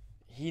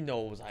 He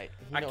knows I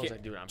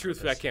do it on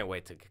Truthfully, I purpose. can't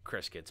wait till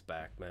Chris gets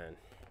back, man.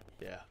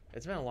 Yeah.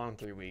 It's been a long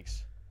 3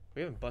 weeks.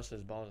 We haven't busted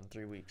his balls in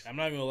 3 weeks. I'm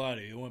not going to lie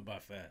to you. It went by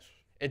fast.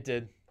 It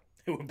did.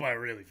 It went by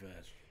really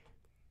fast.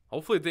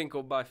 Hopefully it didn't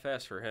go by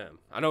fast for him.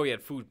 I know he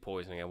had food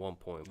poisoning at one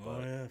point, but Oh,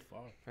 yeah.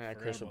 Fuck. Yeah,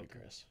 Forgot Chris will be about that.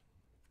 Chris.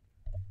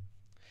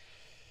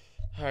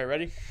 All right,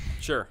 ready?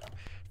 sure.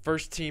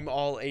 First team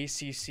All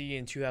ACC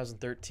in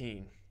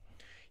 2013.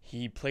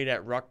 He played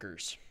at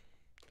Rutgers.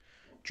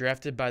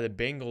 Drafted by the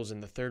Bengals in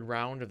the 3rd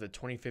round of the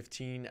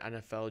 2015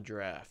 NFL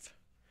Draft.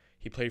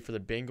 He played for the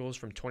Bengals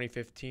from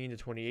 2015 to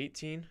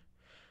 2018,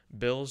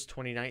 Bills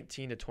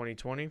 2019 to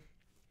 2020,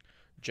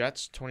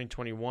 Jets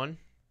 2021,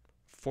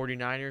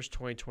 49ers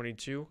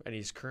 2022, and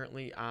he's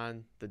currently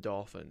on the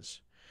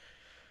Dolphins.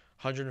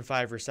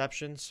 105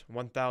 receptions,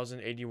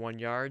 1,081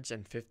 yards,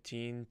 and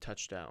 15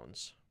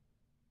 touchdowns.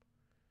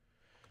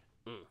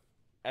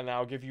 And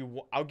I'll give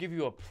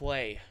you a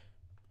play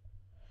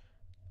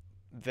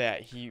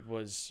that he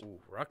was. Ooh,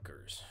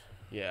 Rutgers.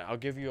 Yeah, I'll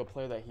give you a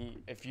play that he.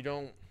 If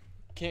you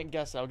can't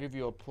guess, I'll give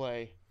you a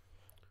play.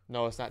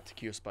 No, it's not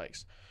Tequila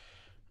Spikes.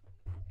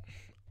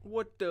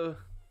 What the?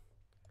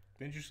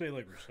 Didn't you say,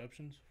 like,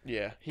 receptions?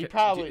 Yeah, he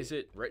probably. Is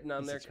it written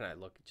on there? Is it- Can I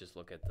just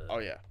look at the? Oh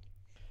yeah.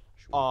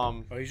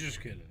 Oh, he's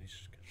just kidding. He's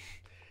just kidding.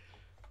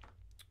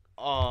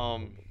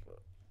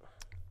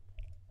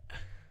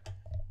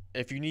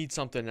 If you need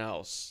something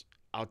else,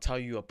 I'll tell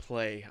you a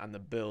play on the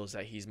Bills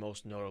that he's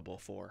most notable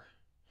for.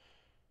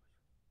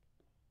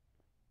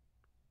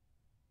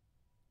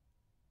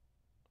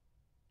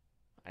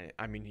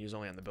 I mean, he was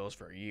only on the Bills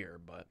for a year,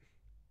 but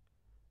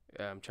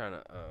Yeah, I'm trying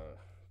to.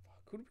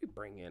 Who did we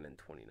bring in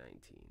 2019?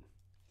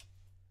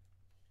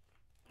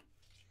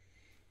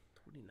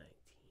 2019.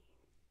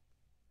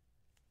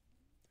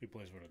 He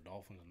plays for the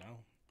Dolphins now.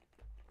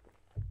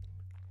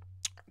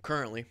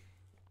 currently,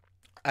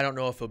 I don't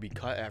know if he'll be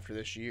cut after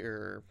this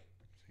year.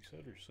 He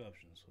said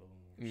receptions, so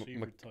Or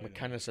receiver, tight end.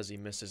 McKenna says he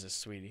misses his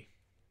sweetie.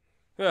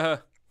 Man,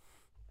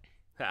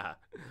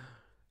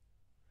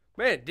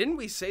 didn't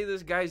we say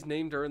this guy's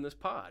name during this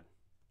pod?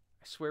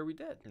 I swear we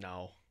did.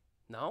 No,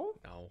 No?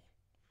 no.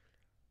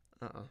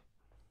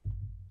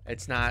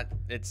 It's not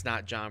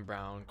John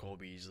Brown, Cole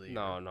Beasley.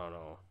 No, no,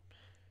 no.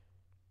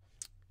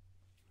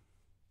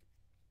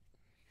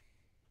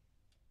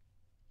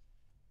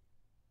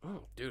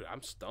 Oh, dude,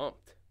 I'm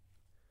stumped.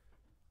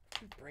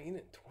 Who's bringing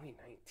it in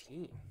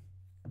 2019?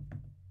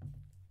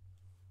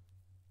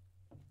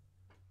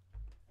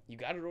 You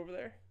got it over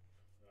there?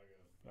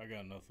 I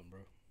got nothing, bro.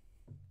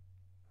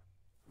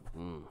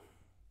 All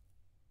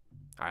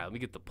right, let me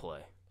get the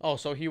play. Oh,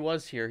 so he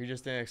was here. He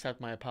just didn't accept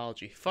my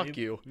apology. Fuck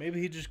maybe, you.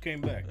 Maybe he just came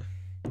back.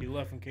 He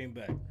left and came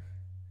back.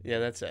 Yeah,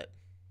 that's it.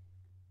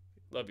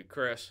 Love you,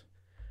 Chris.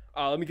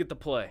 Let me get the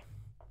play.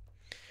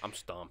 I'm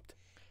stumped.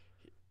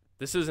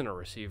 This isn't a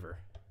receiver.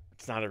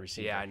 It's not a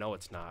receiver. Yeah, I know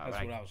it's not. That's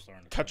I- what I was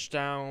starting to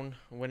Touchdown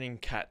winning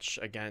catch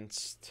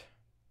against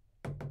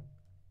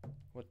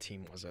what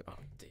team was it? Oh,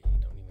 dude, you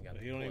don't even got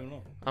think. You don't even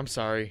know. I'm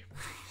sorry.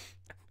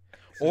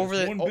 So Over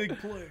it's the one big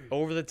play.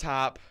 over the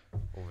top.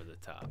 Over the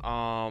top.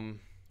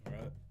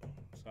 Right.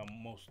 That's how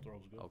most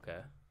throws go. Okay.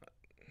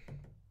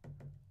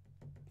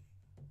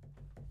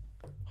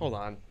 Hold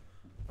on.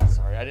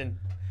 Sorry, I didn't.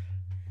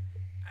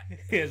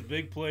 He has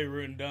big play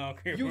written down.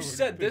 Can't You remember the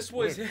said big this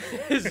was play.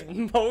 his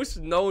most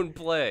known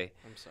play.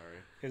 I'm sorry.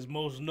 His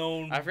most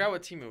known. I forgot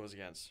what team it was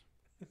against.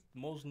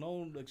 Most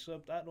known,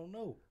 except I don't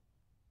know.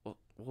 Well,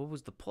 what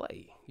was the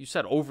play? You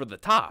said over the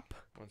top.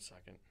 1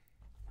 second.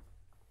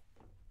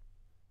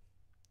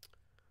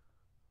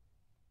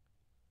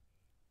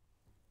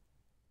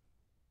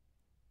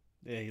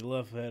 Yeah, he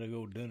left. Had to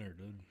go dinner,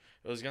 dude.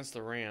 It was against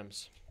the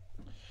Rams.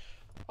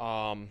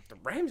 The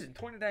Rams in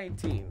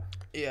 2019.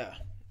 Yeah,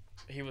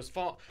 he was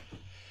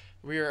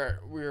We were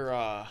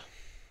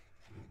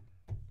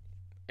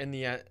in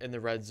the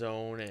red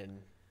zone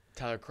and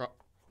Tyler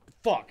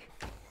Fuck.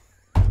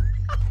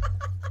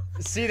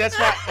 See, that's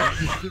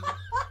why.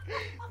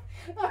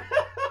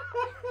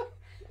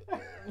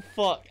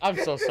 Fuck. I'm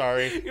so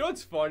sorry. You know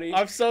what's funny?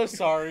 I'm so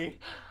sorry.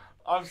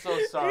 I'm so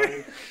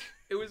sorry.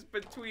 It was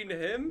between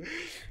him.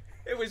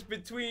 It was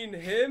between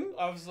him.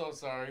 I'm so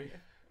sorry.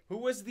 Who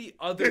was the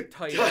other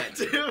tight end?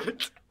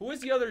 Dude. Who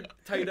was the other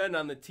tight end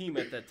on the team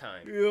at that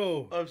time?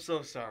 Yo. I'm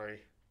so sorry.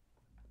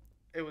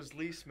 It was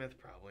Lee Smith,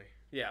 probably.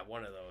 Yeah,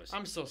 one of those.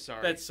 I'm so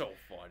sorry. That's so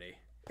funny.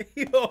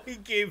 Yo, he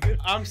gave it.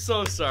 I'm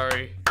so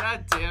sorry.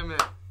 God damn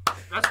it.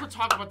 That's what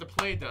talking about the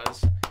play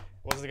does.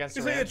 Was it against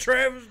Is the it a Rams?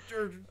 Travis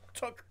or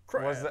Tuck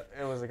crap?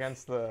 It was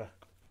against the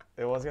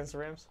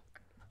Rams?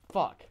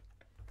 Fuck.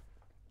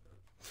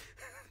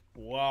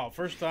 Wow,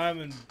 first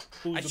time in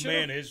Who's the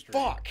Man history.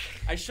 Fuck.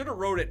 I should have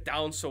wrote it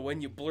down so when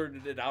you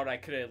blurted it out, I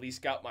could have at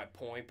least got my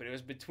point. But it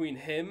was between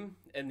him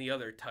and the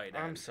other tight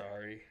end. I'm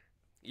sorry.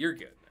 You're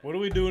good, man. What do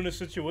we do in this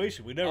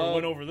situation? We never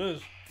went over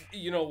this.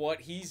 You know what?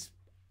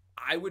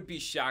 I would be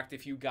shocked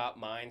if you got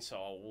mine,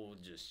 so we'll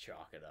just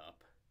chalk it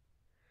up.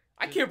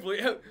 I can't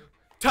believe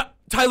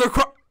Tyler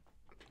Crow.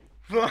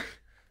 Fuck.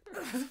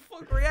 What the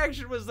fuck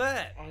reaction was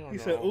that? I don't He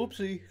know. said,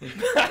 "Oopsie."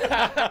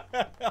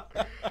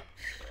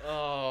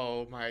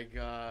 Oh my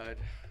god.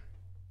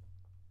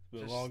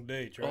 It's been a long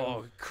day, Travis.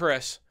 Oh,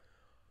 Chris.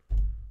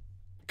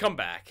 Come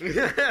back.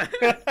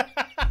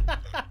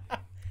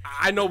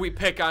 I know we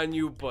pick on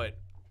you, but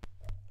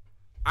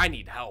I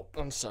need help.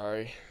 I'm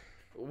sorry.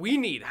 We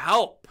need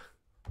help.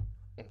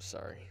 I'm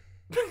sorry.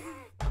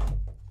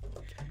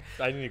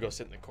 I need to go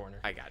sit in the corner.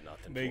 I got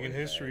nothing. Making for you.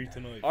 history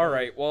tonight. All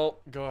right, well,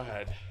 Go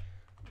ahead.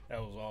 That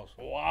was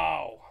awesome.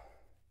 wow.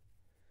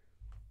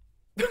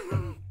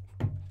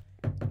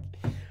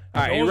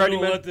 All right, No you one's ready,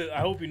 gonna man? I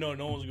hope you know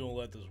no one's gonna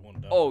let this one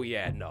down. Oh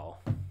yeah, no.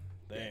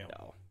 damn.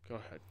 No. Go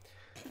ahead.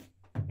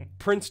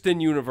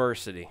 Princeton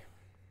University.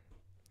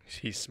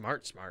 He's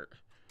smart.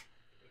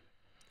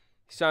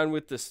 He signed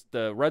with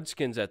the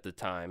Redskins at the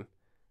time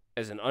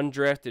as an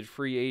undrafted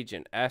free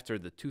agent after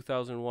the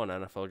 2001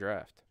 NFL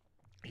Draft.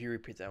 Can you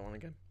repeat that one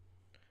again?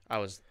 I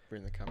was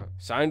reading the comment.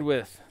 Signed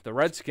with the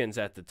Redskins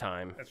at the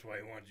time That's why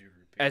he wanted you to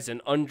repeat. as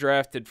an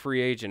undrafted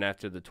free agent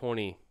after the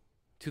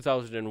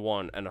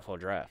 2001 NFL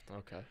Draft.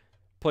 Okay.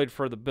 Played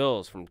for the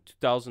Bills from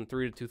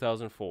 2003 to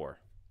 2004.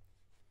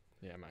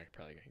 Yeah, Mike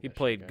probably. He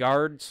played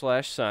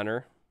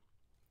guard/center.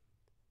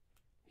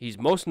 He's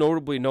most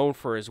notably known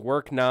for his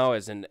work now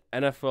as an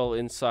NFL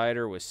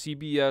insider with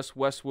CBS,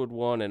 Westwood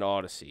One, and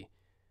Odyssey.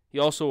 He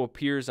also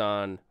appears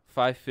on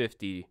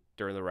 550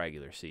 during the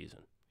regular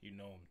season. You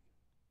know him.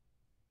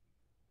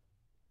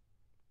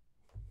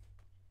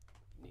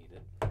 Need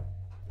it.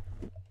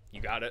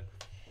 You got it?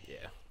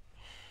 Yeah.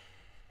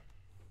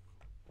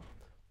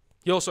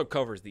 He also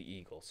covers the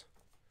Eagles.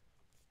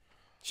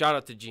 Shout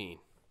out to Gene.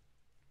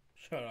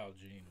 Shout out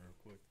Gene real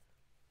quick.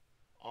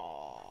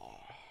 Oh,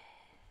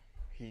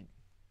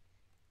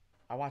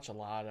 I watch a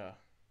lot of,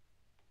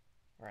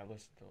 or I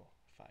listen to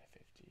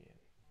 550 and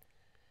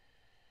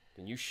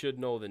And you should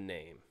know the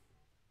name.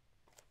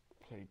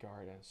 play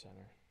guard and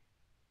center.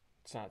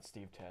 It's not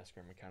Steve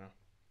Tasker McKenna.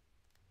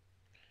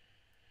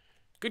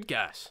 Good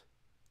guess.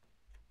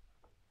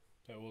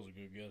 That was a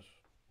good guess.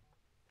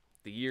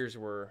 The years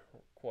were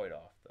quite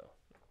off, though.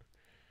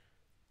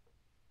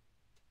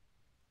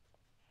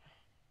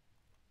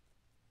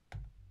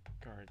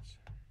 Guards.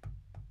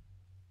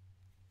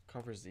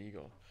 Covers the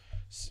Eagle.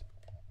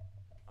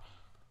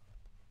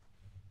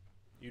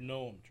 You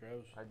know him,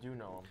 Travis. I do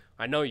know him.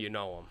 I know you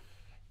know him.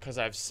 Because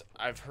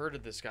I've heard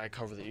of this guy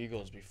cover the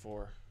Eagles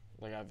before.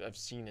 Like, I've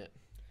seen it.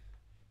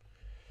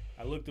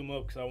 I looked him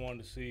up because I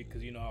wanted to see,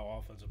 because you know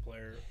how offensive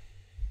player.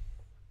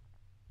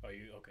 Oh,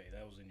 you okay?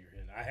 That was in your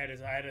head. I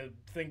had to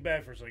think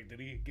back for a second. Did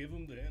he give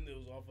him the hint that it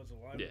was offensive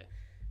line? Yeah.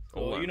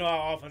 So, you know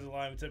how offensive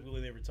linemen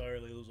typically they retire,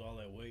 they lose all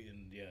that weight,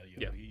 and he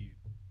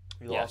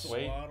He Yes. lost lost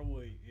weight. a lot of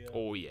weight. Yeah.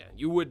 Oh, yeah.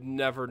 You would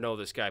never know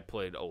this guy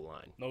played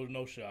O-line.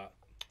 No shot.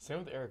 Same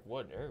with Eric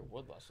Wood. Eric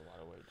Wood lost a lot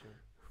of weight, too.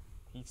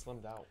 He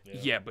slimmed out.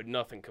 Yeah, but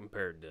nothing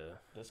compared to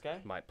This guy?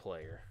 my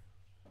player.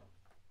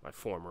 My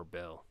former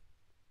Bill.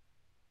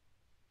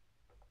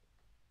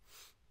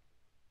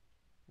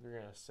 You're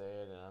going to say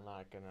it, and I'm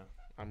not going to.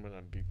 I'm going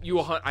to be.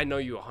 I know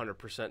you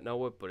 100%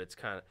 know it, but it's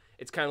kind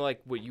of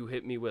like what you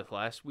hit me with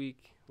last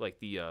week, like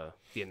the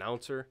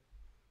announcer.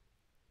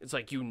 It's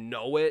like you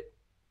know it,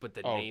 but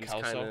the name's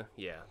Kelso?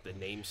 the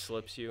name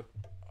slips you.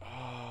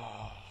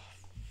 Oh.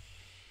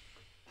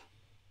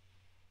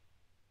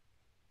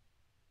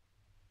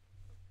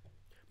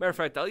 Matter of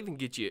fact, I'll even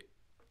give you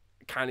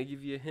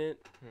a hint.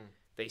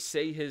 They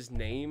say his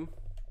name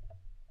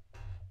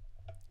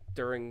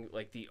during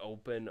like the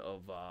open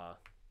of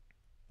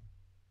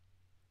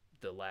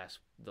the last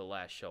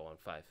show on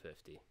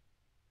 550,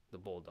 the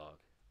Bulldog.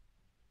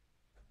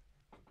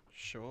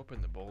 Show up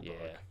in the Bulldog.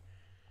 Yeah.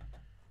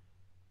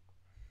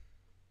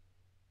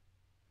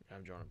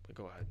 I'm drawing.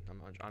 Go ahead.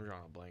 I'm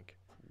drawing a blank.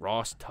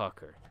 Ross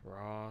Tucker.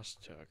 Ross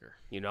Tucker.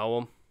 You know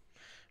him?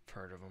 I've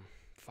heard of him.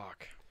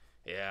 Fuck.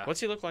 Yeah. What's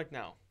he look like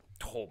now?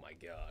 Oh my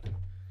God.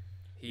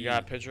 You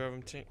got a picture of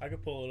him, too? I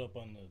could pull it up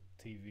on the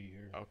TV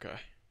here. Okay.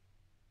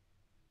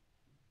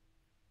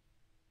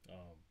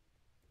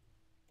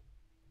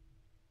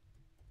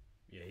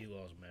 Yeah, he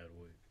lost mad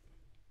weight.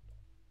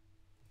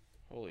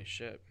 Holy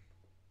shit.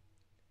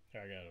 I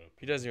got it.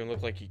 He doesn't even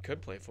look like he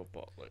could play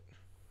football. Like,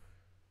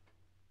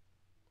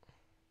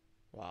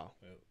 wow.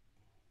 Yep.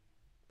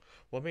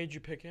 What made you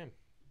pick him?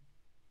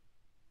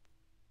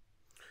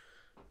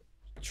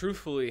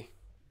 Truthfully,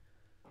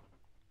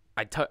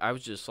 I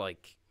was just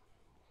like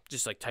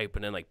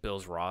typing in like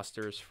Bills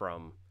rosters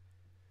from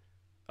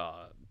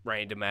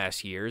random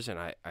ass years, and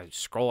I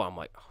scroll. I'm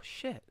like, oh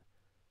shit.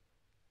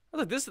 I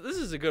was like, this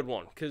is a good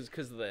one because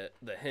of the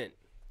hint.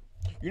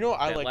 You know,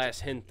 I That like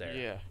last hint there.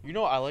 Yeah. You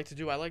know what I like to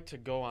do? I like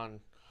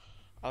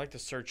to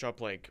search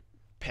up like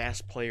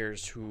past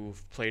players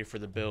who've played for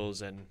the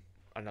Bills and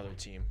another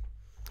team.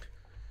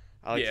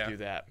 I like Yeah. to do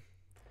that.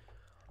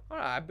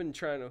 I've been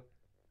trying to.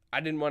 I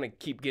didn't want to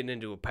keep getting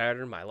into a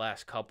pattern. My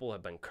last couple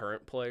have been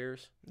current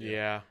players.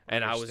 Yeah.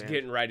 And I was understand.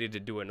 getting ready to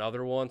do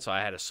another one, so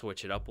I had to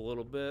switch it up a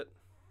little bit.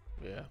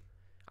 Yeah.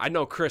 I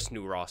know Chris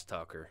knew Ross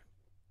Tucker.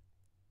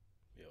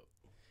 Yep.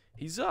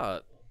 He's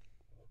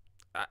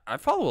I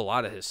follow a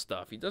lot of his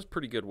stuff. He does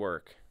pretty good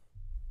work.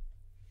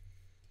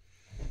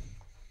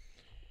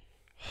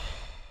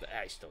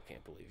 I still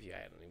can't believe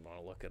I don't even want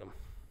to look at him.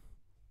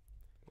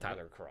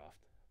 Tyler Croft.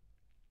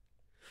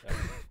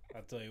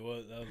 I'll tell you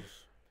what, that was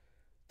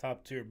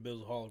top tier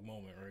BillsAholic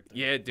moment right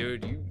there. Yeah,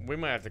 dude. We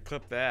might have to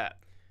clip that.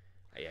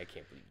 I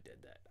can't believe you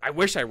did that. I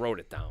wish I wrote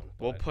it down.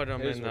 We'll but put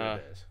him it is in what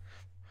it is.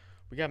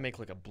 We gotta make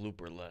like a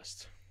blooper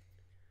list.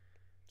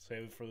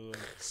 Save it for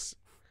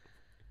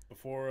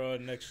before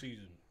next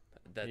season.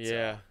 That's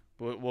Yeah.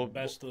 We'll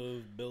Best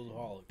of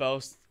BillsAholic.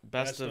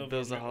 best of or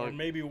BillsAholic.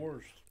 maybe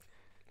worse.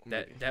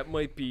 that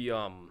might be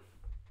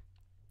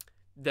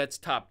that's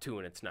top 2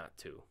 and it's not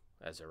 2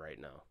 as of right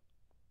now.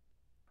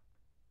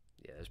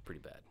 Yeah, that's pretty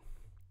bad.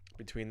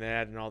 Between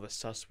that and all the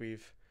sus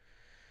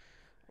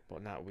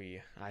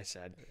I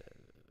said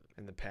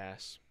in the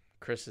past.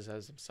 Chris has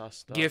some sus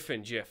stuff. GIF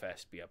and GIF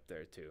has to be up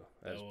there too.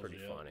 That was pretty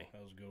yeah, funny.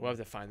 That was good. We'll have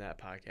to find that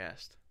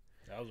podcast.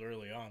 That was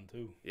early on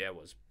too. Yeah, it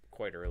was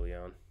quite early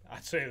on.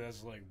 I'd say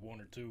that's like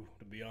 1 or 2,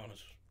 to be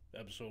honest.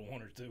 Episode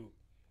 1 or 2.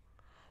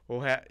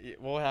 We'll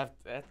have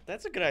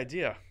that's a good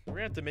idea. We're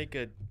gonna have to make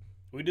a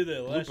We did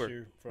that last Blooper.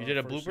 year. For You our did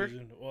a first blooper?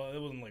 season. Well, it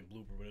wasn't like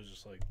blooper, but it was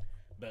just like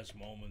best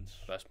moments.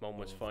 Best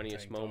moments, of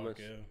funniest Tank Talk,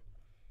 moments. yeah.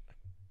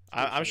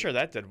 I'm sure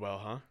that did well,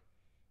 huh?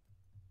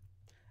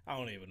 I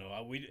don't even know.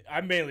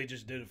 I mainly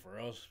just did it for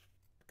us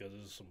because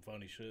it's some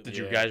funny shit. Did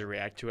you guys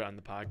react to it on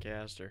the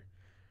podcast or?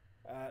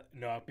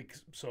 No,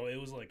 because so it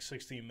was like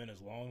 16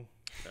 minutes long.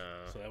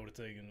 Uh, So that would have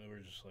taken. We were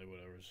just like,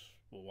 whatever.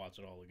 We'll watch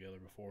it all together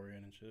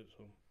beforehand and shit.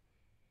 So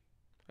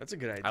That's a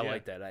good idea. I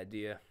like that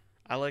idea.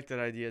 I like that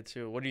idea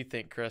too. What do you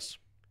think, Chris,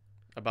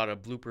 about a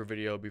blooper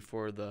video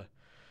before the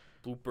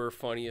Blooper,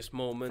 funniest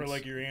moments. for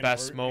like your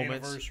Best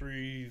moments.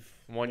 anniversary,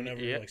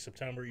 Whenever, like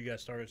September, you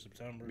guys started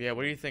September. Yeah,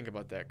 what do you think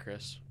about that,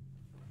 Chris?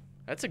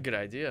 That's a good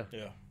idea.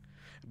 Yeah.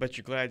 But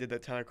you're glad I did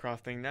that Tyler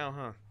Croft thing now,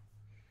 huh?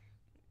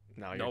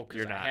 No, No, 'cause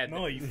you're I not. had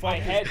No, you I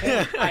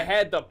fucking. I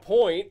had the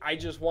point. I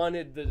just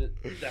wanted the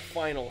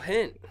final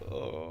hint.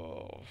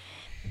 Oh,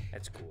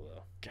 That's cool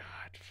though.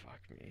 God, fuck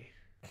me.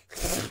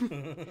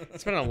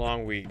 It's been a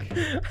long week.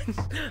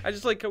 I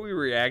just like how we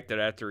reacted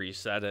after he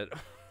said it.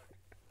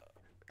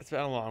 It's been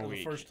a long The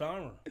week. first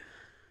timer.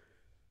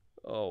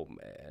 Oh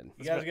man.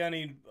 You guys got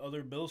any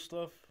other Bill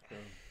stuff?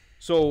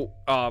 So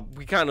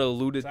we kind of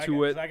alluded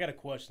to it. I got a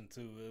question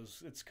too.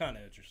 It's kind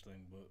of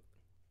interesting, but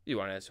You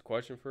want to ask a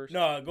question first?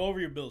 no, go over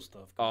your Bill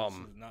stuff. 'Cause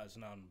it's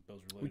not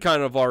Bills related. We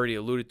kind of already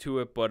alluded to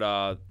it,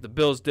 but the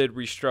Bills did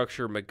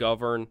restructure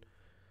McGovern.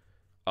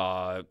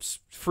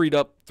 Freed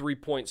up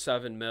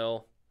 $3.7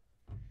 million.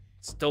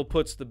 Still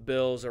puts the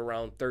Bills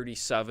around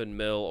 $37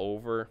 million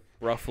over,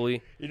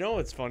 roughly. You know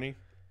what's funny?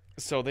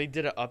 So they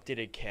did an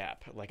updated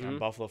cap, like on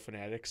Buffalo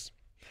Fanatics,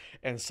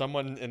 and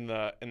someone in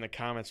the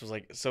comments was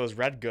like, "So is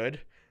red good?"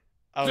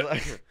 I was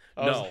like,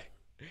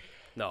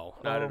 No,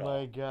 not at Oh all.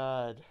 my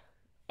god.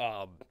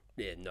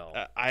 Yeah, no.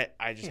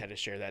 I just had to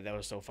share that. That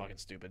was so fucking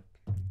stupid.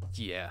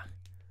 Yeah.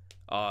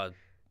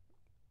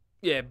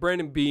 Yeah,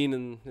 Brandon Bean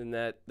and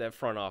that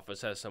front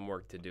office has some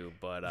work to do,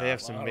 but They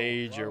have some lot of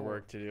major work.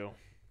 work to do.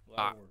 A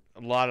lot of work. A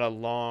lot of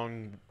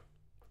long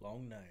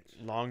Long nights.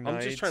 nights.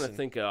 I'm just trying to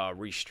think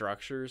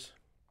restructures.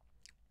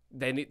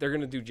 They're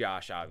gonna do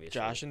Josh, obviously.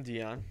 Josh and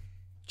Dion.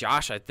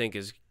 Josh, I think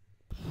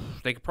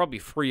they could probably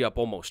free up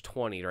almost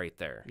 20 right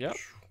there. Yep.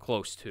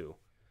 Close to.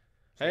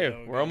 Hey,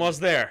 Yeah, we're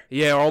almost there.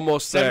 Yeah,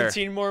 almost there.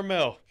 17 more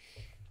mil.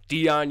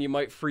 Dion, you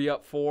might free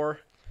up 4.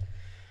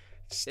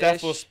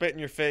 Steph will Ish. spit in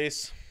your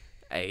face.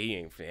 Hey, he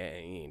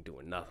ain't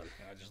doing nothing.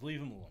 Nah, just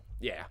leave him alone.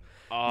 Yeah.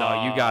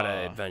 No, you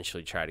gotta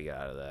eventually try to get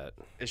out of that.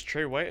 Is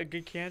Trey White a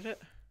good candidate?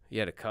 You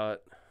had a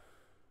cut.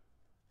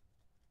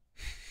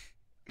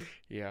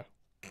 Yeah.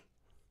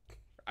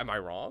 Am I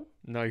wrong?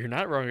 No, you're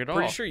not wrong at all.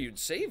 Pretty sure you'd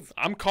save.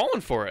 I'm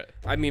calling for it.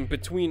 I mean,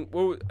 between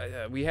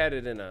we had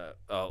it in a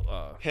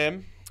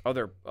Him,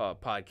 other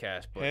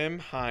podcast, but him,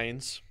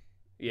 Hines.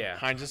 yeah,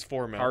 Hines is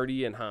 4 mil.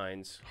 Hardy and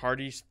Hines.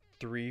 Hardy's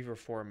 3 or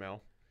 4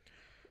 mil.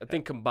 I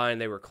think combined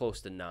they were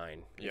close to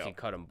 9 if Yep. you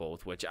cut them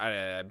both, which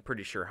I'm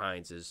pretty sure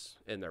Hines is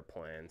in their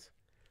plans.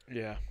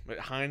 Yeah, but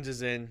Hines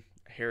is in.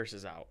 Harris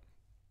is out.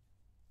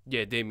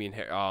 Yeah,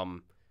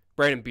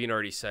 Brandon Bean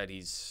already said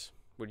he's.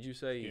 What did you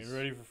say? He's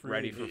ready for free.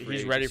 ready for free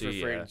He's ready for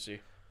agency, free yeah. agency.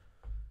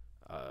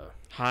 Uh,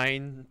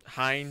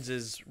 Hines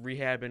is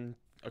rehabbing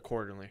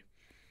accordingly.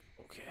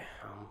 okay.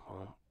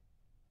 Well,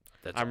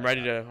 that's I'm all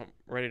I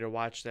ready to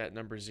watch that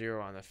number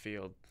 0 on the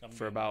field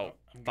for about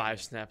I'm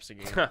 5 snaps a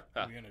game. got.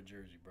 I'm getting a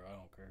jersey, bro. I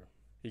don't care.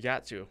 You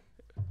got to.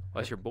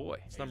 That's your boy.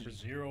 It's number Number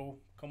 0.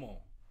 Come on.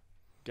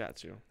 Got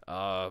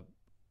to.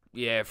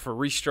 Yeah, for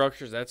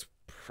restructures, that's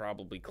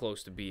probably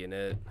close to being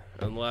it,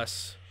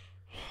 unless.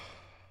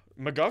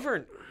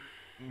 McGovern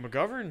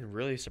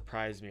really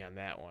surprised me on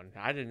that one.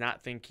 I did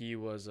not think he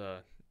was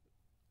a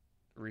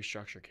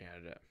restructure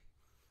candidate.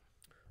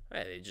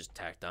 Hey, they just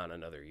tacked on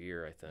another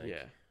year, I think.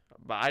 Yeah,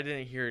 but I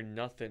didn't hear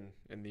nothing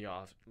in the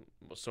off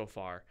so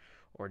far,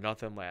 or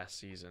nothing last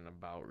season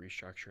about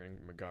restructuring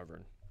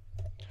McGovern.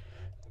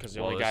 Because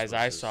the only this guys was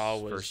I his saw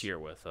was first year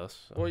with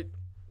us. So. Well,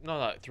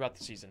 no, throughout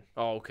the season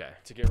Oh, okay.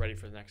 to get ready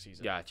for the next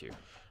season. Got you.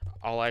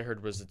 All I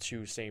heard was the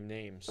 2 same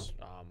names,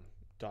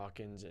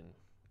 Dawkins and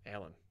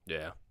Allen.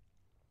 Yeah.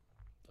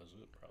 That's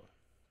it, probably.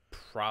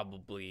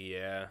 Probably,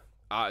 yeah.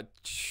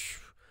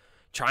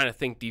 Trying to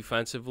think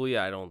defensively,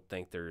 I don't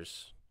think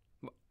there's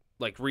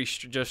like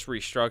just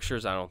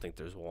restructures. I don't think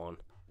there's one.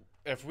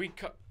 If we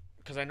cut,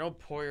 because I know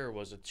Poyer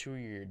was a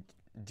 2-year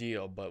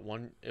deal, but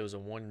it was a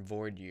 1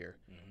 void year.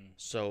 Mm-hmm.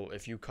 So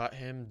if you cut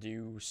him, do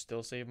you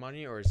still save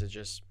money, or is it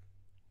just?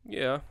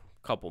 Yeah,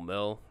 couple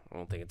mil. I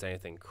don't think it's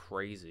anything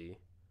crazy.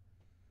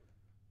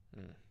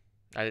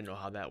 I didn't know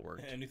how that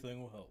worked.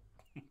 Anything will help.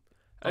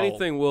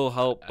 Anything will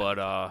help, but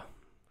I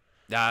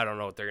don't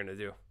know what they're gonna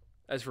do.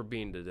 As for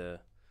being to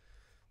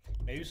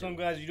Maybe some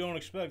guys you don't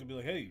expect to be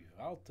like, hey,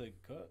 I'll take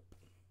a cut.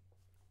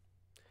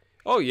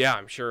 Oh yeah,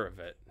 I'm sure of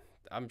it.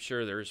 I'm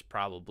sure there's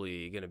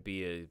probably gonna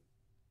be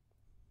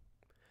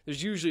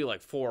there's usually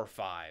like 4 or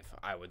 5,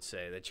 I would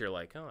say, that you're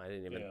like, oh, I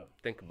didn't even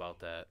think about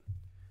that.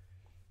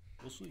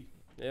 We'll see.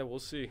 Yeah, we'll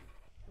see.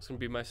 That's gonna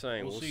be my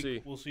saying. We'll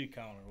see. We'll see.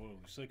 Counter. What are we,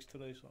 6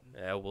 today? Something.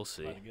 Yeah, we'll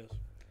see. I guess.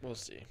 We'll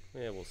see.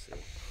 Yeah, we'll see.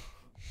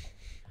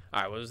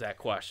 All right, what was that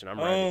question? I'm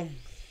ready.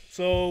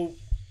 So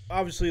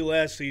obviously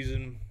last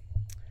season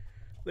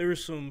there were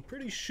some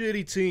pretty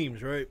shitty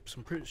teams, right?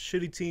 Some pretty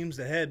shitty teams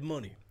that had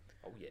money.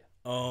 Oh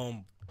yeah.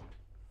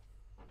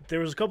 There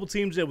was a couple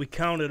teams that we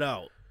counted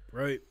out,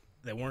 right?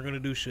 That weren't gonna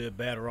do shit,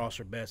 bad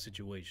roster, bad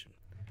situation.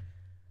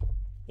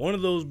 One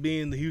of those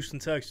being the Houston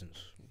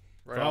Texans.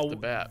 Right off the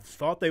bat.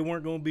 Thought they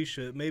weren't gonna be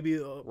shit. Maybe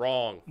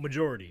Wrong.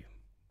 majority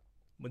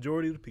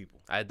of the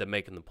people. I had them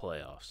making the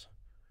playoffs.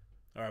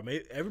 All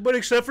right, everybody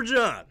except for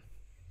John.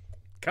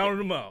 Counted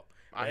them out.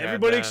 I had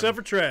Everybody them- except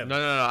for Travis. No.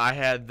 I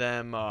had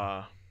them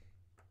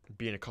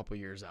being a couple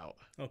years out.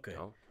 Okay.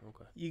 Oh,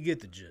 okay. You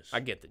get the gist. I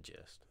get the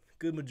gist.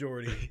 Good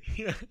majority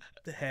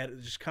that had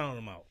just counted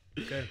them out.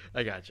 Okay.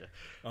 I gotcha.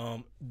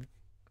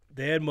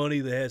 They had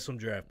money. They had some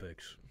draft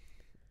picks.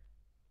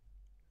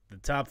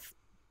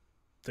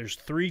 There's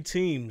 3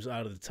 teams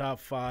out of the top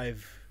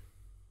 5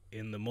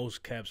 in the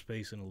most cap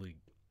space in the league.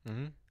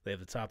 Mm-hmm. They have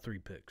the top 3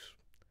 picks.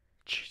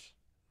 Jeez.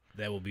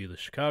 That will be the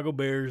Chicago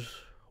Bears,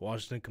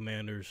 Washington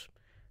Commanders,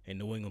 and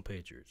New England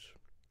Patriots.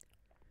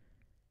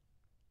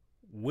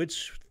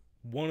 Which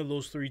one of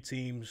those 3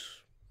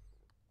 teams,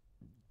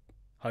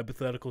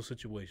 hypothetical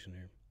situation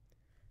here,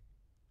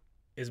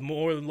 is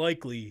more than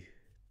likely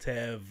to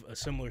have a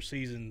similar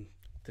season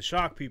to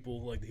shock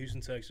people like the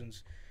Houston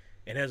Texans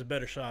and has a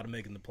better shot of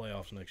making the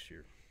playoffs next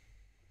year?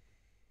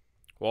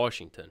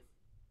 Washington.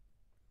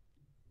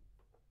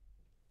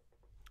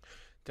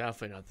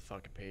 Definitely not the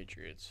fucking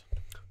Patriots.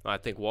 I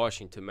think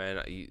Washington,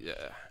 man.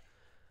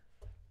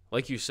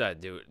 Like you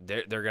said, dude,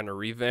 they're gonna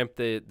revamp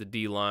the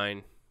D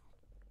line,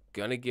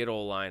 gonna get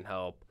O-line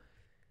help.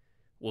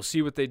 We'll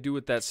see what they do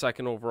with that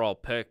 2nd overall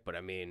pick, but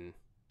I mean,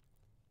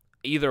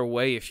 either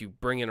way, if you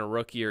bring in a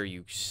rookie or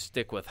you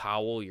stick with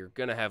Howell, you're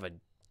gonna have a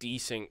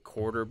decent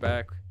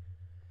quarterback.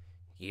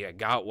 You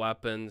got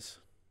weapons.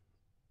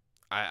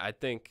 I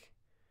think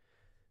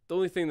the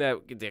only thing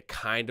that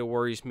kind of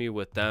worries me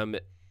with them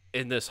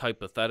in this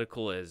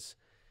hypothetical is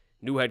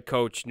new head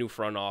coach, new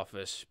front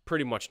office,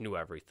 pretty much new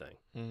everything.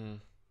 Mm-hmm.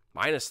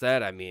 Minus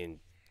that, I mean,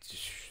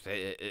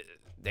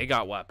 they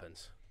got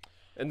weapons,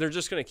 and they're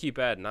just gonna keep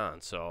adding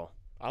on. So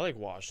I like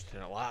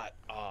Washington a lot.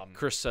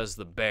 Chris says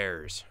the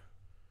Bears.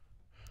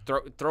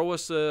 Throw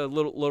us a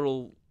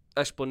little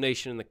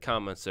explanation in the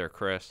comments there,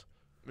 Chris.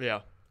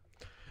 Yeah.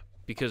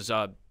 Because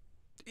yeah,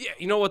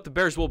 you know what? The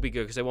Bears will be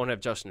good because they won't have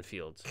Justin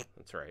Fields.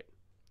 That's right.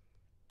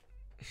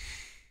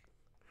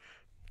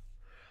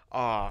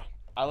 I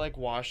like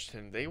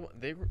Washington. They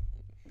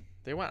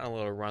went on a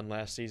little run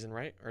last season,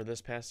 right? Or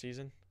this past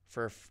season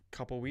for a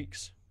couple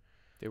weeks.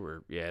 They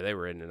were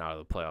in and out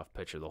of the playoff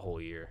picture the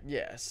whole year.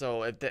 Yeah.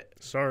 So if that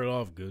Started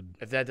off good.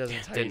 doesn't tell you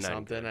Didn't end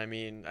something, good. I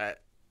mean,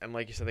 and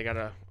like you said, they got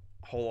a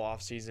whole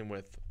off season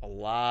with a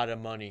lot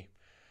of money.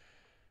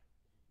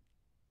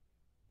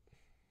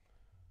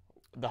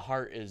 The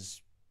heart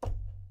is.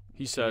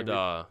 He said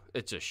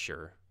it's a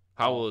sure.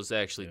 Howell is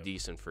actually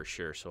decent for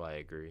sure, so I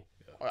agree.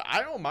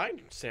 I don't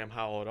mind Sam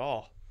Howell at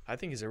all. I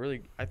think he's a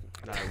really,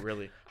 not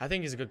really. I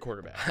think he's a good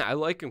quarterback. I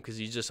like him because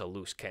he's just a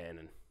loose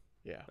cannon.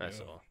 Yeah. That's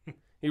all.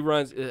 He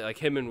runs like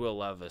him and Will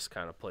Levis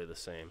kind of play the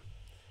same.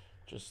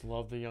 Just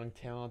love the young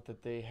talent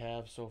that they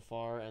have so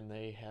far, and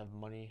they have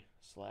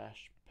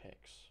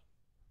money/picks.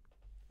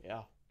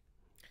 Yeah.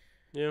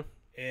 Yeah.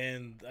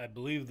 And I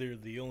believe they're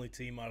the only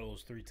team out of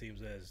those 3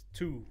 teams that has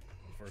 2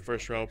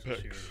 first-round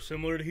this year, picks.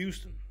 similar to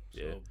Houston.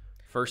 So Yeah.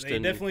 First they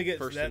and definitely get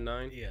first that, and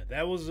 9. Yeah,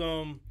 that was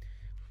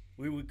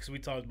because we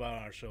talked about it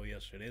on our show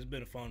yesterday. It's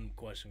been a fun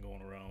question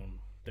going around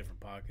different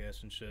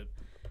podcasts and shit.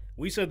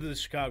 We said to the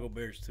Chicago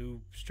Bears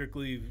too,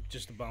 strictly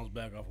just to bounce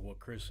back off of what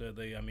Chris said.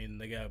 They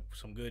got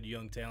some good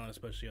young talent,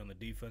 especially on the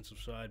defensive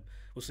side.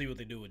 We'll see what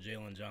they do with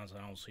Jalen Johnson.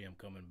 I don't see him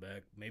coming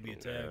back. Maybe a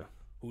tag. Yeah.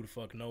 Who the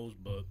fuck knows?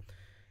 But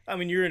I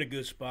mean, you're in a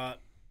good spot.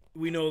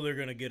 We know they're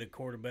gonna get a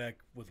quarterback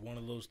with one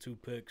of those 2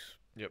 picks.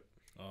 Yep.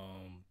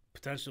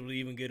 Potentially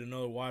even get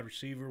another wide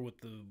receiver with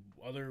the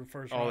other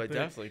first Oh, round they pick.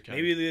 definitely can.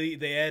 Maybe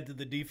they add to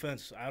the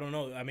defense. I don't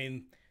know. I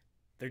mean,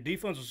 their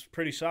defense was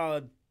pretty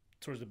solid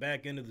towards the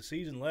back end of the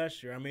season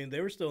last year. I mean,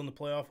 they were still in the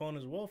playoff hunt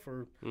as well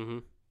for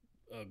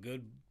a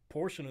good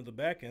portion of the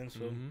back end.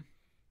 So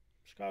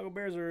Chicago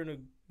Bears are in a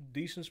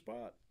decent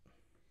spot.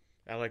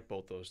 I like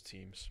both those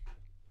teams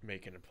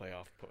making a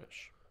playoff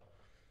push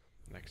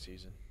next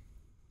season.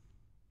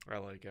 I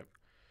like it.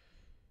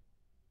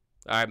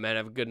 All right, man.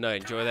 Have a good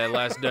night. Enjoy that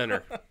last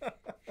dinner.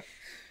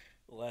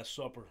 Last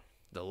Supper.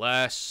 The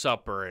Last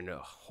Supper in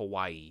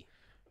Hawaii.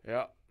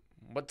 Yeah.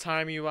 What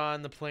time are you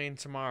on the plane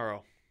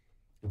tomorrow?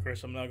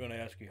 Chris, I'm not going to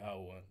ask you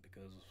how it went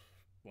because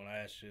when I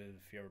asked you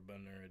if you ever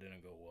been there, it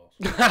didn't go well.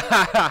 So.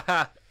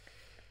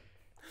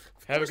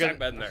 Have a good. I've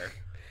been there.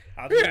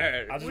 I'll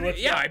just let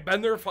you, I've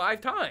been there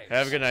 5 times.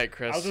 Have a good night,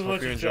 Chris. I'll just Hope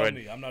let you you tell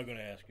enjoyed. me. I'm not going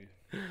to ask you.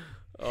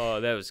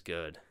 Oh, that was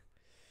good.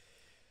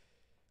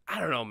 I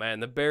don't know, man.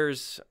 The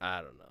Bears,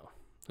 I don't know.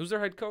 Who's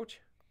their head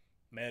coach?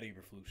 Matt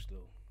Eberflus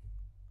still.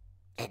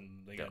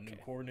 And they got new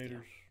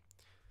coordinators.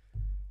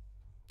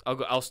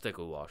 I'll stick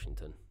with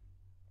Washington.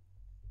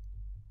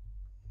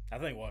 I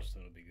think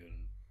Washington will be good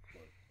in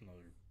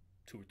another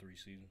 2 or 3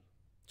 seasons.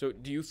 So,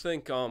 do you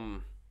think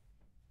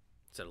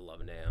it's at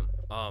 11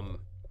 a.m.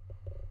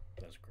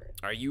 That's great.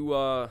 Are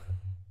you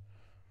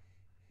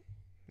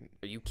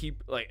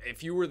keep like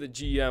if you were the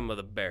GM of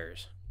the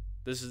Bears?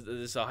 This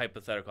is a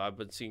hypothetical I've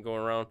been seeing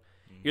going around.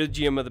 You're the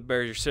GM of the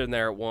Bears. You're sitting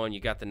there at 1. You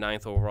got the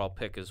 9th overall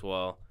pick as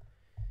well.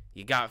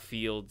 You got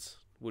Fields.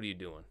 What are you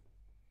doing?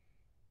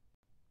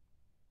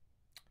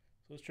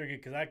 So it's tricky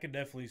because I could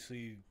definitely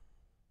see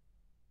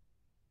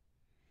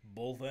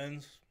both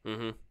ends.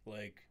 Mm-hmm.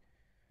 Like,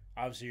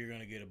 obviously, you're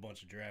going to get a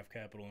bunch of draft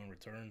capital in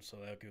return, so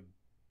that could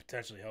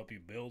potentially help you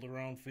build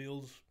around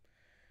Fields.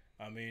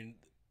 I mean,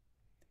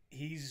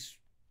 it's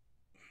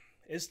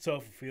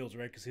tough for Fields,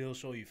 right? Because he'll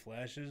show you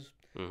flashes,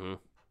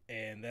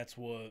 and that's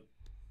what,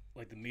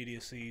 like, the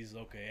media sees.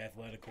 Okay,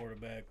 athletic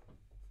quarterback,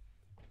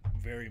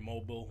 very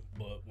mobile,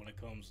 but when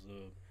it comes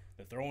to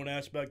the throwing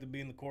aspect of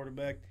being the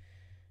quarterback,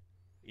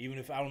 even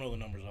if I don't know the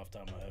numbers off the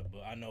top of my head,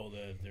 but I know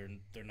that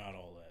they're not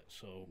all that.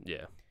 So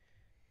yeah,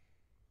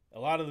 a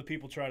lot of the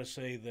people try to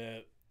say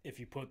that if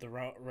you put the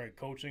right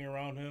coaching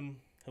around him,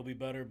 he'll be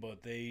better.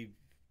 But they've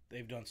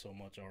done so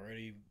much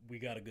already. We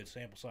got a good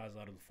sample size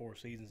out of the 4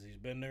 seasons he's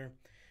been there.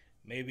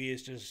 Maybe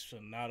it's just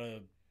not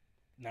going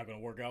to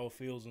work out with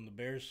Fields and the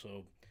Bears.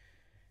 So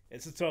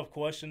it's a tough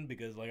question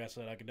because, like I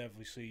said, I could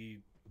definitely see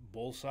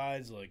both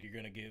sides. Like, you're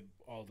going to get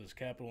all this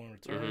capital in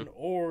return,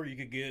 or you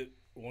could get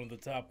one of the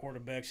top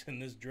quarterbacks in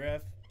this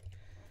draft.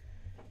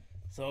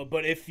 So,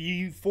 but if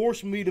you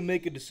force me to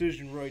make a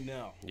decision right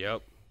now,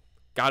 yep,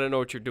 got to know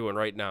what you're doing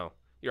right now.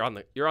 You're on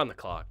the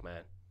clock,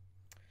 man.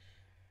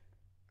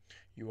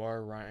 You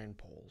are Ryan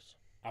Poles.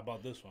 How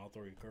about this one? I'll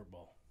throw you a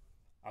curveball.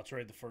 I'll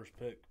trade the first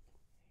pick,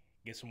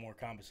 get some more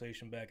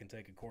compensation back, and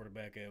take a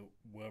quarterback at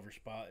whatever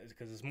spot,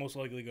 because it's most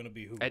likely going to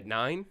be who? At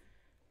 9?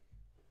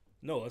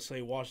 No, let's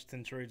say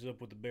Washington trades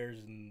up with the Bears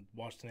and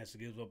Washington has to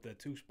give up that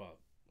 2 spot.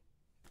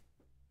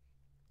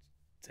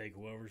 Take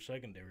whoever's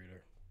secondary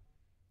there.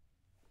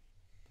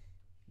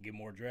 Get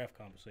more draft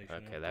compensation.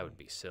 Okay, that would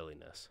be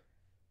silliness.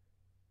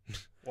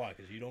 Why?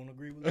 Because you don't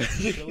agree with that?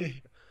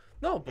 Silly?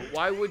 No, but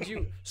why would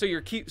you?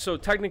 So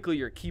technically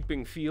you're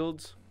keeping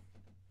Fields,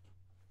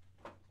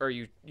 or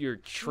you're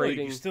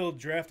trading? No, you still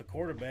draft a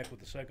quarterback with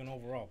the 2nd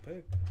overall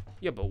pick.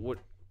 Yeah, but what?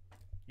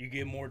 You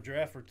get more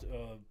draft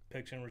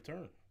picks in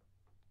return.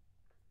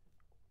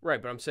 Right,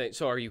 but I'm saying,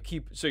 so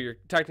you're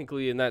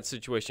technically in that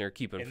situation, you're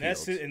keeping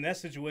Fields. In that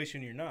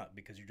situation, you're not,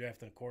 because you're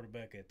drafting a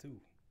quarterback at 2.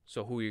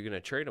 So who are you going to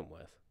trade him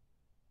with?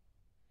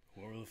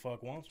 Whoever the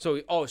fuck wants.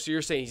 So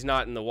you're saying he's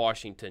not in the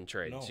Washington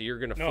trade. No. So you're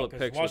going to flip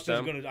picks with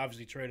them? Washington's going to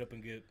obviously trade up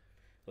and get,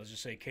 let's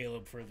just say,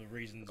 Caleb for the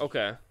reasons.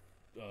 Okay.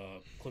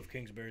 Cliff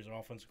Kingsbury's an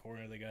offensive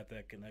coordinator. They got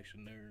that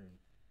connection there.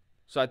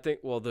 So I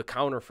think, well, the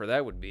counter for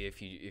that would be if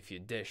you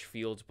dish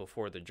Fields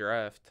before the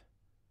draft.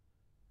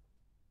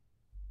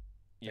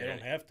 They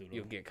don't have to, though.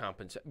 You'll get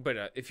compensated.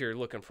 But if you're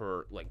looking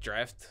for like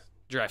draft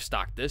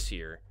stock this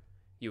year,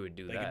 you would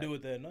do that. They can do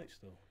it that night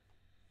still.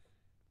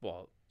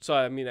 Well, So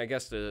I mean, I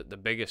guess the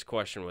biggest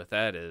question with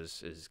that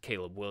is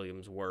Caleb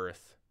Williams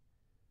worth,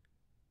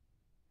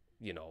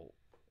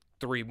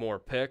 3 more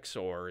picks,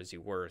 or is he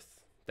worth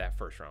that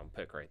first round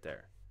pick right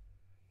there?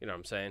 You know what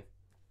I'm saying?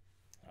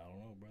 I don't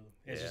know, brother.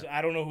 It's just,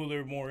 I don't know who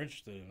they're more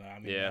interested in. I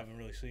mean, I haven't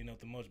really seen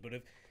nothing much. But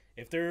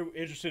if they're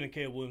interested in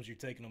Caleb Williams, you're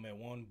taking them at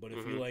 1. But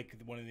if you like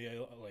one of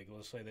the, like,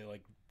 let's say they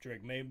like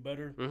Drake May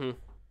better,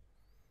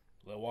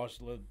 let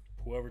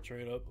whoever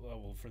trade up.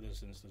 Well, for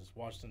this instance,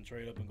 Washington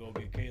trade up and go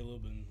get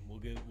Caleb, and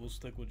we'll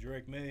stick with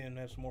Drake May and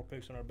have some more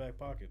picks in our back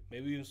pocket.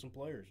 Maybe even some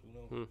players. Who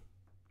knows?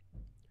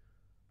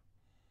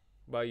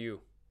 What about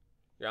you?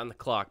 You're on the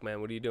clock,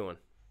 man. What are you doing?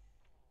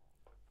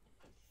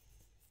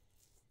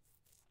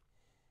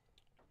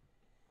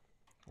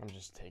 I'm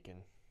just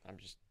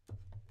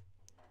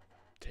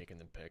taking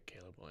the pick,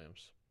 Caleb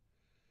Williams.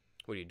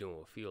 What are you doing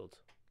with Fields?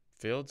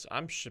 Fields,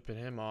 I'm shipping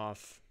him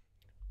off.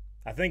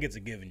 I think it's a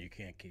given you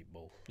can't keep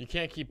both. You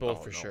can't keep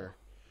both sure.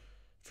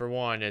 For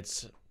one,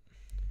 it's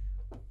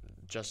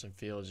Justin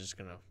Fields just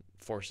gonna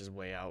force his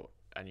way out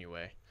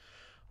anyway.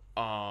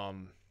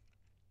 I'm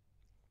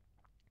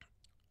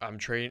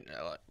trading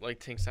like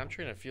Tinks. I'm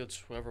trading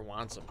Fields. Whoever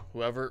wants him.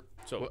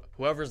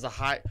 Whoever's the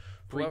high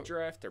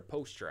Pre-draft or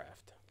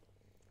post-draft?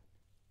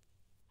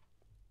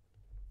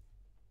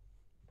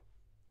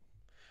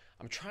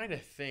 I'm trying to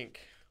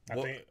think.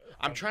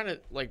 I'm trying to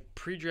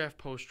pre-draft,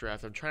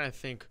 post-draft. I'm trying to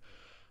think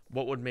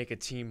what would make a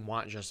team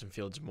want Justin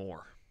Fields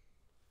more.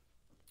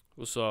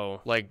 Well,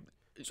 so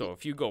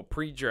if you go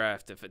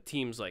pre-draft, if a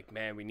team's like,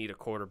 man, we need a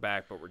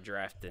quarterback, but we're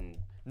drafting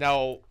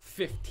now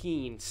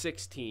 15,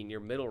 16, your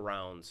middle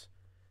rounds,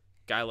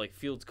 guy like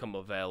Fields come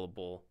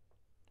available,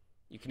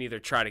 you can either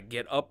try to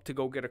get up to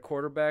go get a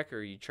quarterback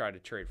or you try to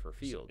trade for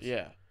Fields.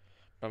 Yeah.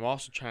 But I'm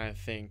also trying to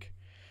think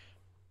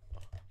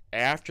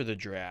after the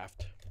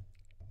draft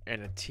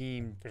and a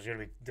team. There's going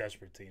to be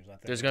desperate teams. I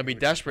think there's going to be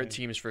desperate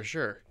teams for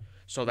sure.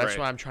 So that's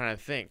what I'm trying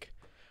to think.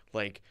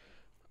 Like,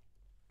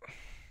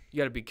 you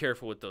got to be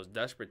careful with those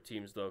desperate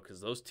teams, though,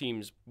 because those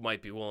teams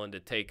might be willing to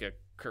take a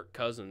Kirk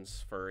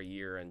Cousins for a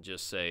year and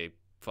just say,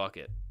 fuck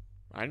it.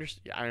 I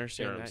understand You know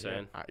what that. I'm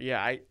saying?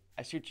 Yeah, I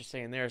see what you're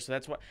saying there. So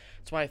that's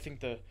why I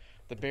think the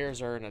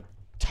Bears are in a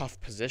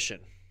tough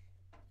position.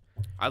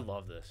 I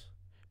love this.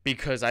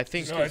 Because I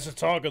think it's the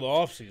talk of the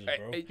offseason,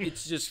 bro.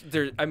 It's just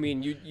there. I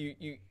mean,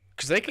 you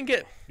because they can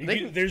get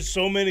there's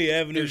so many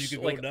avenues you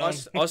can go down.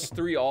 Us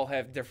three all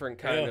have different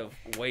kind of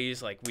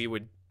ways like we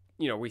would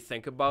we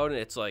think about it.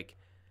 It's like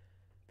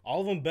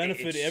all of them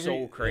benefit. It's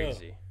so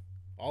crazy. Yeah.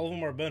 All of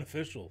them are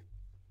beneficial.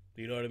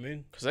 You know what I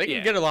mean? Because they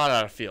can get a lot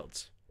out of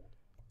Fields.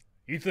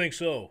 You think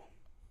so?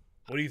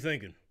 What are you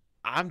thinking?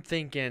 I'm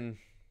thinking.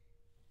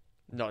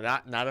 No,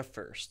 not a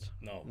first.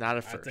 No, not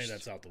a first. I think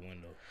that's out the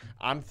window.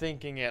 I'm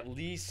thinking at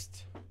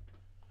least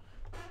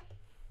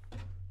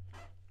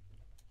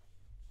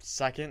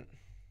second.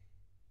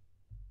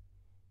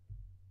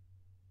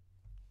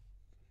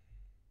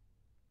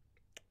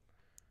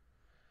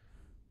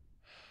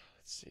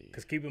 Let's see.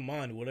 Because keep in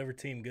mind, whatever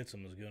team gets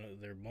them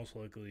they're most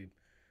likely,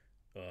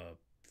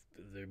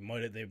 they're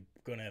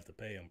gonna have to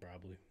pay him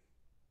probably.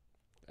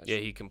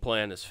 He can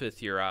play on his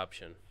 5th-year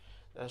option.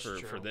 That's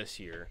for this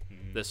year,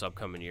 this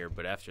upcoming year.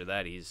 But after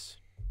that, he's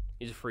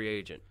a free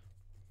agent.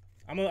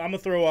 I'm gonna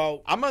throw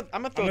out. I'm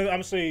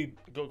gonna say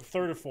go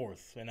 3rd or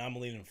 4th, and I'm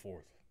leaning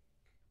 4th.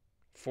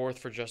 4th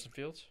for Justin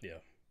Fields. Yeah,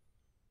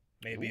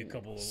 maybe a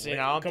couple.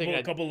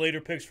 A couple later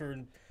picks for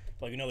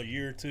like another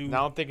year or 2.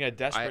 Now I'm thinking a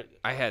desperate.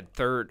 I had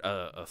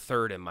a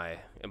third in my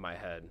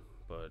head,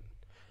 but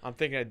I'm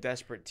thinking a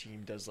desperate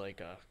team does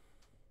like a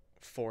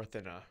 4th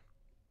and a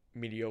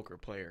mediocre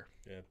player.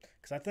 Yeah,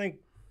 because I think.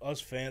 Us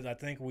fans, I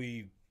think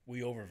we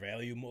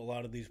overvalue a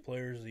lot of these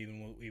players,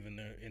 even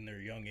in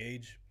their young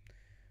age.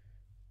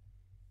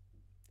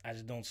 I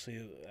just don't see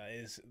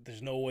it.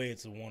 There's no way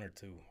it's a 1 or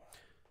 2.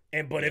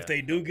 But if they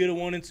do get a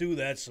 1 and 2,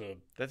 that's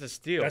a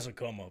steal. That's a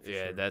come up.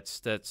 Yeah, sure. that's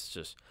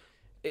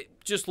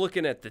just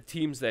looking at the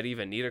teams that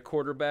even need a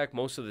quarterback.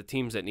 Most of the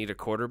teams that need a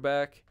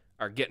quarterback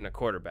are getting a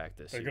quarterback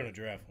this year. They're gonna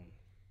draft one.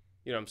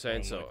 You know what I'm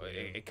saying? So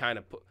it kind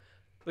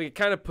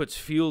of puts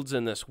Fields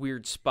in this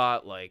weird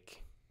spot,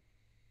 like.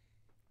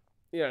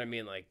 You know what I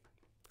mean? Like,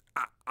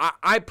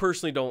 I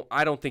personally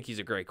don't think he's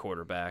a great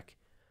quarterback.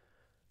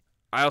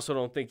 I also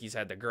don't think he's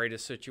had the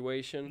greatest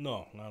situation.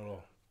 No, not at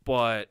all.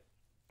 But,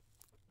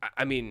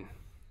 I mean,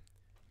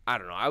 I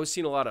don't know. I was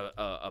seeing a lot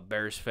of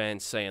Bears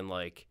fans saying,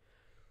 like,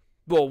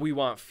 well, we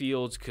want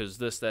Fields because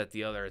this, that,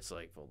 the other. It's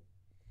like, well,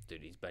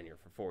 dude, he's been here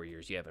for 4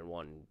 years. You haven't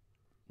won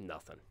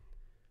nothing.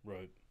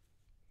 Right.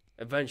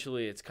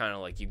 Eventually, it's kind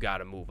of like you got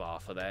to move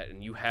off of that.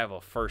 And you have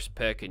a first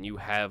pick and you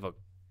have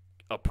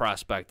a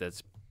prospect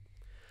that's,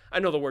 I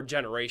know the word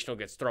generational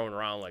gets thrown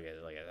around like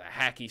a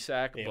hacky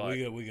sack, yeah,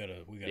 but we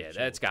gotta. Yeah,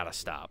 that's gotta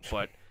stop.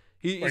 But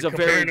he's a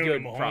very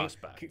good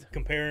prospect.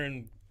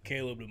 Comparing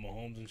Caleb to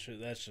Mahomes and shit,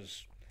 that's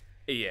just.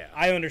 Yeah,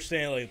 I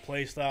understand like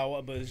play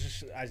style, but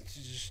I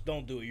just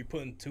don't do it. You're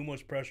putting too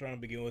much pressure on him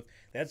to begin with.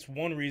 That's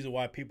one reason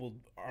why people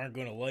aren't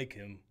gonna like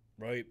him,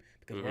 right?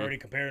 Because we're already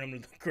comparing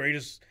him to the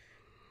greatest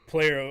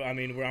player. I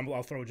mean,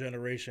 I'll throw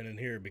generation in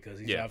here because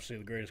he's obviously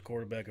the greatest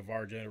quarterback of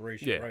our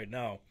generation right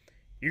now.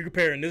 You're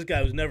comparing this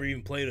guy who's never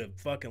even played a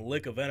fucking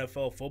lick of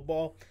NFL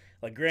football.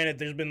 Like, granted,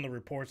 there's been the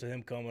reports of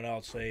him coming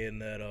out saying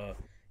that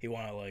he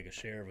wanted like a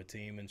share of a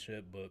team and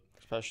shit, but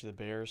especially the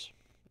Bears.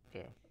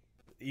 Yeah.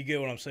 You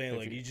get what I'm saying?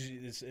 Like,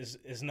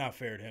 it's not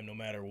fair to him no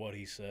matter what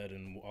he said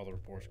and all the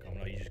reports coming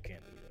out. You just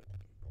can't do that.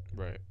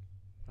 Right.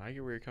 I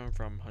get where you're coming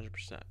from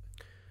 100%.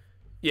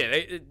 Yeah,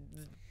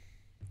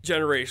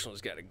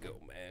 generational's got to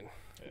go, man.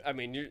 Yeah. I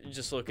mean, you're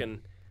just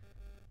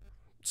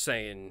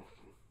saying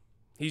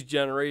he's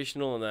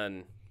generational and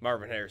then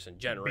Marvin Harrison,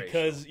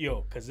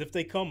 generational. Because if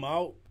they come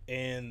out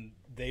and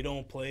they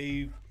don't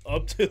play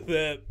up to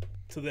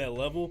that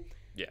level,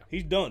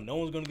 he's done. No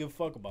one's going to give a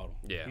fuck about him.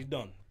 Yeah. He's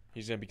done.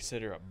 He's going to be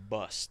considered a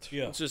bust.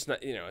 Yeah. It's just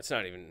not, it's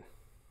not even,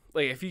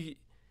 like, if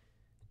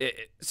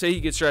say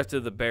he gets drafted to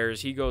the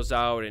Bears, he goes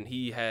out and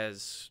he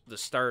has the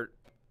start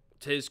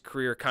to his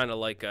career kind of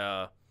like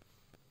a,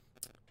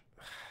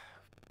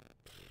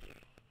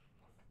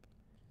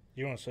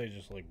 you want to say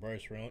just like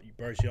Bryce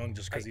Young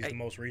just because he's the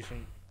most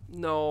recent?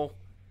 No.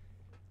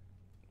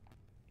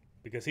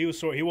 Because he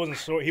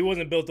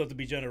wasn't built up to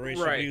be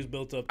generational. Right. He was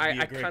built up to be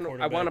a great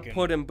quarterback. I want to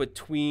put him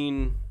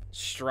between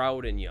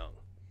Stroud and Young.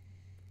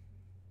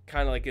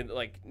 Kind of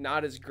like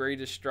not as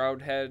great as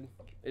Stroud had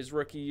his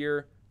rookie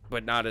year,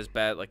 but not as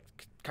bad. Like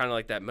kind of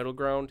like that middle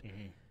ground.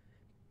 Mm-hmm.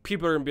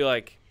 People are gonna be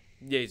like,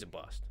 yeah, he's a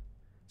bust.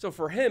 So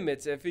for him,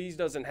 it's if he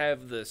doesn't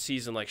have the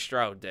season like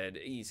Stroud did,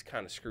 he's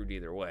kind of screwed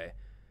either way.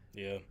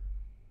 Yeah.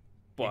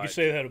 But you can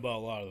say that about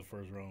a lot of the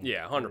first round.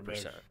 Yeah,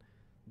 100%.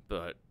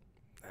 But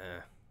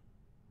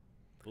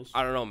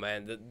I don't know,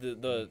 man.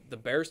 The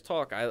Bears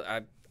talk.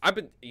 I've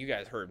been. You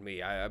guys heard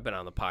me. I've been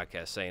on the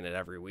podcast saying it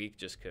every week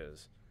just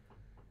because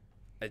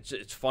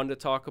it's fun to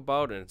talk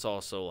about, and it's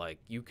also like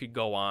you could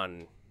go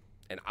on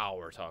an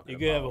hour talking. You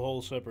could have a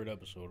whole separate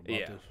episode about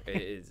this. Yeah,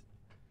 it is.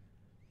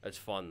 It's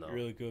fun though.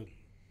 Really good.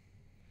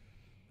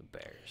 The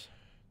Bears.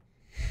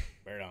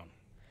 Bear down.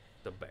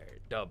 The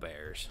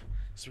Bears.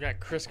 So we got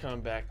Chris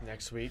coming back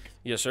next week.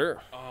 Yes, sir.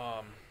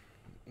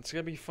 It's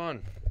gonna be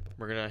fun.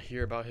 We're gonna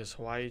hear about his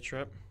Hawaii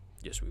trip.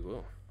 Yes, we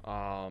will.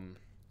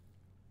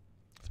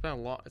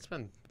 It's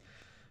been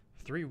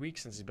 3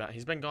 weeks since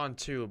he's been gone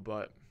too,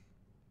 but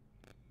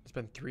it's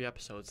been 3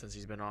 episodes since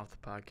he's been off the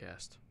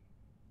podcast.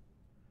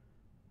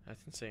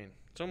 That's insane.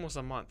 It's almost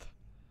a month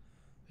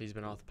he's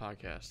been off the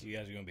podcast. You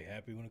guys are gonna be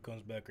happy when it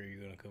comes back, or are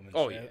you gonna come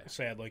in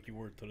sad like you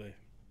were today?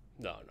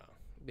 No.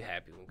 Be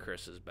happy when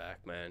Chris is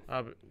back, man.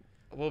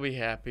 We'll be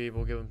happy.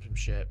 We'll give him some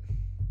shit.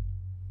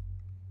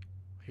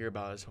 Hear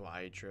about his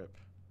Hawaii trip.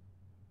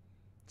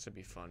 It's gonna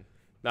be fun.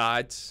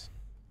 Nah,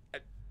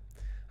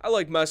 I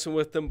like messing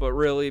with him, but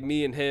really,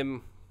 me and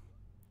him,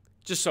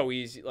 just so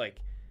easy.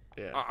 Like,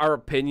 our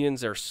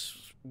opinions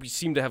we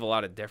seem to have a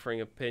lot of differing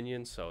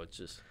opinions, so it's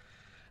just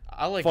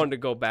fun to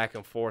go back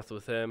and forth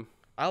with him.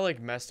 I like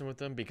messing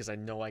with him because I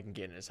know I can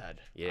get in his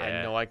head. Yeah.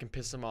 I know I can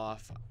piss him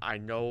off. I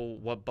know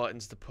what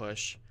buttons to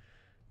push,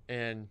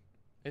 and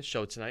it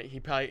showed tonight. He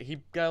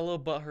got a little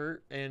butt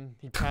hurt, and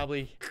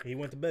he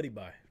went to Betty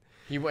by.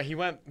 He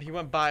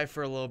went by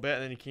for a little bit,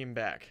 and then he came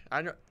back.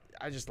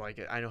 I just like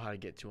it. I know how to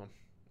get to him,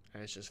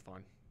 and it's just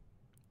fun.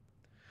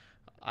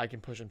 I can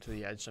push him to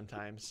the edge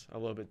sometimes, a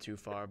little bit too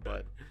far,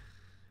 but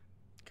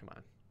come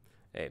on.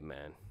 Hey,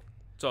 man,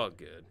 it's all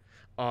good.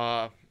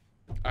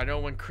 I know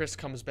when Chris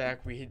comes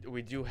back,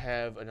 we do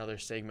have another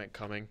segment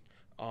coming.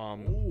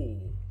 Ooh,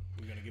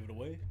 we're gonna give it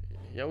away?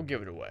 Yeah, we'll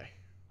give it away.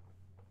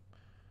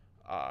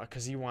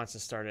 Because he wants to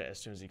start it as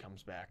soon as he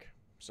comes back.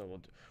 So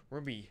we're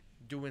gonna be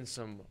doing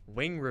some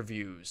wing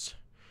reviews.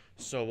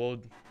 So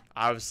we'll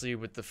obviously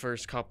with the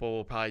first couple,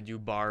 we'll probably do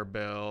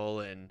Barbell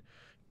and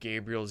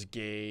Gabriel's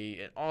Gate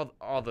and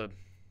all the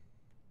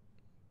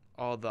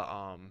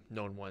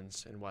known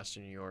ones in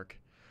Western New York.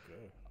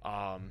 Good.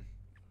 And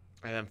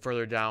then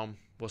further down,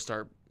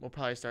 we'll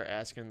probably start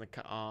asking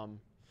on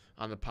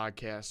the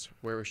podcast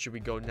where should we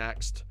go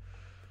next.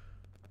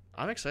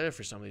 I'm excited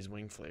for some of these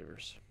wing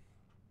flavors.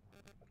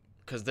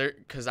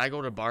 Cause I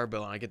go to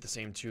Barbell and I get the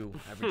same 2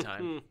 every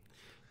time.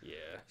 Yeah.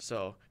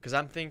 So, cause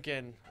I'm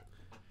thinking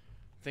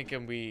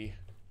we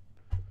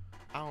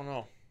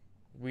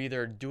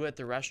either do it at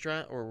the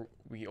restaurant or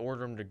we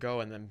order them to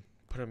go and then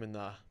put them in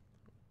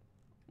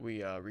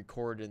we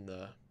record in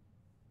the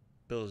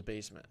Bill's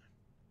basement.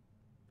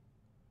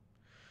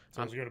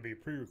 So it's gonna be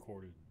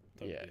pre-recorded.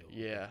 Yeah, deal.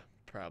 Yeah,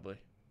 probably.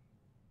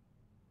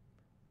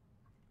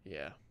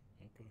 Yeah.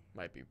 Okay.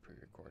 Might be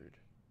pre-recorded.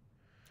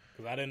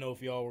 Because I didn't know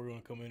if y'all were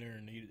going to come in there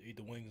and eat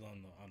the wings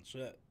on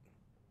set.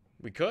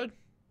 We could.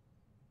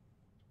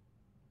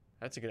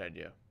 That's a good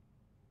idea.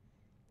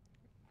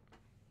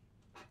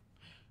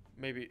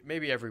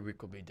 Maybe every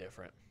week will be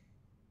different.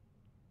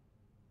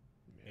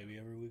 Maybe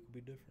every week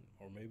will be different.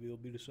 Or maybe it'll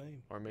be the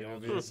same. Or maybe it'll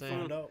be the same.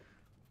 Find out.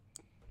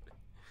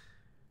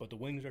 But the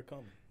wings are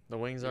coming. The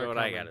wings are coming. What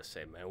I got to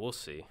say, man. We'll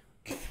see.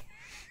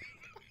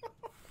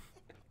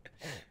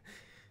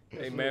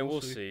 Hey, man,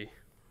 we'll see.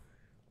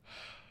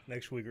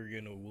 Next week we're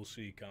getting a we'll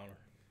see counter.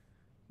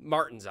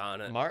 Martin's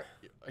on it.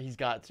 He's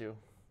got to.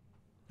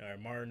 All right,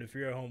 Martin, if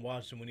you're at home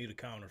watching, we need a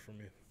counter from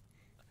you.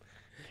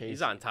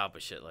 He's on top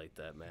of shit like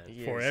that, man.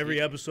 Before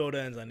every episode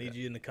ends, I need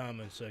you in the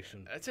comment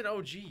section. That's an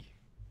OG.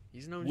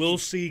 He's an OG. We'll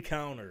see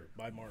counter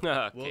by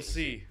Martin. We'll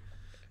see.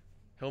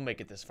 He'll make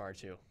it this far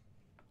too.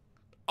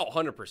 Oh,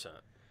 100%.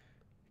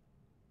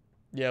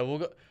 Yeah, we'll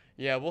go.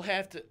 Yeah, we'll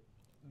have to.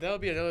 That'll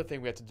be another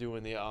thing we have to do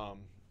in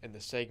the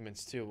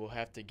segments too. We'll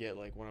have to get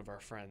like one of our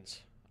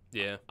friends.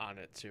 Yeah. On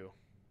it too.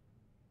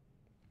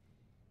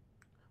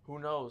 Who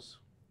knows?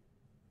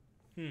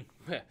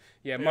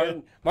 Yeah,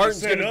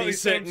 Martin's gonna be he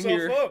set sitting himself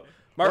here. up.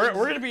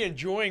 We're gonna be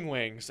enjoying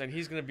wings, and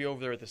he's gonna be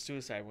over there at the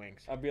suicide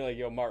wings. I'll be like,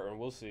 yo, Martin,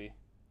 we'll see.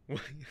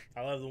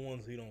 I'll have the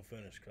ones he don't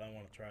finish because I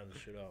want to try this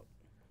shit out.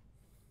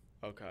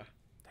 Okay.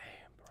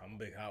 Damn, bro. I'm a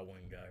big hot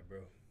wing guy, bro.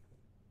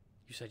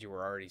 You said you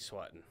were already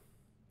sweating.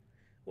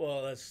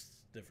 Well, that's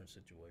a different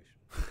situation.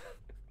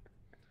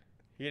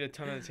 He had a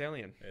ton of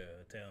Italian. Yeah,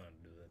 Italian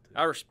do that too.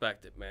 I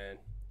respect it, man.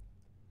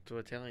 That's what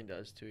Italian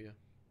does to you.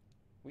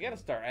 We gotta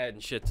start adding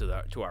shit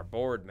to our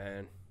board,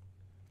 man.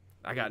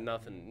 I got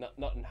nothing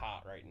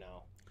hot right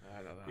now.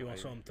 I don't know. You want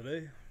something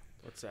today?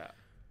 What's that?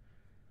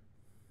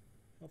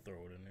 I'll throw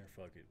it in there.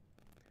 Fuck it.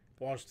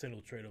 Washington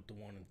will trade up to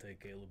 1 and take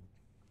Caleb.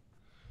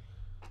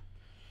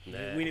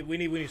 Nah. We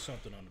need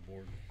something on the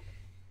board.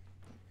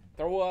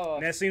 Throw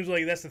And that seems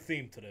like that's the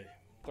theme today.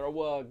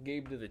 throw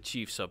Gabe to the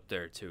Chiefs up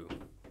there too.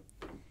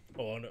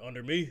 Oh,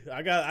 under me,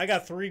 I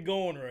got 3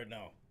 going right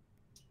now.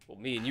 Well,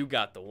 me and you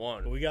got the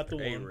one. We got the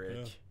Hey, one. Rich.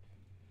 Yeah.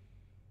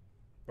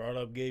 Brought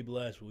up Gabe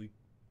last week.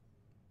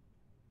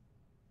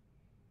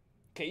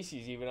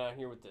 Casey's even on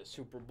here with the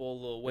Super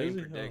Bowl Lil Wayne Is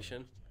he?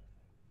 prediction.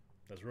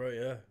 That's right,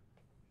 yeah.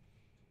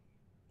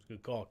 It's a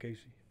good call,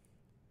 Casey.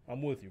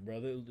 I'm with you,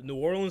 brother. New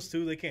Orleans,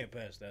 too, they can't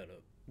pass that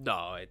up.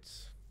 No,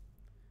 it's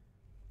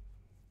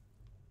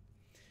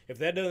If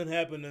that doesn't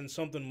happen, then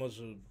something must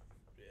have...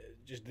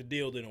 Just the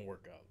deal didn't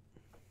work out.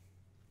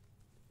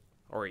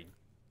 or he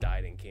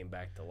died and came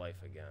back to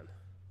life again.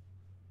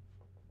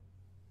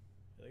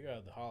 They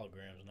got the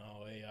holograms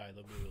now. AI,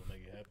 they'll be able to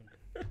make it happen.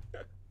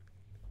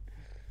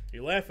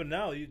 You're laughing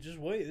now. You just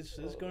wait. It's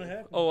going to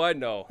happen. Oh, I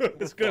know.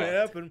 It's going to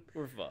happen.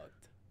 We're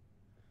fucked.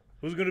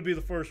 Who's going to be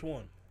the first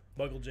one?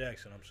 Michael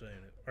Jackson, I'm saying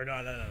it. Or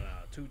no.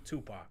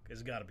 Tupac.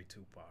 It's got to be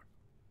Tupac.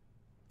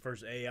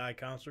 First AI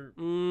concert.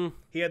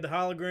 He had the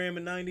hologram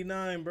in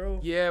 99, bro.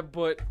 Yeah,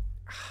 but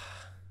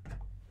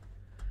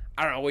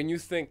I don't know. When you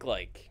think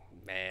like,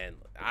 man,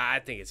 I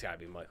think it's got to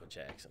be Michael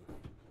Jackson.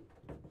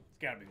 It's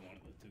got to be one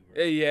of the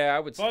two, right? Yeah, I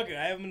would say. Fuck it.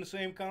 I have him in the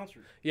same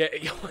concert. Yeah,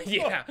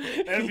 yeah.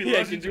 That'd be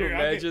Yeah, could you legendary.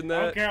 imagine I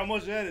that? don't care how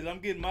much that is. I'm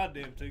getting my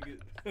damn ticket.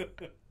 All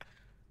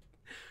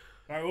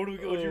right, what do we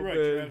got? What you Oh, right,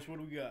 man. Travis? What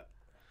do we got?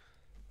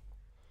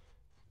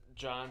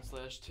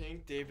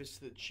 John/Tank, Davis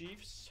to the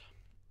Chiefs.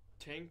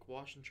 Tank,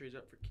 Washington trades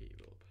up for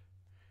Caleb.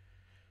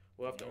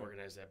 We'll have to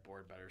organize that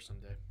board better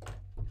someday.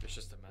 It's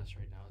just a mess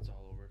right now. It's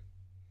all over.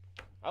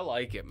 I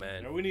like it,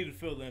 man. No, we need to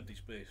fill the empty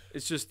space.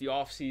 It's just the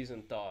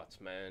off-season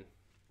thoughts, man.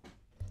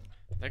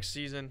 Next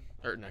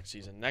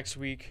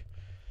week.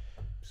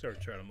 Start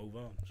trying to move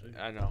on. See?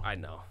 I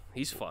know.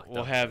 He's fucked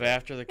We'll up. have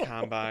after the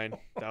combine.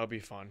 That'll be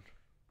fun.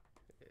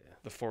 Yeah.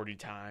 The 40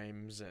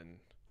 times and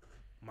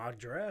Mock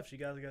drafts. You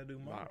guys got to do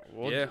mock.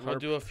 We'll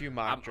do a few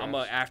mock drafts. I'm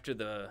after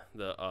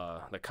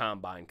the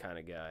combine kind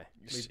of guy.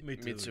 Me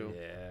too.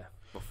 Yeah.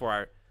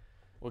 Before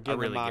we'll get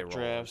really the mock get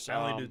drafts. I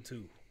only did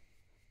 2.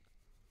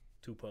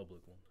 2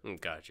 public ones.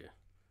 Gotcha.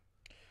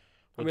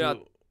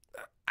 We'll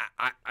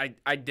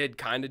I did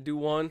kind of do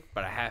one,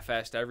 but I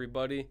half-assed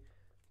everybody.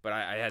 But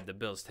I had the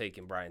Bills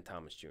taking Brian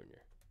Thomas Jr.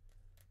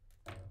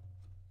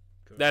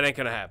 Cool. That ain't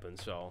gonna happen,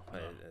 so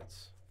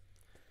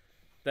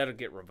that'll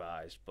get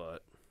revised.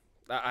 But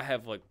I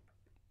have like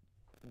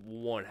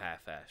one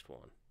half-assed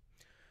one.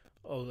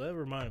 Oh, that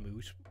reminded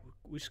me.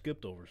 We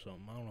skipped over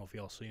something. I don't know if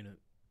y'all seen it.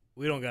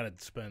 We don't got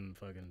to spend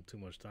fucking too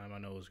much time. I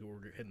know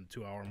we're hitting the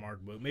 2-hour mark,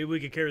 but maybe we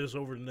could carry this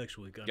over to next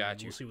week.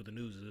 Got you. We'll see what the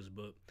news is,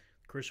 but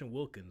Christian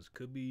Wilkins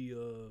could be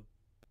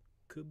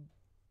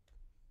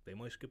they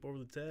might skip over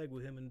the tag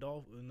with him in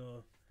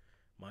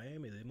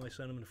Miami. They might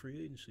send him in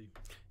free agency.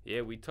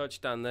 Yeah, we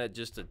touched on that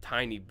just a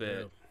tiny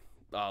bit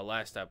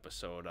last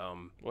episode.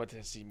 What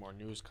to see more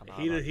news come out.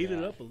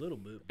 Heated up a little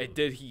bit. It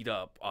did heat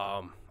up.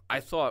 I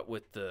thought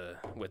with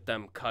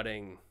them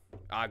cutting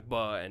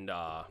Agba and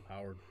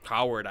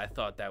Howard, I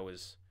thought that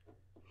was.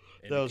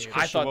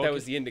 I thought that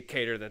was the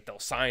indicator that they'll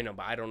sign him,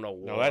 but I don't know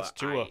what. No, that's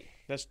Tua.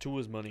 That's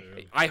Tua's money.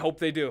 I hope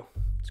they do.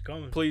 It's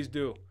coming. Please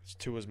do. It's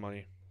Tua's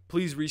money.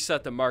 Please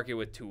reset the market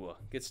with Tua.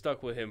 Get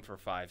stuck with him for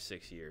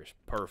 5-6 years.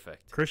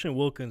 Perfect. Christian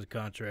Wilkins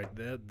contract.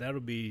 That'll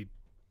be.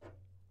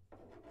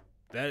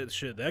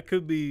 That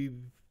could be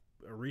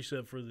a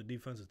reset for the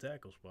defensive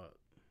tackle spot.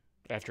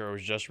 After it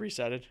was just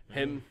resetted.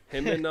 Him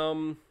and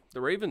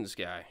the Ravens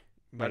guy.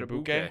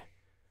 Madubuike.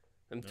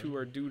 Them two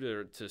are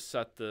due to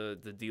set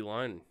the D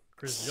line.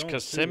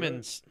 Because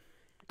Simmons,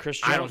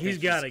 Chris I don't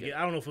Jones,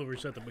 know if he'll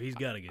reset them, but he's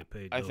got to get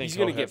paid. I think he's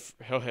gonna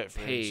he'll hit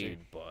free paid,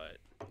 agency. but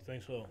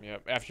think so.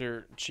 Yep.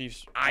 After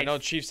Chiefs, I know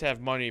Chiefs have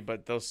money,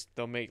 but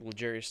they'll make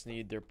L'Jarius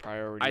Sneed their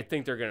priority. I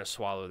think they're gonna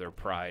swallow their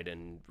pride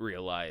and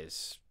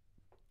realize,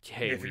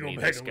 hey, If we you go need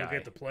back this and guy. look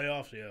at the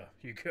playoffs, yeah,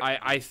 you could.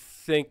 I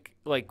think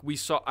like we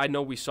saw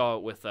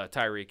it with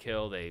Tyreek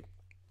Hill. They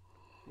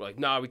were like,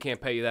 nah, we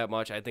can't pay you that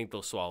much. I think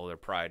they'll swallow their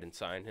pride and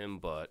sign him,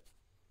 but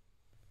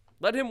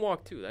let him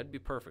walk too. That'd be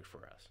perfect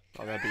for us.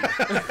 Oh, that'd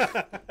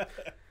be.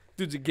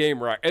 Dude's a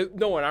game rock.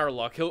 Knowing our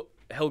luck,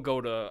 he'll go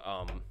to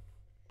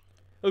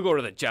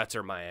the Jets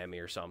or Miami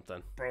or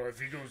something. Bro, if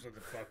he goes to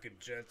the fucking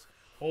Jets,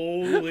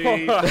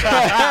 holy,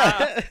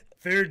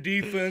 their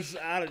defense.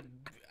 I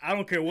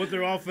don't care what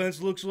their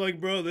offense looks like,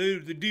 bro. The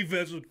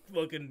defense was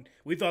fucking.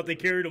 We thought they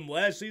carried them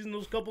last season.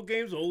 Those couple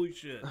games, holy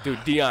shit. Dude,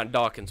 Deion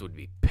Dawkins would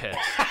be pissed.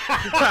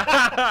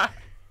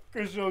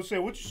 Chris Jones said,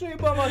 "What you say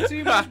about my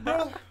teammates,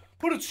 bro?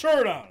 Put a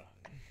shirt on."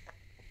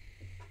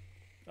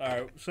 All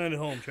right, send it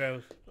home,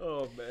 Travis.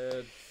 Oh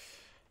man.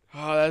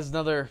 Oh, that's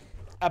another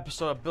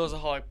episode of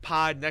BillsAholic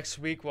Pod. Next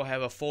week we'll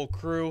have a full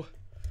crew.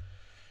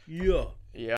 Yeah.